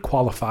great,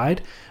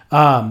 qualified.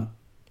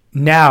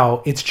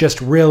 Now it's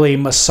just really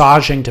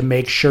massaging to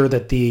make sure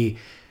that the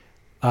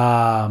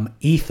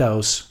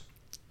ethos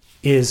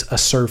is a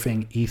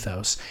surfing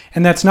ethos.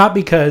 And that's not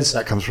because...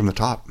 That comes from the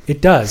top.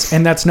 It does.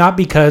 And that's not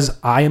because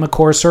I am a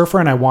core surfer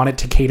and I want it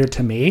to cater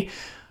to me.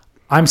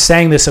 I'm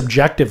saying this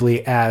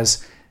objectively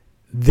as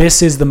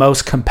this is the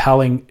most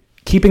compelling...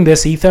 Keeping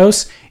this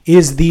ethos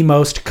is the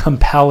most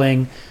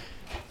compelling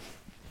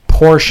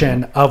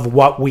portion of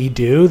what we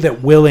do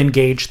that will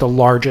engage the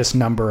largest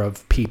number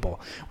of people.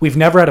 We've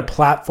never had a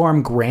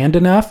platform grand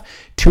enough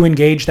to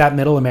engage that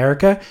middle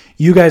America.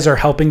 You guys are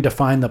helping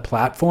define the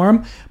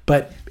platform,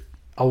 but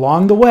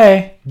along the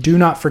way, do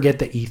not forget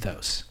the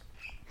ethos.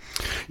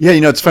 Yeah,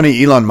 you know, it's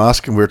funny, Elon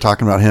Musk, and we were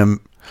talking about him,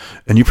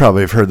 and you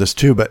probably have heard this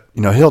too, but,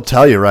 you know, he'll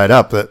tell you right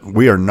up that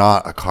we are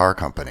not a car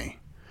company.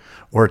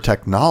 We're a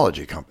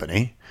technology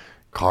company.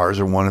 Cars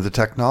are one of the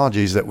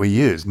technologies that we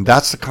use. And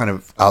that's the kind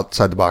of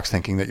outside the box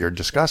thinking that you're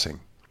discussing.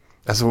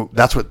 That's what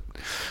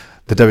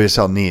the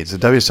WSL needs. The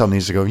WSL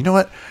needs to go, you know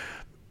what?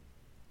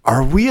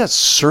 Are we a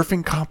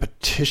surfing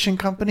competition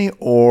company,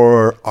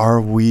 or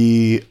are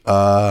we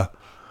a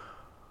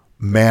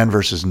man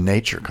versus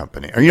nature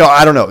company? Or, you know,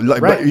 I don't know.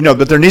 Like, Right. but, you know,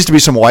 but there needs to be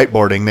some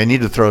whiteboarding. They need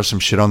to throw some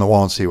shit on the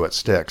wall and see what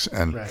sticks.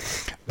 And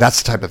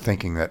that's the type of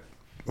thinking that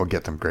will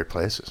get them great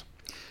places.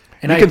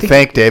 And you can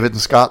thank David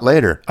and Scott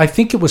later. I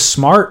think it was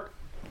smart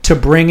to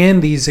bring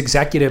in these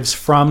executives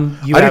from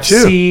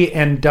UFC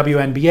and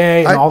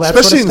WNBA and all that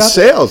especially sort of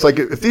stuff. in sales. Like,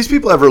 if these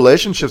people have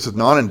relationships with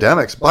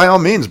non-endemics, by all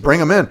means, bring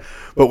them in.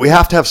 But we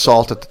have to have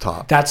salt at the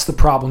top. That's the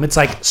problem. It's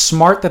like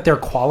smart that they're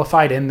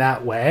qualified in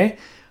that way.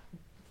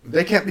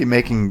 They can't be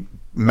making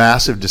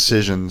massive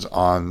decisions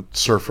on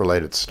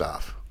surf-related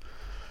stuff.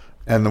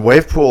 And the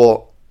wave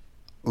pool,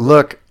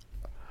 look,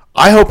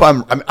 I hope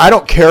I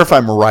don't care if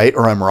I'm right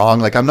or I'm wrong.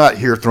 Like, I'm not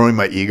here throwing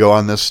my ego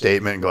on this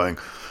statement and going,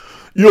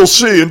 you'll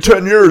see in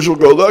 10 years, you'll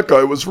go, that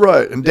guy was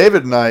right. And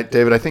David,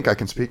 I think I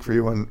can speak for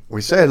you when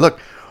we say, look,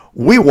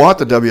 we want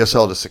the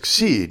WSL to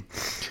succeed.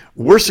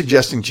 We're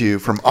suggesting to you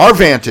from our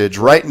vantage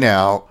right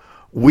now,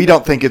 we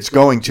don't think it's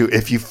going to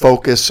if you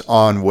focus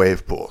on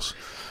wave pools.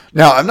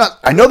 Now,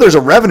 I know there's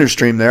a revenue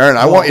stream there, and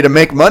I want you to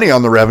make money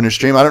on the revenue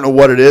stream. I don't know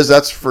what it is.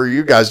 That's for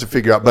you guys to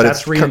figure out. But that's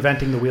it's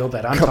reinventing the wheel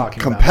that I'm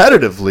talking about.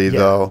 Competitively,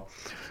 though,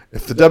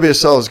 if the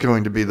WSL is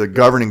going to be the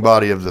governing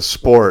body of the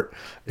sport,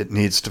 it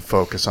needs to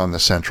focus on the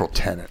central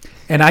tenet.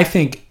 And I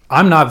think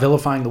I'm not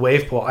vilifying the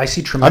wave pool. I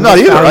see tremendous I'm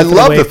not either. value I for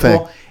love the the wave thing.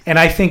 pool. And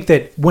I think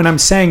that when I'm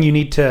saying you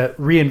need to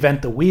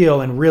reinvent the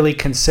wheel and really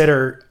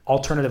consider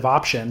alternative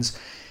options,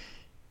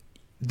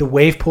 the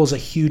wave pool is a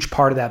huge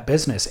part of that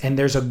business. And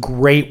there's a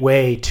great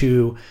way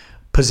to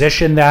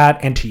position that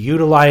and to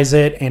utilize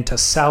it and to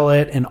sell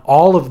it and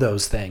all of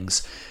those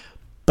things.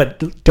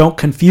 But don't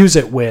confuse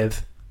it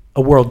with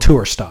a world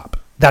tour stop.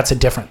 That's a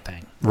different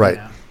thing. Right.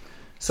 You know?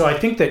 So I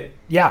think that,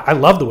 yeah, I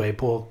love the wave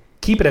pool.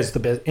 Keep it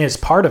as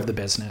part of the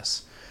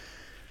business.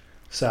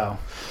 So,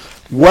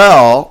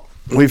 well,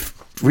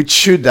 we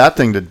chewed that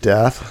thing to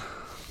death.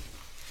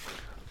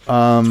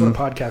 That's what a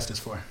podcast is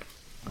for.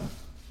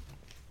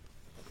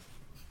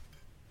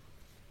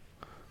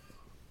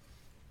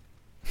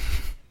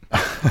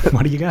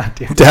 What do you got,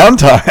 dude?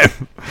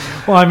 Downtime.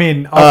 Well, I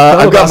mean,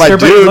 I've got my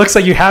but it Duke. looks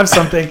like you have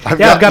something.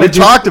 We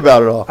talked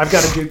about it all. I've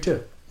got a Duke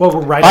too. Well,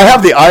 we're right. I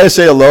have the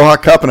ISA Aloha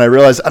Cup, and I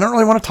realized I don't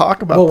really want to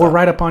talk about. Well, that. we're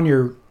right up on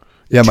your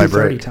my 2:30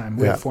 break time.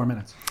 We have 4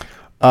 minutes.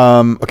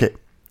 Okay.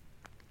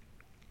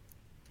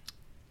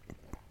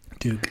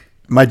 Duke.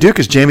 My Duke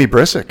is Jamie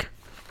Brisick.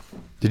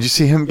 Did you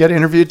see him get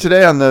interviewed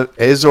today on the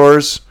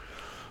Azores?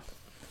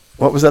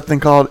 What was that thing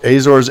called?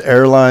 Azores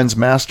Airlines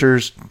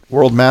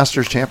World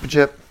Masters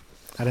Championship?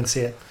 I didn't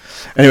see it.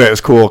 Anyway, it was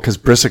cool because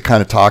Brisick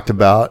kind of talked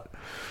about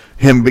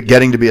him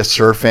getting to be a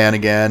surf fan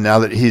again now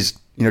that he's,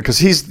 because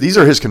these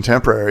are his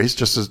contemporaries.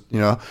 Just as,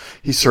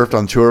 he surfed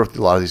on tour with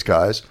a lot of these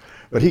guys.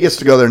 But he gets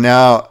to go there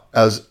now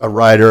as a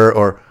writer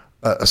or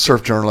a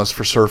surf journalist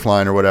for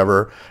Surfline or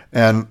whatever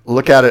and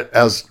look at it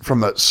as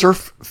from a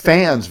surf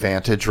fan's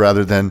vantage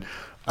rather than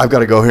I've got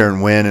to go here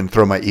and win and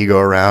throw my ego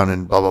around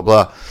and blah, blah,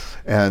 blah.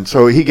 And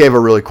so he gave a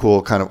really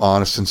cool kind of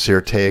honest, sincere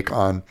take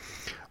on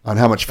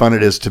how much fun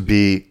it is to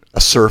be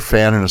a surf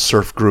fan and a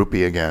surf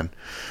groupie again,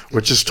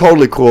 which is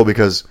totally cool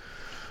because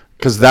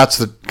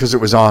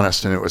it was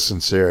honest and it was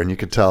sincere. And you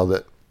could tell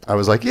that I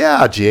was like,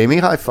 yeah, Jamie,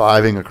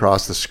 high-fiving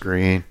across the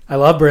screen. I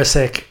love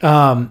Brisick.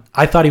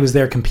 I thought he was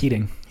there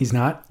competing. He's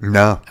not?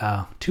 No.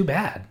 Oh, too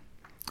bad.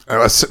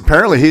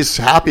 Apparently he's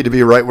happy to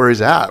be right where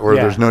he's at, where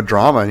Yeah. there's no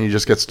drama, and he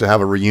just gets to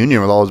have a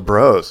reunion with all his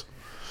bros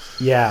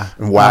Yeah.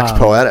 and wax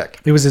poetic.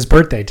 It was his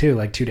birthday, too,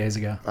 like 2 days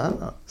ago.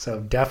 Oh. So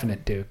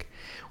definite Duke.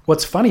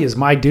 What's funny is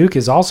my Duke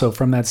is also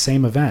from that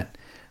same event.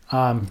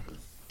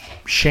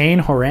 Shane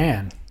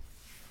Horan.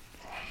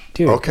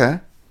 Dude. Okay.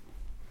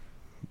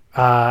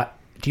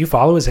 Do you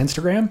follow his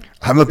Instagram?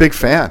 I'm a big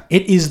fan.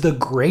 It is the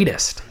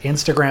greatest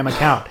Instagram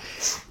account.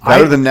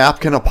 Better than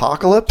Napkin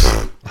Apocalypse?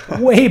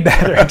 Way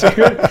better,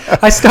 dude.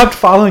 I stopped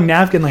following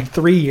Napkin like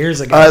 3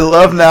 years ago. I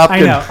love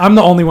Napkin. I know. I'm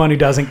the only one who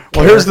doesn't care.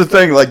 Well, here's the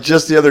thing. Like,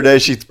 just the other day,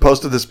 she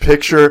posted this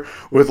picture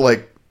with,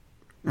 like,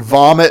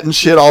 vomit and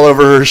shit all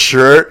over her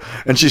shirt,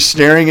 and she's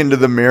staring into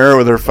the mirror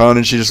with her phone,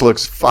 and she just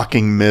looks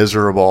fucking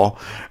miserable.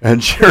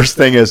 And her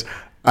thing is,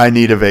 I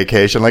need a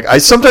vacation. Like, I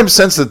sometimes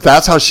sense that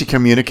that's how she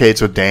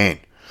communicates with Dane.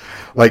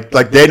 Like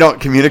they don't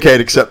communicate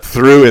except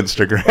through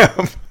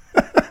Instagram.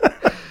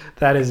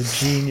 That is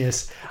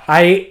genius.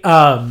 I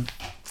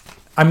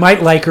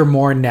might like her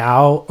more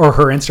now, or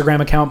her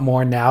Instagram account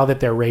more now that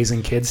they're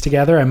raising kids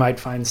together. I might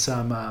find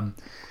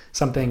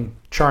something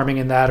charming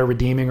in that or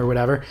redeeming or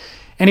whatever.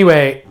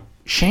 Anyway,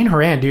 Shane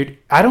Horan, dude,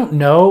 I don't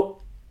know.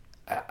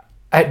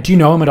 Do you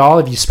know him at all?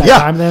 Have you spent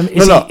time with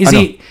him? Is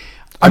he?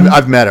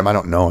 I've met him. I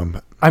don't know him.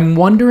 But. I'm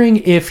wondering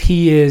if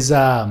he is.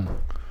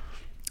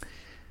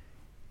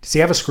 Does he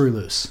have a screw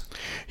loose?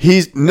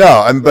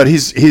 But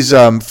he's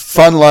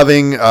fun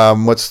loving.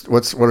 What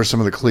are some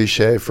of the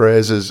cliche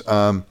phrases?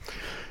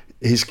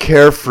 He's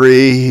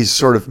carefree. He's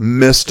sort of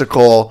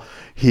mystical.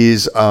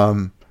 He's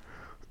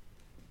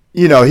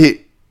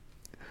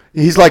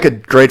he's like a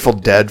Grateful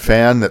Dead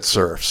fan that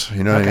surfs.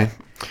 You know what I mean?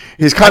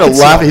 He's kind of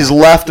left. He's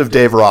left of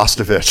Dave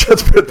Rostovich.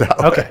 Let's put it that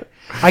way. Okay,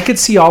 I could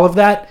see all of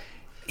that.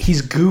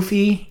 He's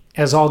goofy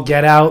as all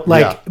get out.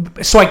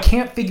 So I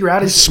can't figure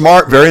out. He's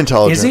smart, very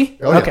intelligent. Is he?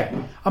 Oh, yeah. Okay.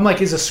 I'm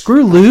like, is a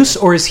screw loose,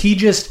 or is he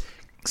just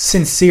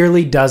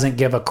sincerely doesn't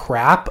give a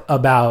crap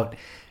about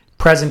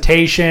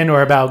presentation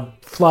or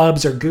about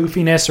flubs or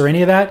goofiness or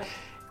any of that?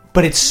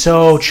 But it's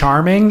so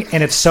charming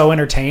and it's so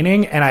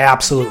entertaining, and I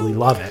absolutely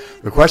love it.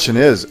 The question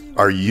is,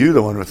 are you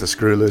the one with the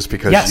screw loose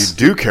because Yes. you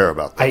do care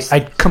about this?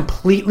 I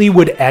completely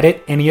would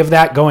edit any of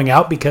that going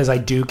out because I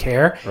do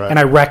care, Right. and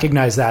I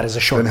recognize that as a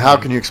short. And how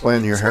can you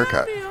explain your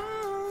haircut?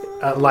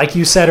 Like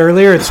you said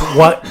earlier, it's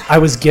what I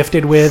was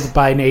gifted with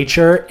by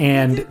nature,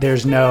 and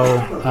there's no.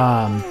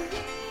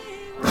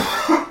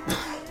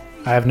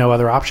 I have no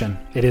other option.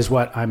 It is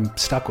what I'm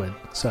stuck with,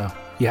 so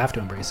you have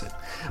to embrace it.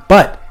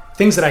 But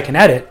things that I can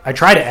edit, I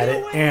try to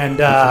edit, and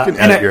You can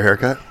edit your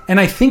haircut. And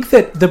I think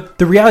that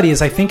the reality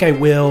is, I think I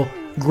will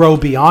grow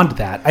beyond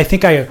that. I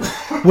think I,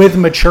 with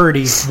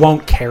maturity,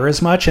 won't care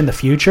as much in the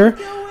future,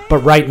 but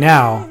right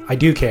now I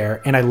do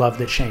care, and I love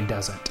that Shane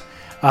doesn't.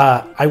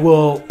 I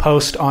will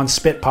post on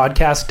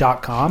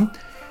spitpodcast.com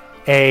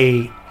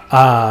a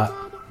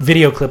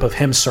video clip of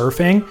him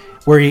surfing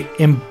where he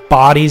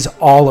embodies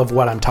all of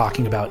what I'm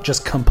talking about,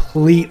 just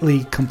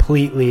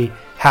completely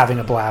having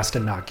a blast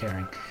and not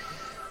caring.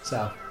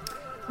 So,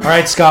 all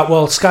right, Scott.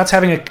 Well, Scott's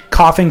having a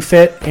coughing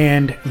fit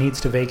and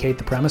needs to vacate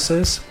the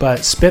premises, but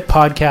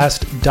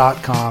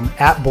spitpodcast.com.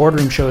 At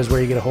Boardroom Show is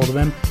where you get a hold of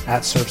him.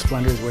 At Surf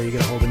Splendor is where you get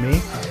a hold of me.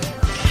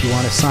 You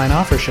want to sign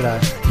off, or should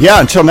I? Yeah,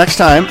 until next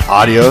time,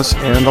 adios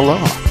and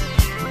aloha.